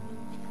yourself.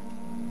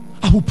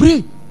 I will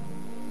pray.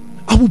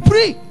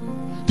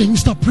 Then you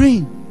start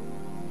praying.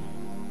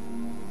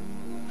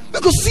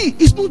 Because see,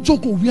 it's no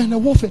joke. We are in a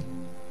warfare.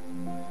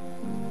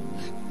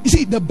 You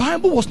see, the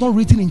Bible was not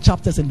written in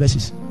chapters and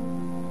verses.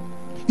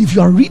 If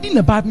you are reading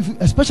the Bible,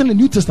 especially the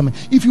New Testament,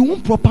 if you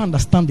want proper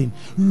understanding,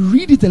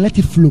 read it and let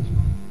it flow.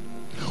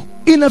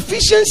 In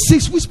Ephesians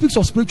 6, which speaks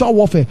of spiritual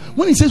warfare,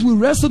 when he says we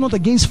wrestle not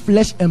against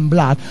flesh and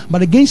blood,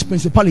 but against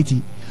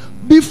principality.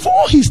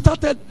 Before he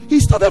started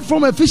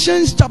from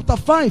Ephesians chapter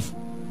 5.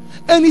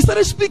 And he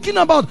started speaking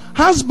about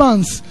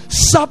husbands,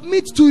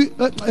 submit to,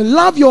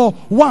 love your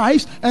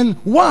wives, and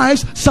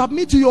wives,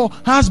 submit to your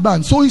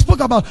husband. So he spoke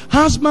about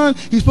husband,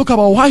 he spoke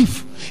about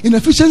wife. In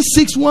Ephesians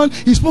 6:1,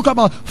 he spoke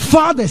about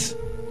fathers.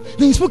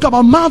 Then he spoke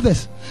about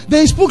mothers.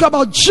 Then he spoke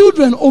about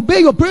children, obey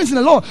your parents in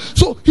the Lord.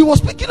 So he was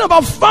speaking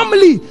about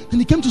family. Then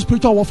he came to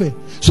spiritual warfare.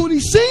 So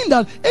he's saying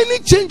that any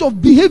change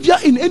of behavior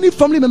in any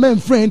family member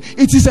and friend,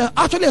 it is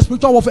actually a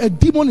spiritual warfare. A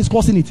demon is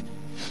causing it.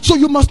 So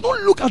you must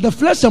not look at the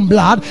flesh and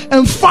blood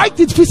and fight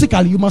it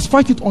physically. You must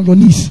fight it on your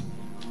knees.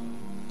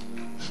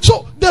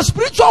 So the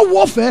spiritual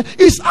warfare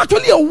is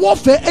actually a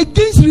warfare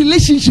against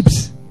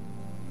relationships.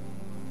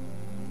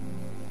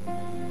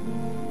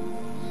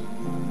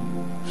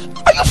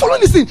 Are you following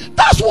this thing?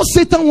 That's what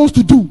Satan wants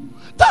to do.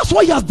 That's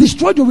why he has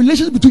destroyed your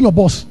relationship between your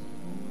boss,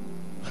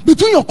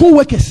 between your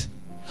co-workers,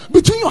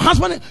 between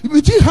husband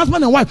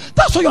and wife.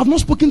 That's why you have not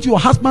spoken to your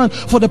husband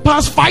for the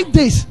past 5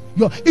 days.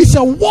 It's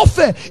a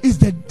warfare. It's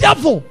the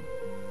devil.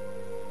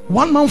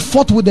 One man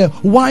fought with the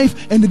wife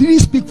and they didn't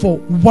speak for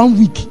 1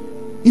 week.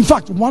 In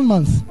fact, 1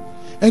 month.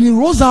 And he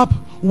rose up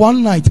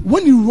one night.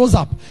 When he rose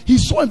up, he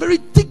saw a very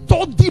thick,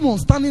 tall demon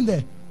standing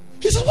there.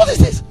 He said, "What is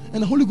this?"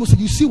 And the Holy Ghost said,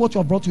 "You see what you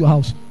have brought to your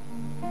house."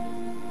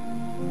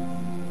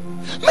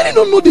 Many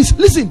don't know this.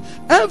 Listen,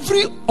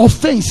 every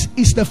offense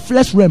is the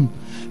flesh realm.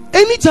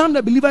 Anytime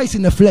the believer is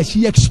in the flesh,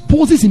 he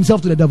exposes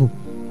himself to the devil.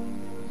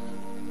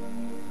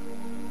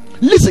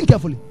 Listen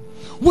carefully.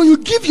 When you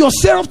give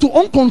yourself to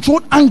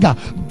uncontrolled anger,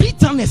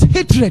 bitterness,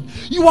 hatred,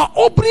 you are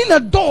opening a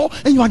door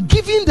and you are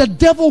giving the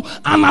devil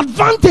an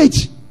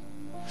advantage.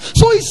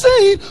 So he's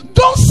saying,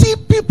 don't see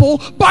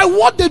people by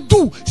what they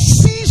do.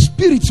 See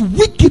spirits,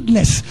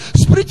 wickedness,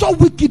 spiritual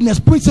wickedness,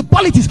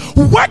 principalities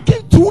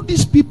working through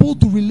these people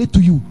to relate to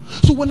you.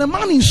 So when a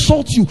man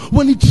insults you,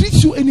 when he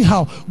treats you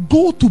anyhow,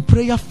 go to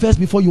prayer first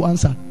before you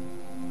answer.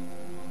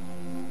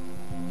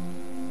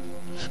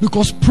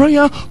 Because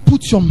prayer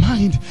puts your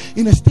mind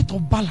in a state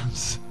of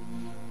balance.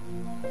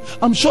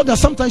 I'm sure that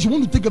sometimes you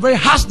want to take a very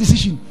harsh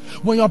decision.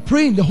 When you are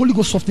praying, the Holy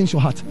Ghost softens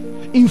your heart.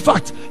 In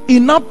fact,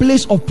 in that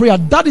place of prayer,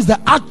 that is the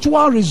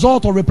actual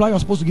result or reply you're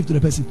supposed to give to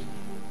the person.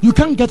 You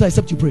can't get it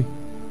except you pray.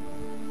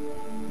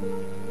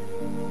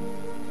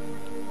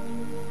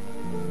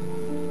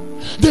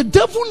 The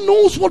devil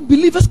knows what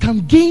believers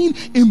can gain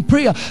in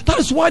prayer. That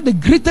is why the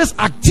greatest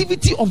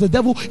activity of the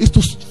devil is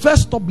to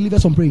first stop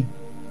believers from praying.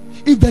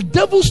 If the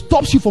devil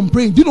stops you from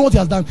praying, do you know what he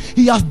has done?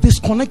 He has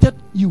disconnected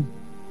you.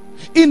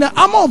 In the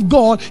armor of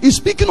God, is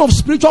speaking of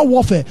spiritual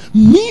warfare,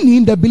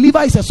 meaning the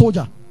believer is a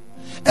soldier.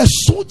 A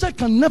soldier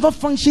can never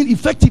function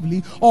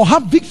effectively or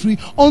have victory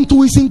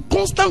until he's in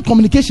constant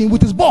communication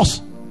with his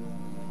boss.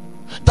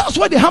 That's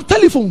why they have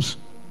telephones.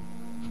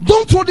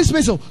 Don't throw this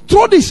missile,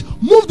 throw this,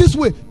 move this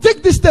way,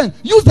 take this turn,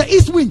 use the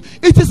east wing.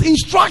 It is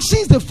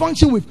instructions they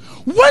function with.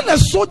 When a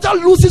soldier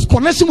loses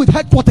connection with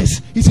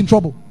headquarters, he's in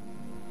trouble.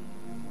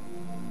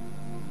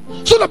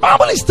 So the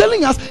Bible is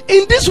telling us,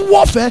 in this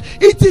warfare,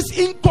 it is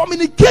in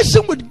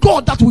communication with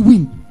God that we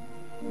win.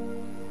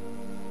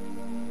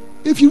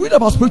 If you read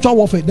about spiritual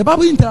warfare, the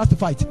Bible didn't tell us to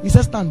fight. It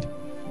says stand.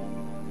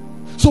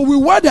 So we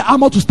wear the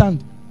armor to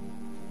stand.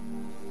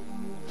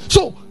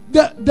 So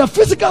the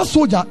physical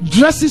soldier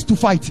dresses to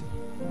fight.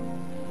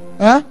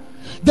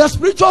 The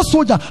spiritual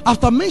soldier,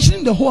 after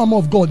mentioning the whole armor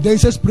of God, then he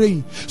says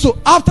praying. So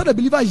after the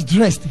believer is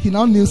dressed, he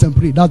now kneels and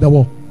prays. That's the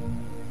war.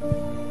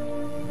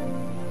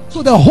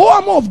 So the whole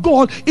armor of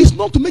God is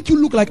not to make you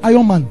look like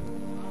Iron Man.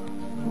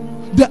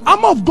 The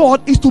armor of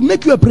God is to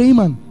make you a praying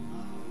man.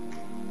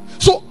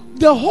 So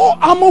the whole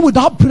armor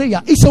without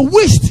prayer is a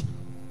waste.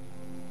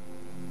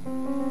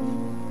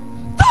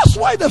 That's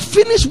why the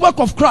finished work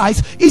of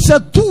Christ is a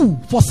tool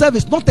for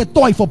service, not a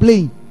toy for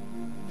playing.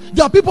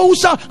 There are people who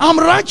shout, I'm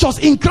righteous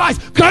in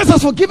Christ. Christ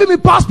has forgiven me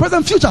past,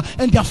 present, future.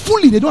 And they are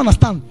fully, they don't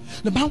understand.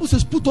 The Bible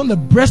says, put on the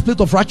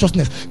breastplate of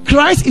righteousness.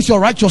 Christ is your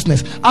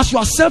righteousness. As you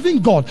are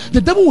serving God,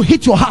 the devil will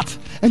hit your heart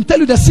and tell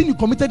you the sin you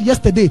committed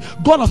yesterday,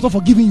 God has not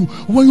forgiven you.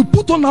 When you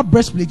put on that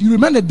breastplate, you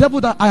remind the devil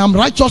that I am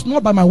righteous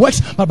not by my works,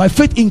 but by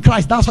faith in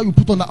Christ. That's how you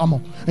put on the armor.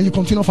 And you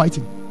continue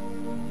fighting.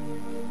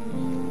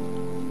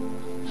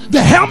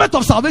 The helmet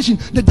of salvation,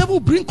 the devil will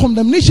bring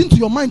condemnation to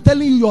your mind,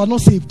 telling you you are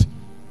not saved.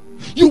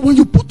 When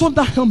you put on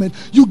that helmet,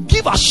 you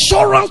give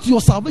assurance to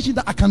your salvation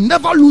that I can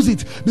never lose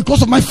it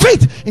because of my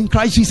faith in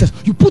Christ Jesus.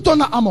 You put on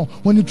that armor.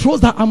 When he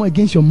throws that armor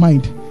against your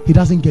mind, he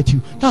doesn't get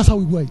you. That's how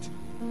we work.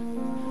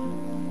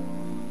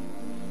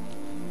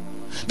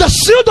 The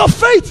shield of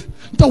faith,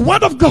 the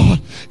word of God,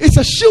 is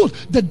a shield.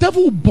 The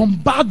devil will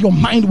bombard your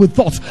mind with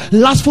thoughts,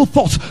 lustful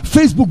thoughts,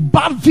 Facebook,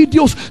 bad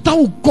videos that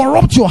will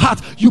corrupt your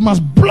heart. You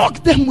must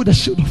block them with the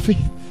shield of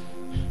faith.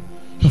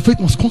 Your faith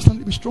must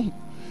constantly be strong.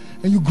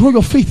 And you grow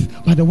your faith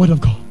by the word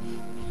of God.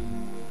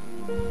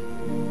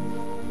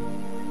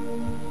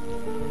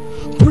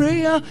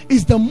 Prayer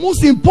is the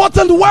most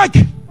important work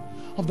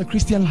of the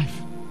Christian life.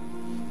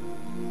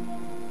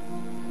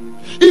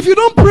 If you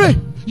don't pray,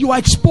 you are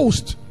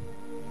exposed.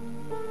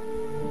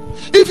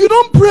 If you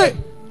don't pray,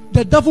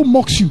 the devil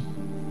mocks you.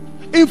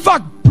 In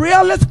fact,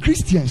 prayerless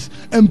Christians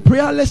and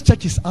prayerless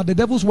churches are the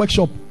devil's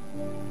workshop.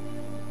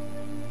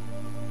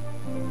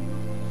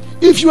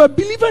 If you are a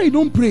believer and you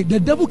don't pray, the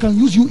devil can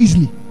use you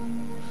easily.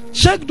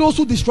 Check those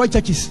who destroy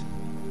churches.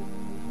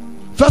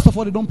 First of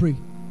all, they don't pray.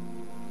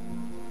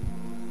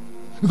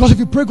 Because if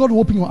you pray, God will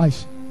open your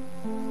eyes.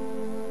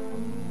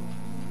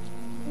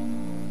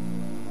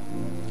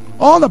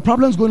 All the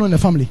problems going on in the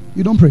family,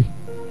 you don't pray.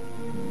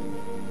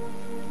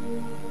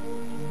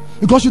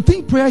 Because you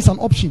think prayer is an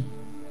option.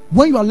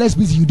 When you are less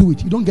busy, you do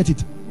it. You don't get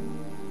it.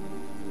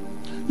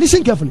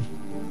 Listen carefully.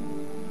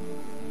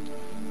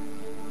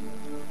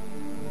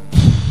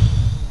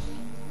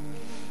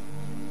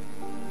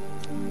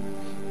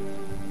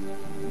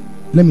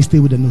 Let me stay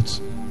with the notes.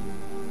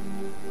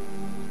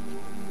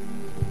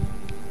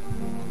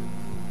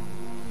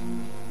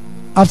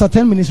 After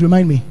 10 minutes,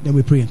 remind me, then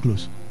we pray and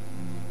close.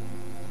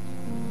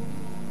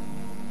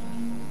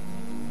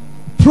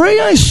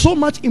 Prayer is so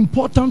much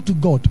important to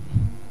God.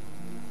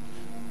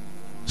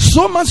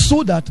 So much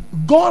so that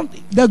God,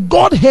 the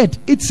Godhead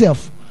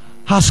itself,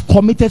 has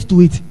committed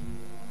to it.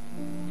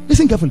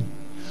 Listen carefully.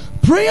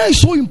 Prayer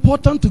is so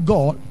important to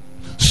God,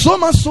 so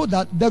much so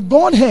that the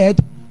Godhead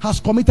has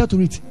committed to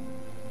it.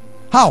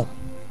 How?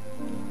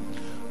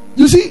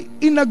 You see,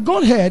 in the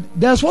Godhead,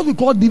 there's what we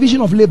call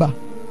division of labor.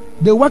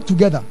 They work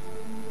together.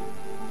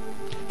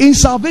 In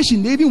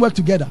salvation, they even work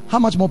together. How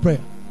much more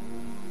prayer?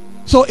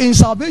 So in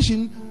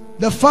salvation,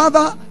 the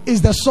Father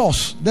is the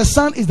source, the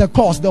Son is the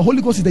cause, the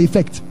Holy Ghost is the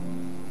effect.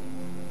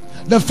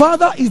 The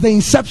Father is the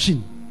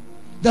inception,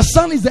 the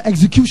Son is the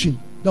execution,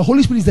 the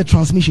Holy Spirit is the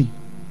transmission.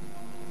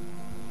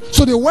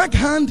 So they work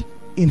hand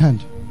in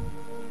hand.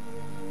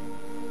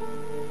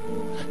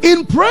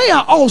 In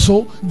prayer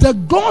also, the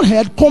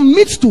Godhead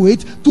commits to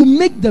it to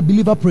make the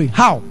believer pray.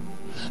 How?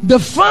 The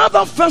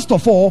Father, first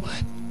of all,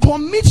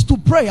 commits to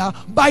prayer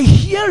by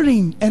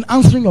hearing and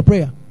answering your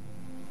prayer.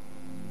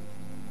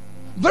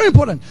 Very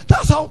important.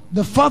 That's how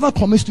the Father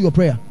commits to your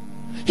prayer.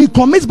 He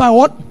commits by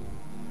what?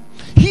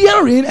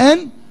 Hearing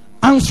and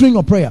answering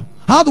your prayer.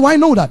 How do I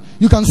know that?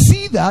 You can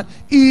see that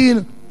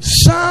in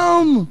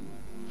Psalm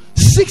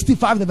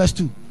 65, the verse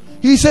 2.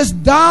 He says,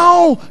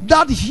 thou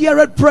that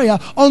heareth prayer,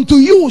 unto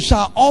you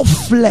shall all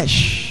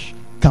flesh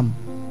come.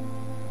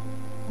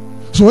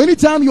 So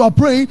anytime you are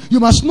praying, you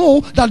must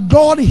know that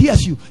God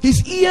hears you.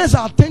 His ears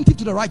are attentive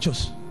to the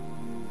righteous.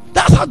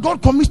 That's how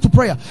God commits to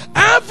prayer.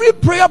 Every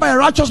prayer by a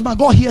righteous man,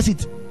 God hears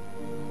it.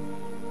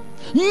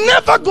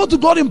 Never go to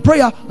God in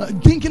prayer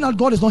thinking that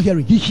God is not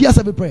hearing. He hears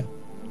every prayer.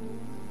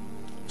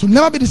 So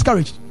never be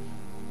discouraged.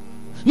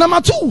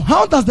 Number two,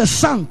 how does the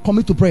Son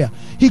commit to prayer?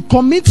 He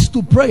commits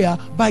to prayer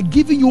by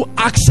giving you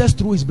access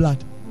through his blood.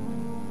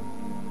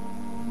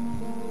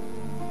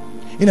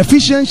 In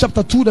Ephesians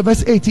chapter 2, the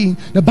verse 18,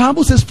 the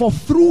Bible says, for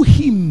through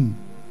him,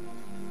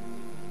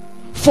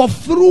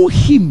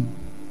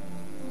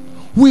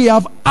 we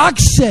have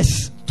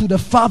access to the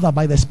Father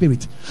by the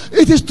Spirit.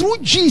 It is through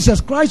Jesus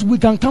Christ we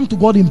can come to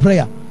God in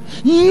prayer.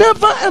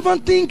 Never ever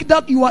think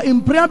that you are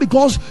in prayer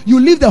because you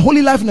live the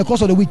holy life in the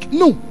course of the week.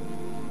 No.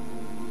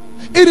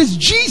 It is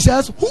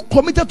Jesus who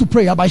committed to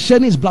prayer by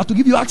shedding his blood to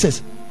give you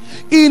access.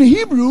 In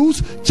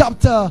Hebrews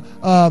chapter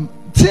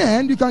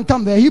 10, you can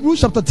come there.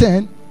 Hebrews chapter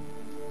 10,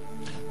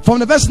 from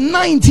the verse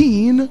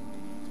 19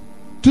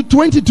 to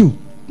 22.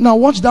 Now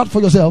watch that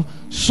for yourself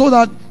so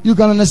that you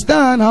can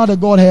understand how the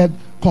Godhead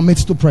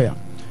commits to prayer.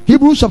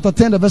 Hebrews chapter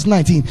 10, verse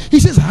 19. He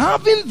says,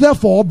 having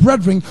therefore,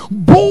 brethren,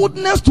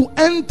 boldness to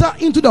enter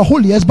into the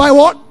holiest by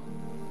what?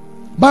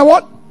 By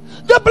what?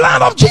 The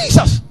blood of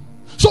Jesus.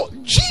 So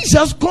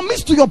Jesus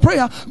commits to your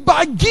prayer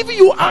by giving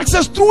you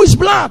access through his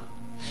blood.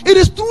 It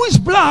is through his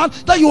blood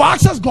that you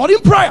access God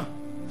in prayer.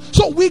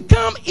 So we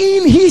come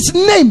in his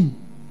name.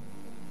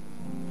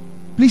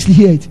 Please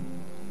hear it.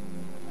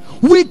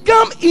 We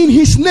come in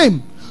his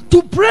name.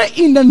 To pray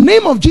in the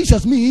name of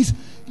Jesus means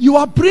you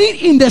are praying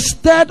in the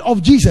stead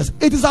of Jesus.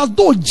 It is as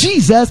though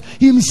Jesus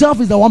himself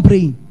is the one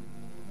praying.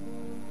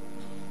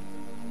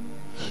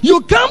 You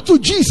come to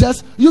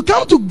Jesus, you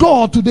come to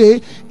God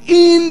today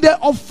in the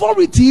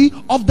authority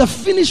of the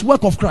finished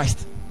work of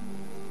Christ.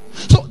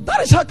 So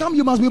that is how come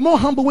you must be more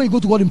humble when you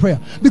go to God in prayer.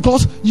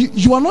 Because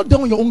you are not there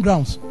on your own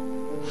grounds.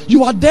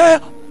 You are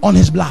there on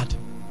his blood.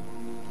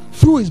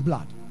 Through his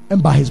blood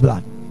and by his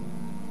blood.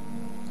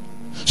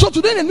 So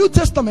today in the New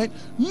Testament,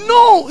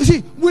 no, you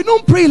see, we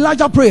don't pray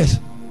Elijah prayers.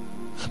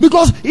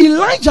 Because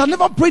Elijah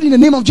never prayed in the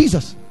name of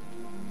Jesus.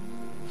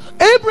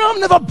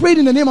 Abraham never prayed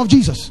in the name of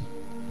Jesus.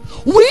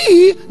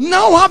 We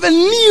now have a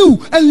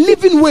new and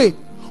living way.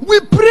 We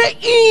pray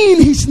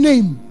in his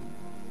name.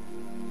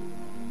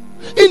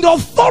 In the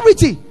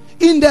authority,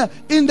 in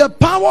the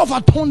power of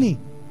attorney,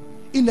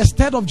 in the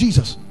stead of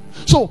Jesus.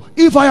 So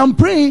if I am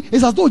praying,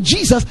 it's as though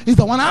Jesus is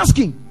the one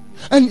asking.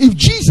 And if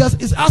Jesus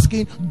is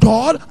asking,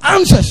 God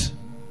answers.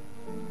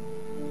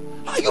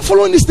 Are you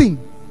following this thing?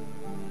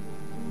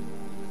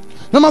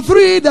 Number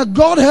 3, in the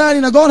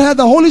Godhead,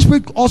 the Holy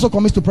Spirit also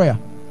commits to prayer.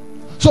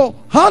 So,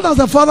 how does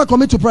the Father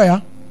commit to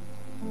prayer?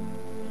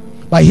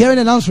 By hearing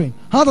and answering.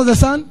 How does the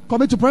Son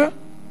commit to prayer?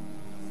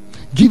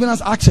 Giving us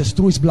access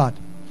through his blood.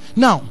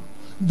 Now,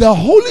 the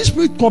Holy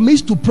Spirit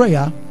commits to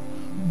prayer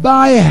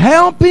by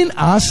helping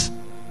us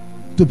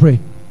to pray.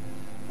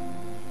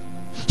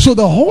 So,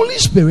 the Holy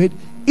Spirit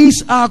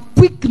is our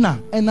quickener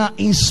and our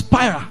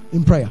inspirer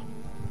in prayer.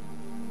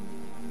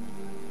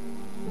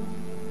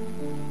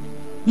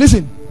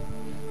 Listen.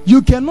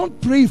 You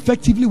cannot pray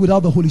effectively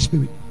without the Holy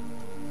Spirit.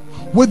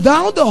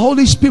 Without the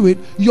Holy Spirit,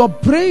 your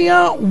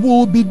prayer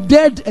will be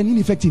dead and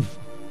ineffective.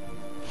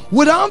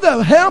 Without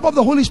the help of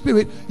the Holy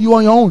Spirit, you are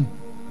on your own.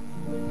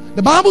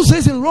 The Bible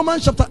says in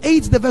Romans chapter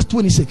 8, the verse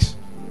 26.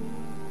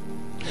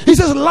 He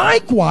says,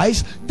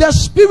 likewise, the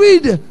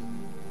Spirit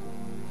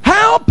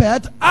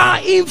helpeth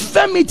our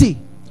infirmity,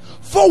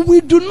 for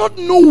we do not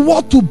know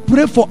what to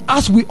pray for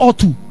as we ought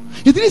to.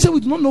 He didn't say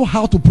we do not know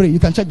how to pray. You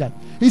can check that.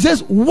 He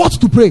says what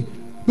to pray.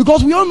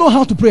 Because we all know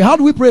how to pray. How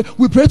do we pray?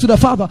 We pray to the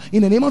Father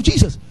in the name of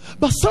Jesus.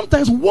 But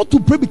sometimes what to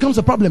pray becomes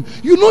a problem.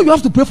 You know you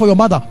have to pray for your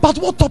mother. But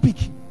what topic?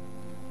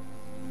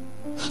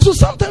 So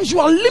sometimes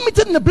you are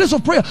limited in the place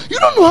of prayer. You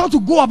don't know how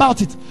to go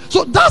about it.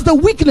 So that's the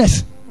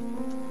weakness.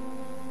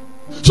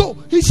 So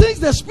he says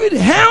the Spirit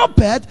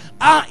helpeth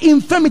our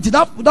infirmity.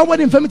 That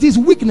word infirmity is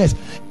weakness.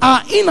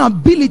 Our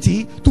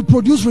inability to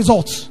produce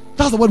results.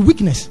 That's the word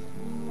weakness.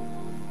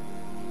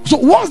 So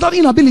what's that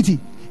inability?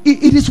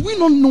 It is we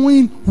not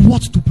knowing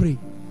what to pray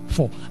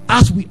for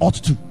as we ought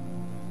to.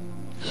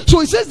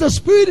 So it says the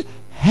Spirit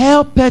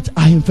helpeth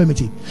our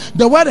infirmity.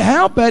 The word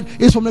helpeth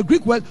is from the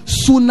Greek word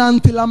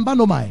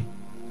sunantilambanomai.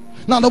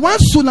 Now the word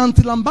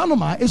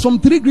sunantilambanomai is from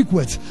 3 Greek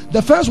words.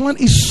 The first one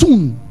is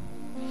sun.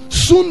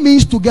 Sun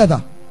means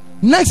together.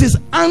 Next is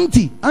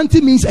anti.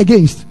 Anti means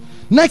against.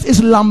 Next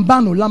is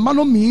lambano.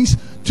 Lambano means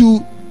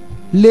to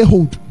lay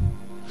hold.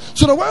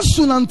 So the word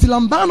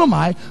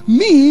sunantilambanomai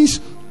means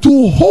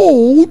to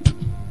hold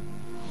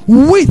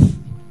with,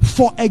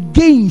 for,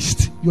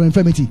 against your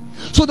infirmity.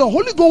 So the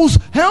Holy Ghost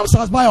helps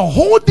us by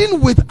holding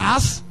with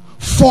us,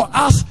 for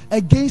us,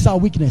 against our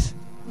weakness.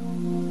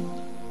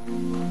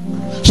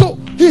 So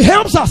he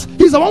helps us.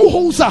 He's the one who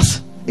holds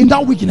us in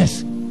that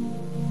weakness,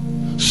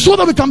 so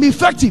that we can be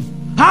effective.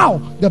 How?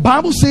 The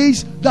Bible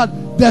says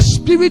that the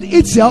Spirit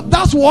itself,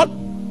 that's what?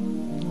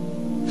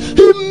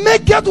 He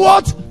maketh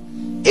what?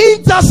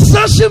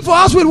 Intercession for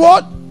us with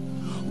what?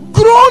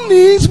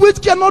 Groanings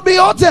which cannot be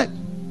uttered.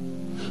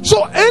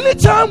 So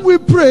anytime we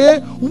pray,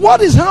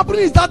 what is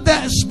happening is that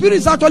the Spirit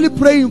is actually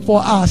praying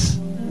for us.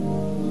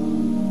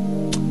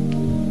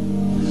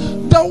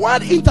 The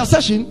word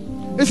intercession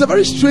is a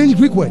very strange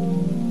Greek word.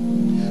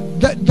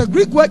 The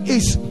Greek word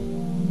is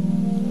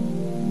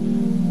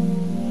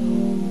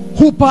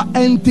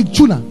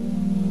hupaentikchuna.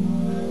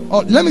 Oh,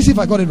 let me see if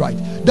I got it right.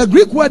 The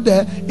Greek word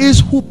there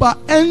is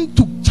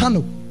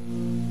hupaentukchano.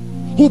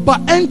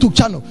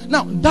 Hupaentukchano.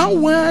 Now that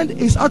word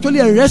is actually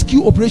a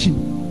rescue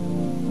operation.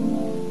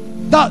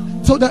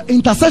 So the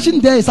intercession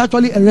there is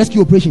actually a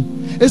rescue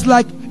operation. It's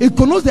like it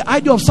connotes the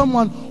idea of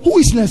someone who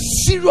is in a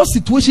serious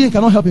situation and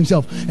cannot help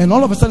himself, and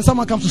all of a sudden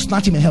someone comes to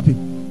snatch him and help him.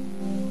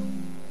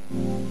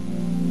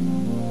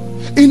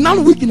 In that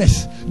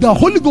weakness, the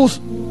Holy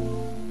Ghost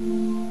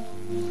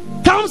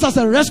comes as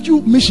a rescue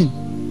mission,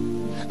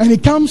 and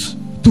it comes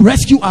to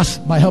rescue us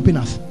by helping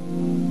us.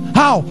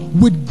 How?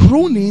 With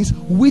groanings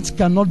which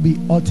cannot be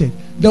uttered.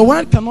 The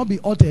word cannot be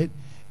uttered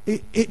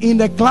in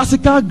the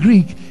classical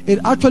Greek, it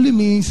actually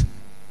means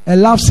a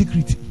love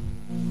secret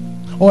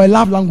or a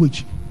love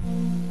language.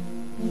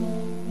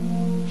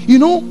 You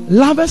know,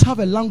 lovers have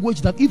a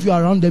language that if you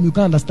are around them, you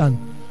can't understand.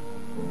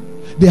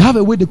 They have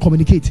a way they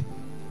communicate.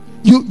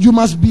 You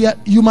must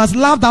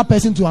love that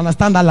person to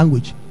understand that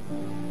language.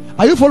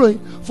 Are you following?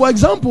 For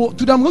example,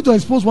 today I'm going to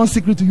expose one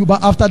secret to you,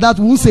 but after that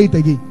we won't say it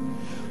again.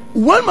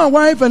 When my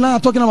wife and I are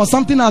talking about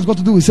something that has got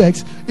to do with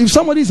sex, if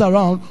somebody is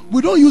around,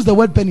 we don't use the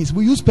word penis,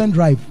 we use pen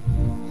drive.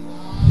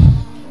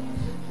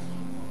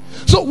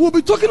 So we'll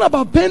be talking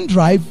about pen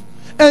drive,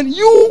 and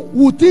you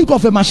will think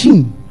of a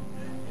machine.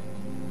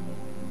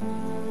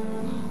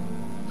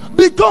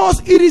 Because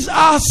it is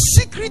our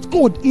secret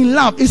code in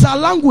love, it's our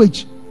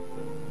language.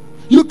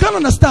 You can't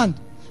understand.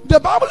 The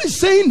Bible is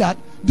saying that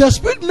the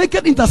Spirit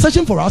maketh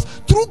intercession for us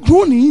through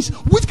groanings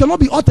which cannot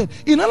be uttered.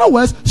 In other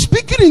words,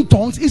 speaking in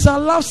tongues is our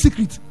love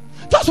secret.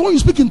 That's when you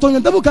speak in tongues,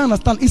 the devil can't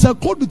understand. It's a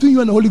code between you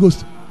and the Holy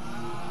Ghost.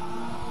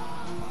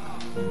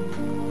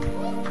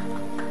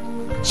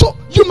 So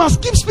you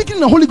must keep speaking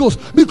in the Holy Ghost,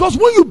 because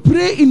when you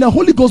pray in the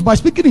Holy Ghost by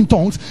speaking in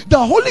tongues, the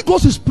Holy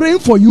Ghost is praying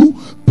for you,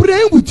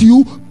 praying with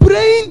you,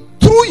 praying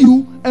through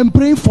you, and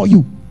praying for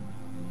you.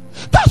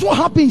 That's what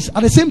happens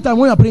at the same time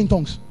when you are praying in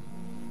tongues.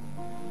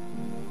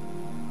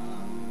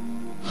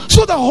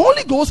 So the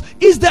Holy Ghost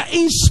is the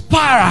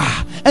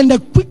inspirer and the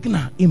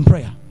quickener in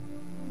prayer.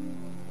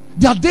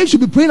 There are days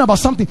you'll be praying about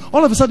something,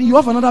 all of a sudden you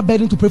have another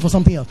burden to pray for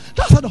something else.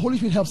 That's how the Holy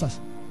Spirit helps us.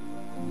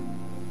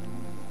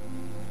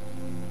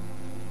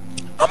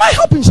 Am I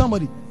helping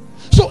somebody?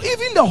 So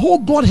even the whole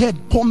Godhead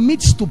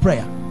commits to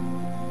prayer.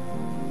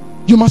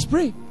 You must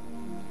pray.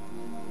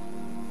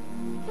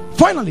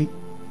 Finally,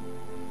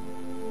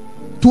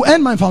 to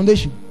end my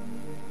foundation,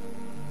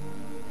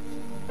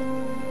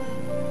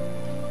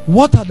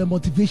 what are the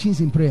motivations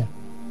in prayer?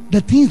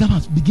 The things that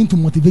must begin to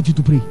motivate you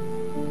to pray.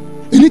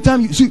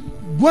 Anytime you see,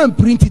 go and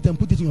print it and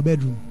put it in your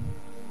bedroom.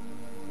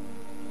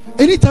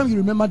 Anytime you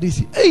remember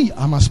this, hey,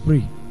 I must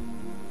pray.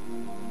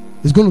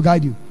 It's going to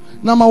guide you.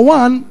 Number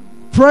one,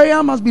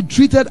 prayer must be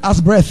treated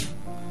as breath.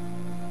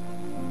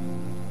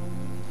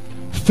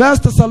 1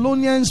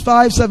 Thessalonians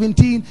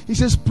 5:17, he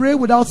says, pray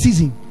without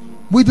ceasing.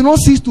 We do not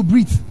cease to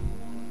breathe.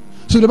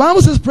 So the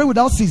Bible says pray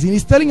without ceasing.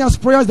 It's telling us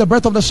prayer is the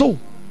breath of the soul.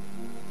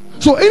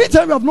 So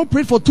anytime you have not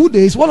prayed for 2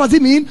 days, what does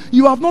it mean?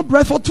 You have not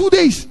breathed for 2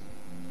 days.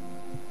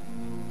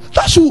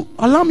 That should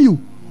alarm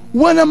you.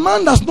 When a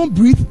man does not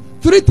breathe,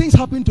 3 things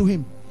happen to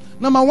him.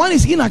 Number 1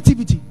 is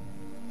inactivity.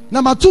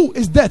 Number 2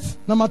 is death.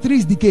 Number 3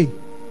 is decay.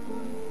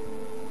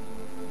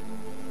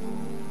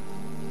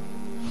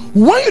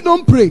 When you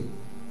don't pray,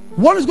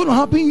 what is going to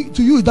happen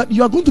to you is that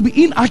you are going to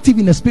be inactive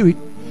in the spirit.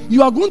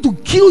 You are going to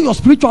kill your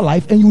spiritual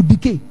life and you will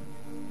decay.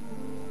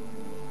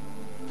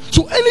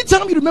 So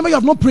anytime you remember you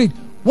have not prayed,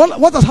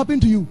 what has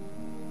happened to you?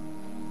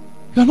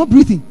 You are not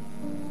breathing.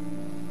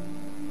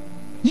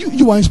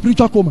 You are in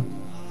spiritual coma.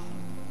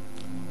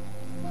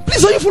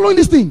 Please, are you following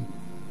this thing?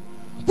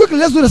 Quickly,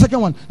 let's do the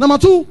second one. Number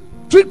 2,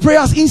 treat prayer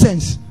as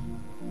incense.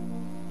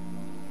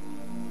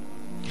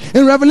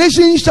 In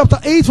Revelation chapter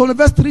 8 from the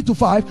verse 3 to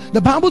 5,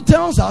 the Bible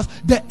tells us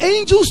the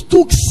angels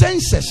took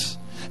censers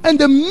and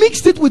they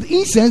mixed it with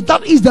incense,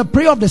 that is the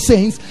prayer of the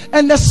saints,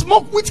 and the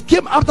smoke which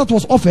came up that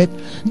was offered,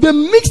 they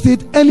mixed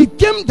it and it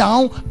came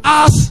down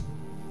as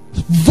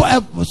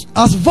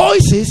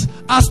voices,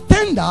 as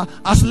thunder,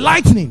 as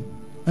lightning,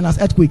 and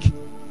as earthquake.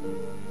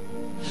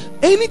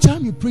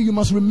 Anytime you pray, you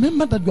must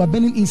remember that you are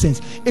burning incense.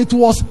 It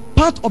was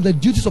part of the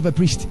duties of a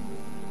priest.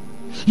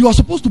 You are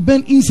supposed to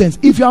burn incense.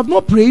 If you have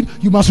not prayed,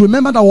 you must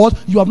remember that what?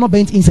 You have not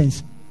burnt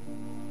incense.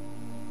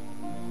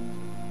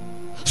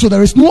 So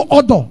there is no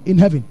order in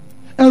heaven.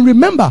 And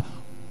remember,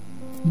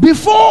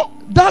 before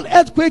that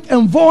earthquake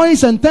and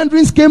voice and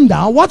thunderings came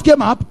down, what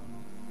came up?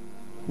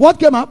 What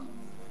came up?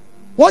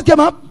 What came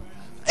up?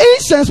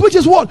 Incense, which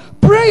is what?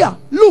 Prayer.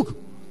 Look,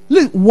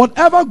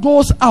 whatever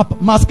goes up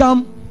must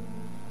come.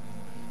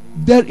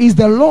 There is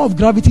the law of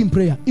gravity in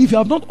prayer. If you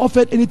have not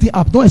offered anything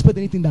up, don't expect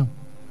anything down.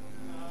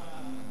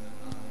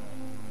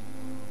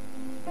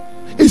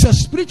 It's a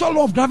spiritual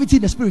law of gravity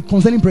in the spirit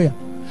concerning prayer.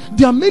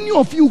 There are many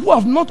of you who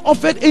have not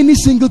offered any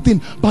single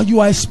thing, but you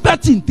are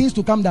expecting things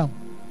to come down.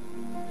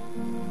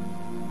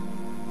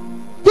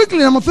 Quickly,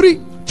 number 3,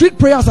 treat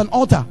prayer as an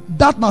altar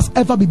that must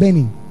ever be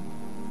burning.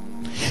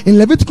 In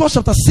Leviticus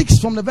chapter 6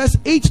 from the verse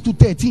 8 to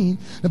 13,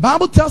 the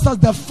Bible tells us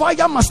the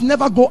fire must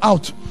never go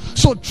out.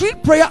 So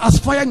treat prayer as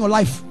fire in your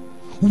life.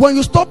 When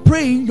you stop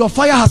praying, your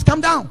fire has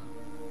come down.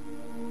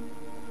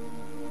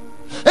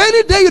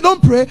 Any day you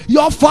don't pray,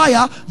 your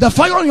fire, the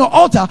fire on your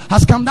altar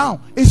has come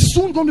down. It's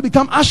soon going to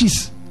become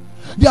ashes.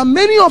 There are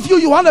many of you,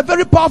 you had a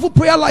very powerful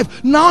prayer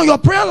life. Now your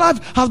prayer life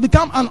has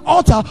become an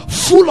altar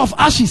full of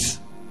ashes.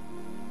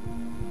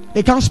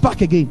 It can't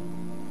spark again.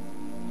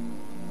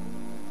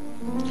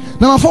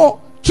 Number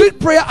 4, treat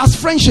prayer as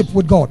friendship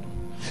with God.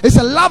 It's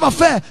a love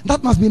affair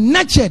that must be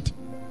nurtured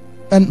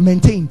and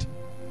maintained.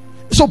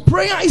 So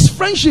prayer is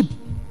friendship.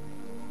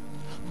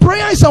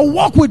 Prayer is a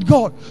walk with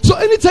God. So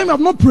anytime you have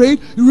not prayed,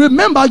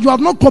 remember you have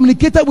not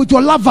communicated with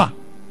your lover,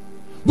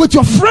 with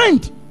your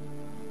friend.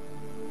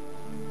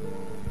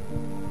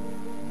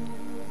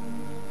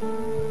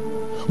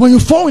 When you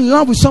fall in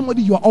love with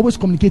somebody, you are always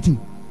communicating.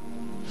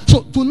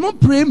 So to not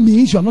pray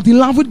means you are not in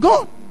love with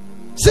God.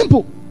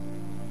 Simple.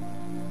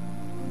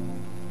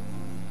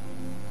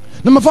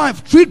 Number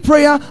 5, treat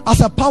prayer as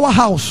a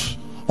powerhouse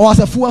or as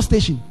a fuel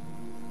station.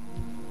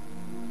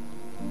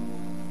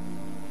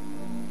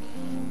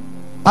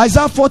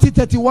 Isaiah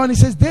 40:31, it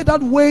says, they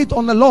that wait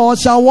on the Lord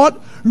shall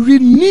what?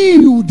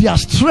 Renew their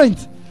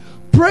strength.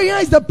 Prayer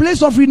is the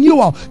place of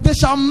renewal. They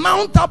shall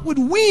mount up with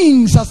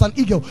wings as an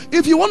eagle.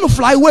 If you want to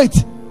fly, wait.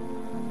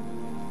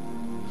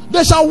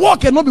 They shall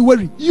walk and not be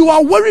weary. You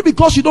are worried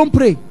because you don't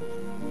pray.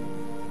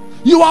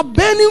 You are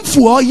burning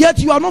fuel, yet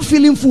you are not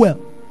feeling fuel.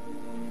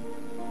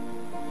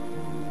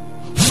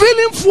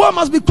 Feeling fuel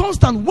must be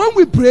constant. When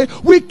we pray,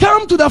 we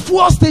come to the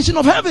fuel station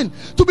of heaven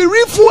to be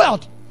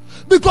refueled.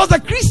 Because the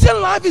Christian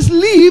life is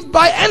lived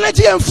by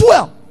energy and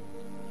fuel.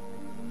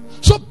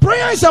 So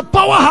prayer is a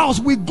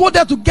powerhouse. We go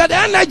there to get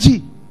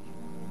energy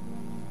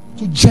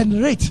to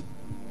generate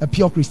a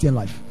pure Christian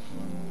life.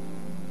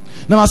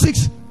 Number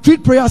 6,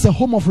 treat prayer as a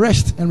home of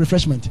rest and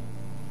refreshment.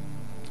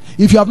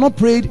 If you have not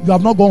prayed, you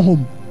have not gone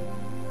home.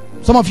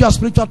 Some of you are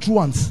spiritual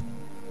truants,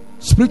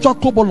 spiritual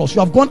kobolos.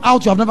 You have gone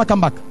out, you have never come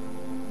back.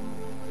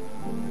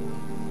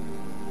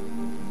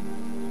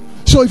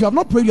 So if you have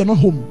not prayed, you are not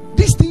home.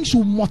 These things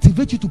should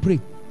motivate you to pray.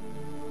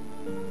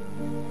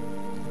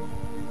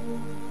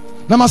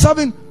 Number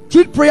 7,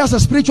 treat prayer as a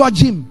spiritual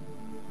gym.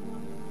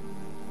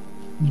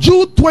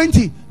 Jude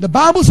 20, the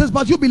Bible says,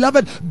 but you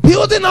beloved,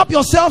 building up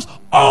yourselves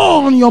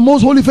on your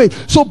most holy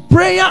faith. So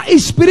prayer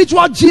is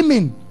spiritual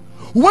gymming.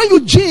 When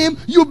you gym,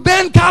 you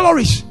burn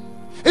calories.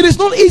 It is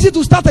not easy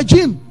to start a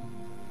gym.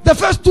 The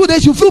first 2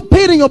 days you feel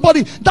pain in your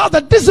body. That's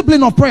the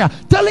discipline of prayer.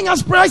 Telling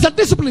us prayer is a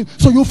discipline,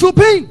 so you feel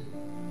pain.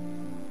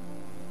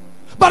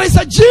 But it's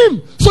a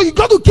gym, so you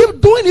got to keep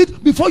doing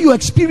it before you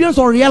experience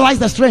or realize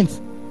the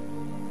strength.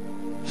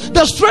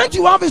 The strength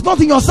you have is not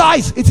in your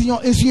size, it's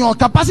in your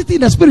capacity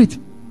in the spirit.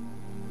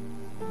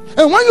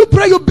 And when you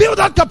pray, you build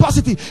that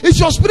capacity. It's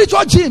your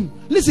spiritual gym.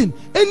 Listen,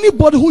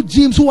 anybody who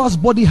gyms, who has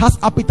body, has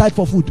appetite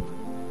for food.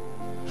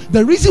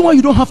 The reason why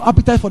you don't have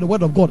appetite for the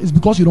word of God is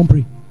because you don't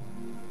pray.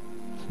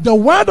 The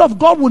word of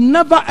God will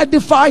never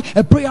edify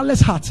a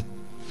prayerless heart.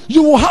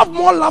 You will have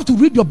more love to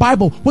read your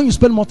Bible when you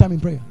spend more time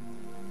in prayer.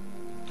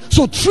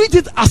 So treat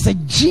it as a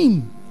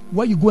gym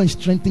where you go and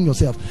strengthen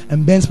yourself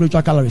and burn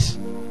spiritual calories.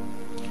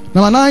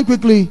 Number 9,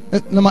 quickly.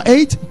 Number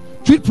 8,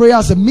 treat prayer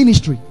as a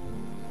ministry,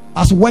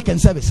 as work and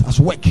service, as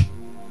work,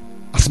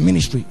 as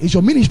ministry. It's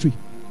your ministry.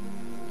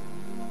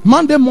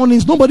 Monday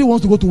mornings, nobody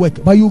wants to go to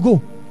work, but you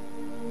go.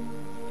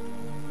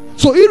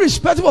 So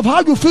irrespective of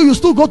how you feel, you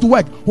still go to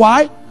work.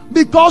 Why?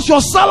 Because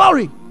your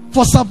salary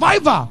for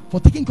survival, for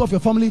taking care of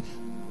your family,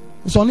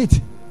 is on it.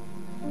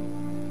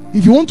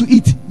 If you want to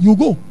eat, you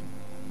go.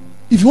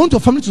 If you want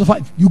your family to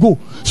survive, you go.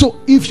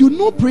 So if you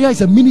know prayer is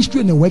a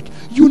ministry and a work,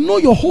 you know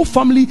your whole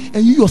family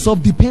and you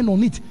yourself depend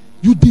on it.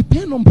 You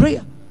depend on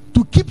prayer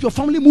to keep your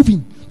family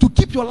moving, to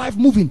keep your life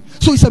moving.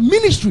 So it's a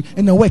ministry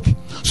and a work.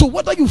 So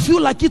whether you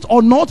feel like it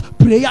or not,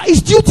 prayer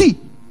is duty.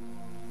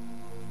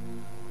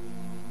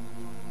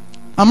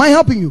 Am I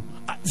helping you?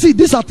 See,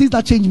 these are things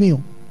that change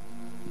me.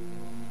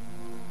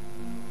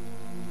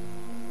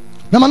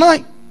 Number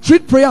 9,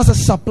 treat prayer as a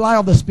supply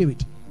of the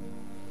Spirit.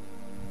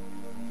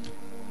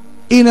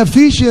 In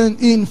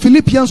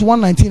Philippians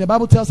 1:19, the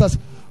Bible tells us,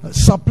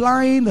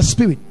 supplying the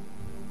Spirit,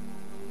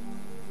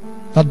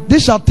 that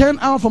this shall turn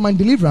out for my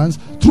deliverance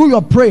through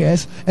your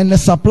prayers and the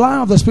supply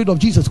of the Spirit of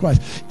Jesus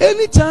Christ.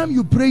 Anytime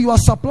you pray, you are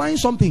supplying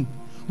something.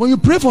 When you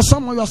pray for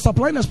someone, you are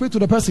supplying the Spirit to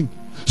the person.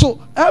 So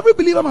every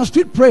believer must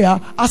treat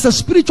prayer as a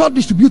spiritual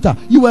distributor.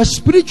 You are a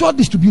spiritual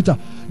distributor.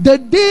 The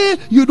day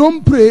you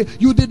don't pray,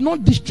 you did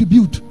not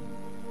distribute.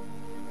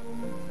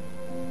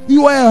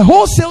 You are a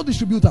wholesale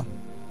distributor.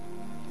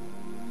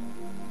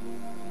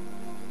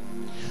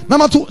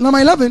 Number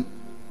 11,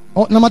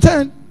 or number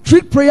 10,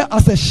 treat prayer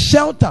as a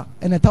shelter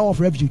and a tower of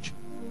refuge.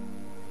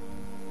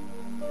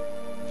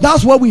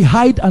 That's where we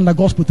hide under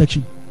God's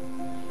protection.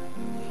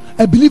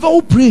 A believer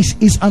who prays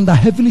is under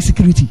heavenly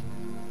security.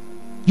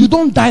 You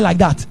don't die like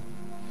that.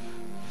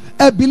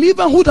 A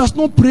believer who does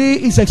not pray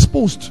is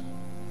exposed.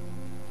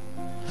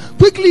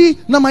 Quickly,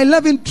 number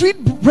 11,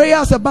 treat prayer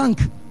as a bank.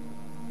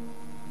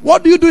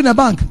 What do you do in a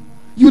bank?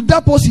 You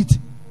deposit,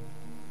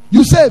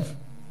 you save,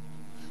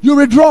 you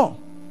withdraw,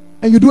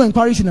 and you do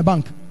inquiries in a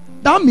bank.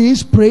 That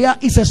means prayer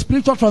is a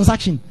spiritual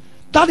transaction.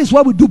 That is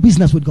why we do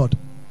business with God.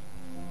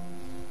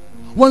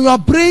 When you are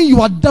praying,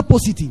 you are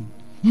depositing,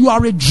 you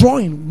are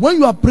withdrawing. When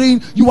you are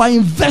praying, you are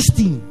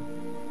investing.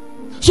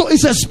 So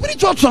it's a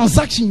spiritual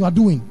transaction you are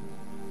doing.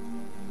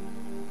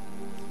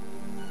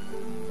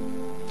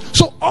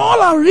 So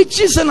all our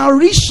riches and our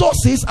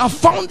resources are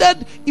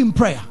founded in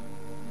prayer.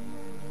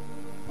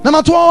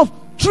 Number 12,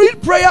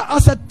 treat prayer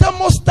as a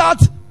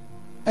thermostat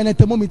and a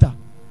thermometer.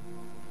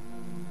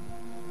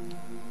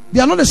 They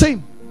are not the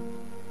same,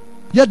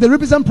 yet they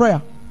represent prayer.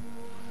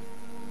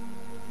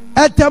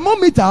 A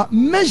thermometer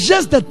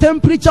measures the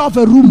temperature of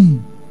a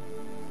room.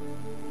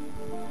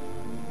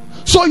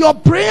 So your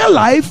prayer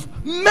life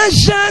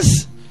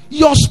measures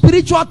your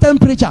spiritual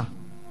temperature.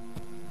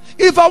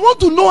 If I want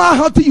to know how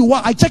healthy you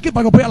are, I check it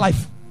by your prayer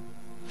life.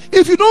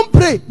 If you don't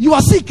pray, you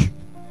are sick.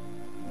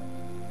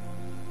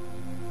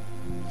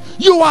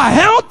 You are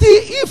healthy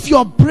if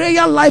your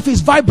prayer life is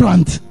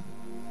vibrant.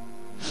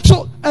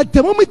 So a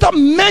thermometer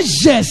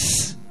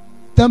measures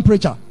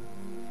temperature.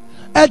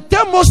 A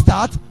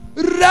thermostat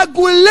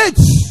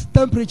regulates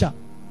temperature.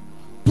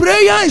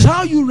 Prayer is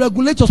how you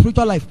regulate your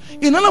spiritual life.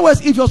 In other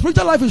words, if your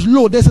spiritual life is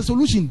low, there's a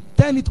solution.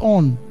 Turn it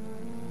on.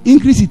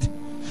 Increase it.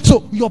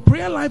 So your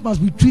prayer life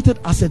must be treated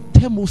as a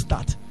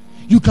thermostat.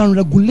 You can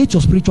regulate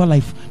your spiritual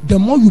life. The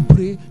more you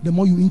pray, the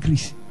more you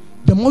increase.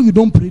 The more you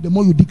don't pray, the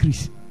more you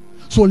decrease.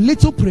 So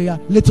little prayer,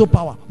 little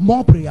power.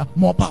 More prayer,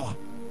 more power.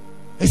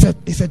 It's a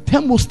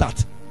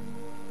thermostat.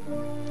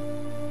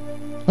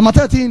 Number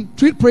 13,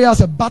 treat prayer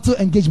as a battle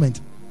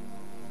engagement.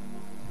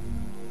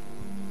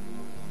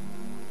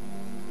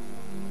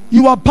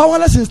 You are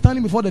powerless in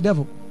standing before the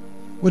devil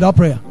without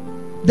prayer.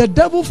 The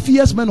devil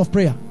fears men of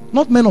prayer,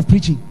 not men of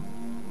preaching.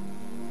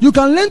 You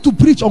can learn to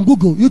preach on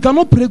Google. You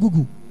cannot pray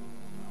Google.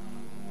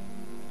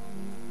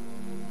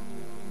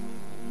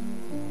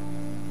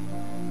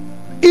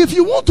 If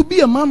you want to be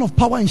a man of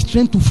power and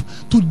strength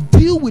to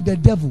deal with the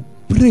devil,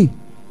 pray.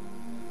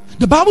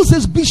 The Bible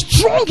says, be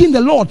strong in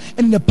the Lord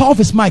and in the power of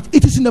his might.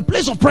 It is in the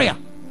place of prayer.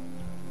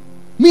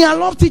 Me, I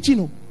love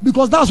teaching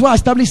because that's where I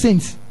establish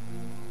saints.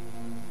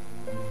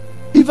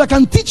 If I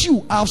can teach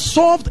you, I've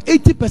solved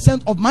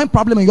 80% of my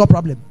problem and your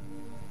problem.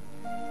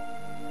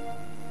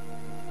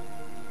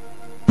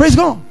 Praise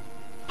God.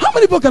 How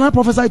many people can I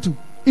prophesy to?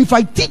 If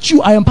I teach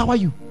you, I empower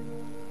you.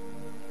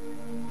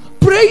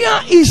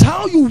 Prayer is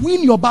how you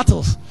win your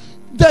battles.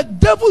 The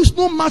devil is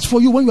no match for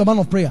you when you're a man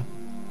of prayer.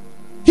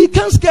 He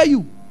can't scare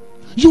you.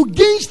 You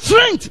gain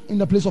strength in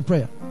the place of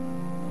prayer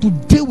to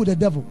deal with the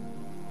devil.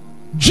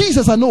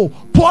 Jesus, I know.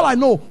 Paul, I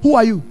know. Who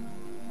are you?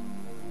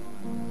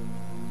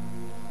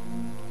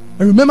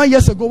 I remember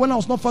years ago when I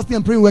was not fasting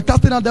and praying, we were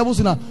casting out devils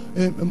in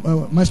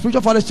my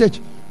spiritual father's church.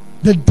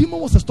 The demon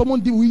was a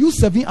stubborn demon. We used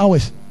 7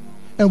 hours.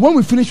 And when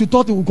we finished, we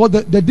thought it would go.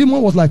 The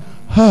demon was like,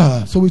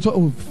 So we thought,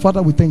 oh,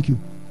 Father, we thank you.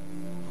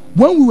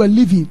 When we were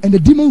leaving, and the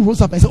demon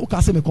rose up and said, okay,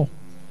 I me call.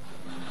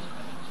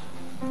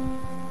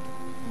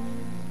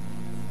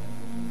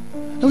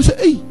 And we said,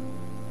 hey.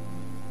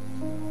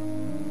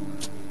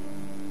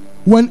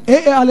 When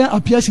A.A. Allen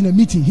appears in a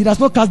meeting, he does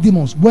not cast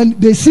demons. When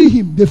they see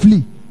him, they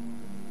flee.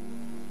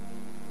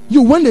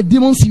 When the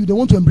demons see you, they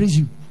want to embrace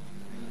you.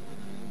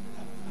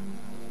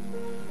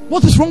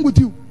 What is wrong with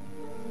you?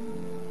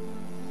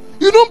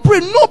 You don't pray,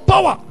 no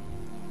power.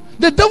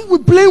 The devil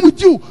will play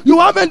with you. You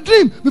have a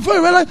dream. Before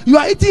you realize you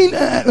are eating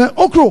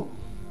okra.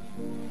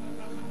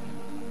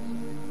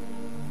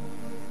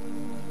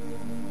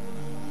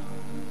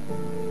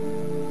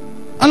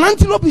 An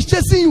antelope is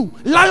chasing you.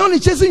 Lion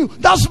is chasing you.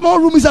 That small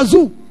room is a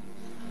zoo.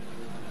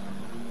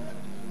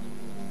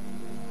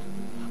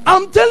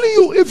 I'm telling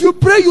you, if you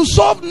pray, you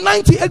solve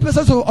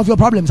 98% of your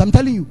problems. I'm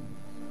telling you.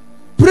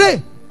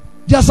 Pray.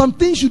 There are some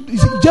things you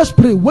just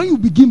pray. When you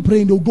begin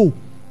praying, they'll go.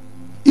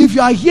 If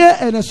you are here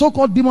and a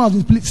so-called demon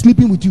has been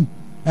sleeping with you,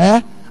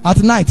 at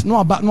night, we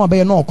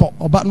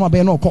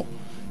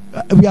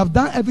have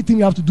done everything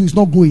we have to do. It's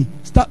not going.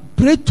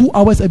 Pray 2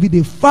 hours every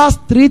day. Fast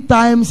 3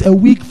 times a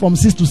week from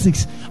 6 to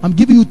 6. I'm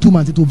giving you 2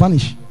 months. It will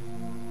vanish.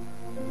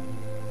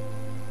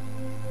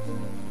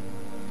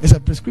 It's a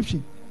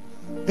prescription.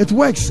 It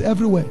works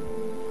everywhere.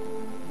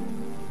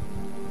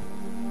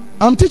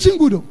 I'm teaching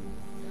good.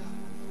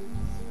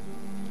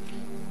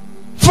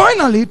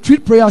 Finally,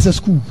 treat prayer as a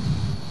school.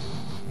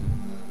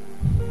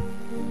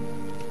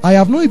 I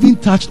have not even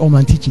touched on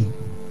my teaching.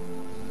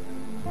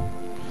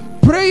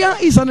 Prayer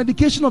is an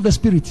education of the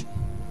spirit.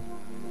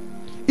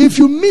 If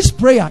you miss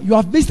prayer, you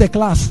have missed a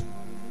class.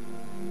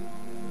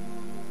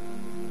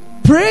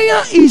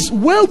 Prayer is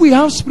where we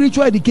have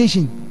spiritual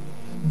education.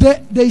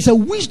 There is a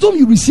wisdom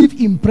you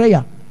receive in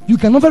prayer. You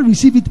can never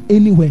receive it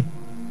anywhere.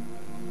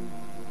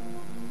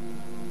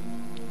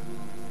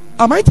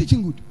 Am I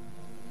teaching good?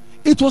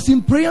 It was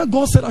in prayer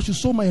God said I should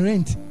sow my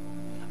rent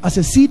as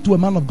a seed to a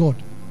man of God.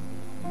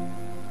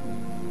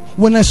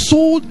 When I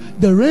sold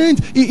the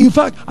rent, in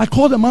fact, I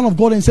called the man of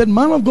God and said,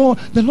 man of God,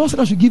 the Lord said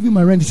I should give you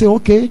my rent. He said,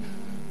 okay.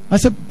 I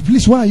said,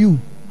 please, where are you?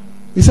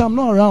 He said, I'm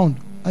not around.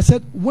 I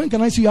said, when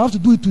can I see you? I have to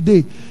do it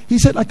today. He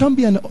said, I can't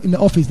be in the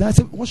office. Then I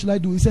said, what should I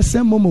do? He said,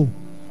 send Momo.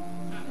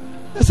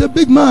 I said,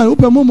 big man,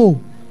 open Momo.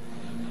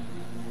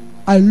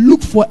 I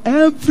looked for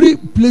every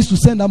place to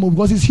send that Momo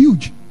because it's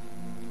huge.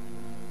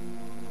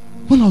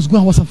 When I was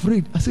going, I was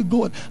afraid. I said,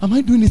 God, am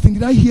I doing this thing?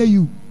 Did I hear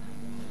you?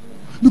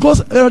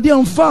 Because they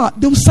are far.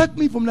 They will sack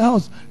me from the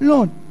house.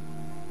 Lord.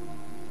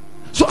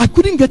 So I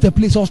couldn't get a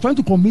place. I was trying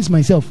to convince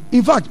myself.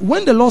 In fact,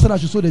 when the Lord said I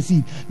should sow the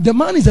seed, the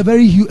man is a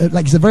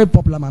very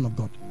popular man of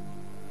God.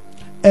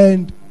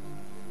 And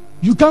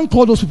you can't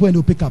call those people and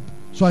they'll pick up.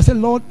 So I said,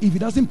 Lord, if he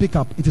doesn't pick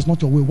up, it is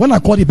not your will. When I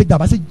called, he picked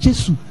up. I said,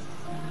 Jesus.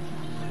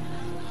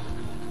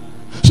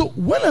 So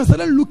when I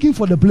started looking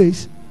for the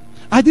place,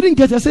 I didn't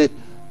get it. I said,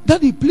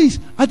 Daddy, please,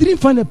 I didn't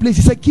find a place.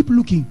 He said, keep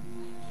looking.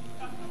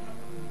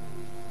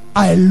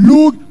 I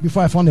looked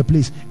before I found a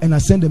place, and I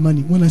sent the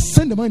money. When I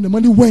sent the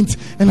money went,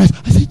 and I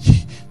said,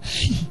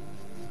 hey.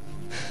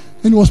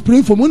 And he was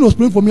praying for me. When he was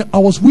praying for me, I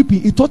was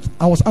weeping. He thought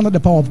I was under the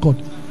power of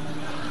God.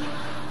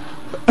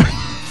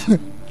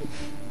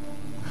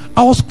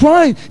 I was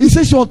crying. He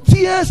says, your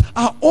tears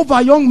are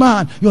over, young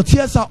man. Your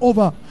tears are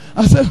over.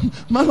 I said,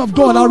 man of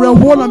God, I will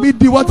want to meet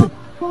the what?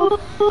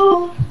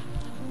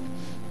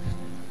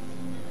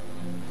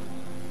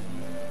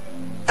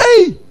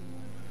 Hey,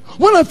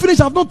 when I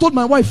finished, I have not told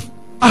my wife.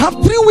 I have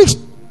 3 weeks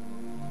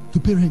to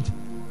pay rent.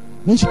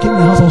 When she came in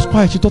the house, I was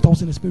quiet. She thought I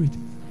was in the spirit.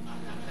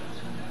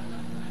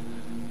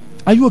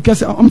 Are you okay? I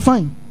said, I'm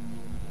fine.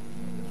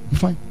 I'm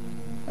fine.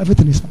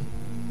 Everything is fine.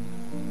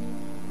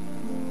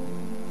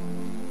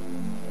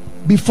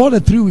 Before the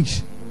 3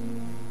 weeks,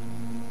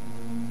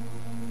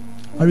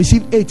 I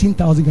received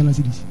 18,000 Ghana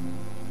cedis.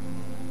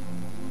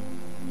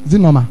 Is it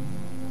normal?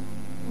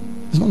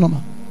 It's not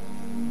normal.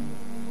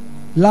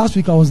 Last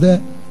week I was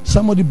there.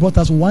 Somebody brought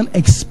us one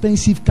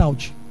expensive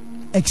couch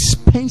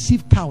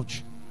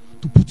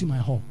to put in my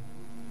hall.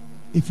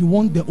 If you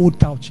want the old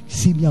couch,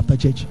 see me after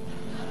church.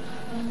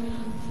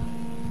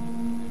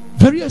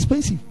 Very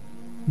expensive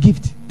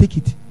gift. Take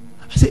it.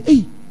 I said,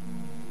 hey.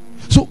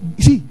 So,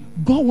 you see,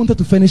 God wanted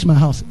to furnish my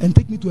house and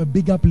take me to a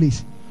bigger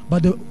place.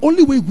 But the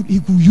only way he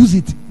could use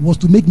it was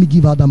to make me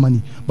give out that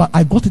money. But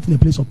I got it in a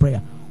place of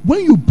prayer.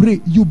 When you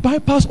pray, you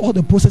bypass all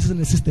the processes and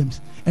the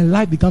systems, and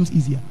life becomes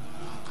easier.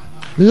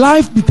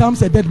 Life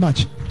becomes a dead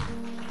match.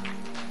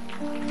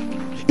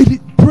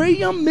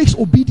 Prayer makes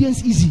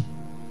obedience easy.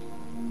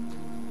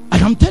 I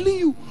am telling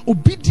you,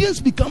 obedience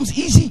becomes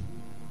easy.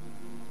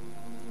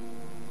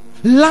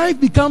 Life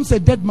becomes a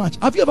dead match.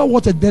 Have you ever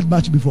watched a dead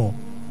match before?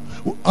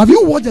 Have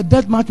you watched a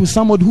dead match with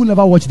somebody who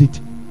never watched it?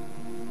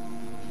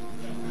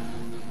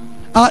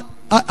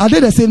 Are they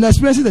the same? The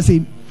experience is the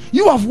same.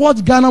 You have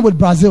watched Ghana with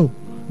Brazil.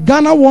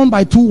 Ghana won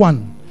by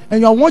 2-1.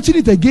 And you are watching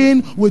it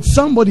again with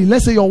somebody,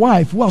 let's say your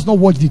wife, who has not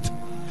watched it.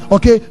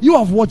 Okay? You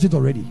have watched it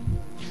already.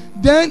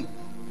 Then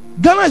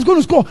Ghana is going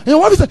to score. And your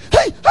wife is like,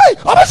 hey,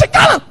 I'm going to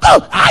Ghana.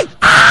 Oh,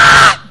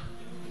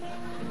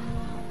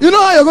 You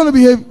know how you're going to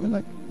behave? You're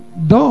like,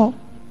 duh.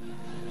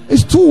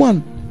 It's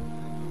 2-1.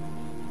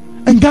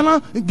 And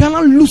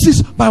Ghana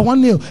loses by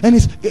 1-0. And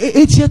it's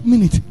 80th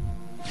minute.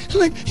 It's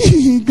like,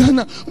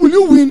 Ghana, will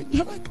you win?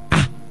 You're like,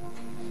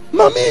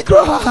 mommy,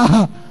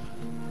 cry.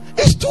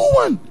 It's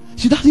 2-1.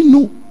 She doesn't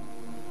know.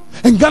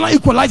 And Ghana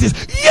equalizes.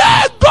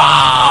 Yeah,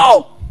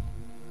 go!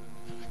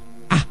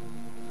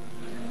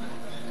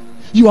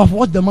 You have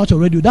watched the match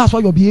already. That's why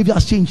your behavior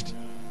has changed.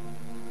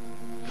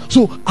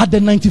 So at the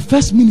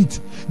 91st minute,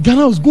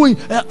 Ghana was going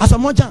as a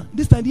Moja.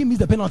 This time he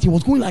missed the penalty. He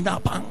was going like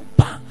that. Bang,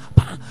 bang,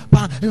 bang,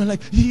 bang. And you're like,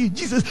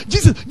 Jesus,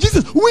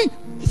 win.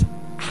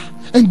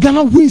 And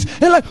Ghana wins.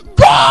 And like,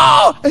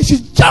 go! And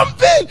she's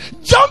jumping.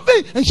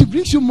 And she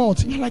brings you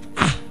malt. You're like,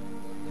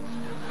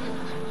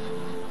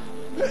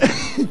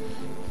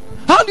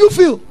 How do you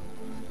feel?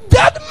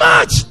 Dead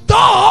match,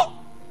 dog.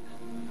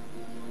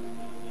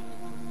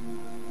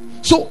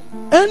 So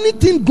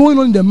anything going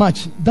on in the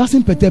match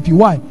doesn't perturb you.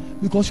 Why?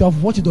 Because you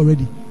have watched it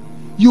already.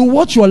 You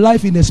watch your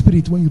life in the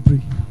spirit when you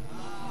pray.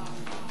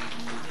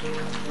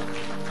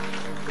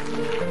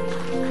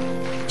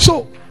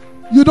 So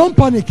you don't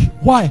panic.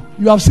 Why?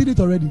 You have seen it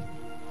already.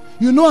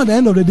 You know at the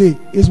end of the day,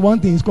 it's one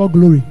thing. It's called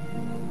glory.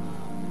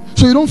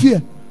 So you don't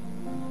fear.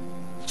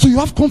 So you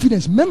have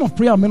confidence. Men of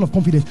prayer are men of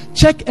confidence.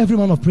 Check every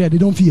man of prayer. They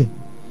don't fear.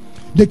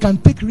 They can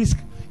take risk.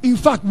 In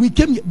fact, we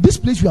came here, this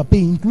place we are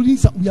paying, including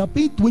we are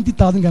paying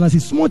 20,000 Ghana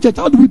cedis. Small church.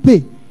 How do we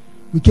pay?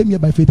 We came here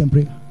by faith and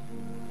prayer,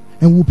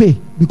 and we'll pay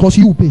because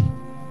you will pay.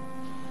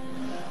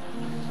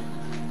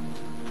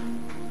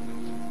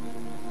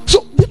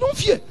 So they don't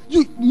fear.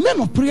 You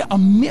men of prayer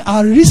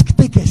are risk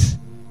takers.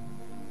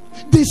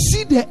 They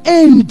see the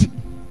end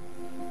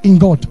in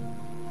God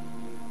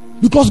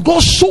because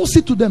God shows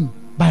it to them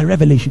by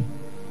revelation.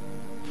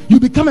 You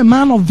become a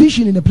man of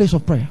vision in a place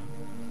of prayer.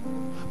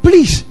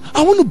 Please,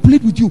 I want to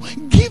plead with you.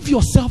 Give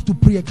yourself to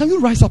prayer. Can you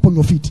rise up on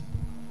your feet?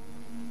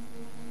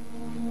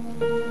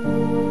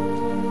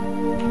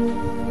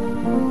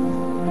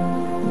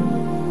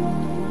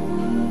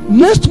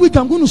 Next week,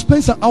 I'm going to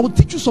spend I will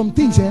teach you some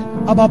things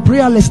about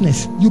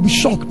prayerlessness. You'll be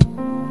shocked.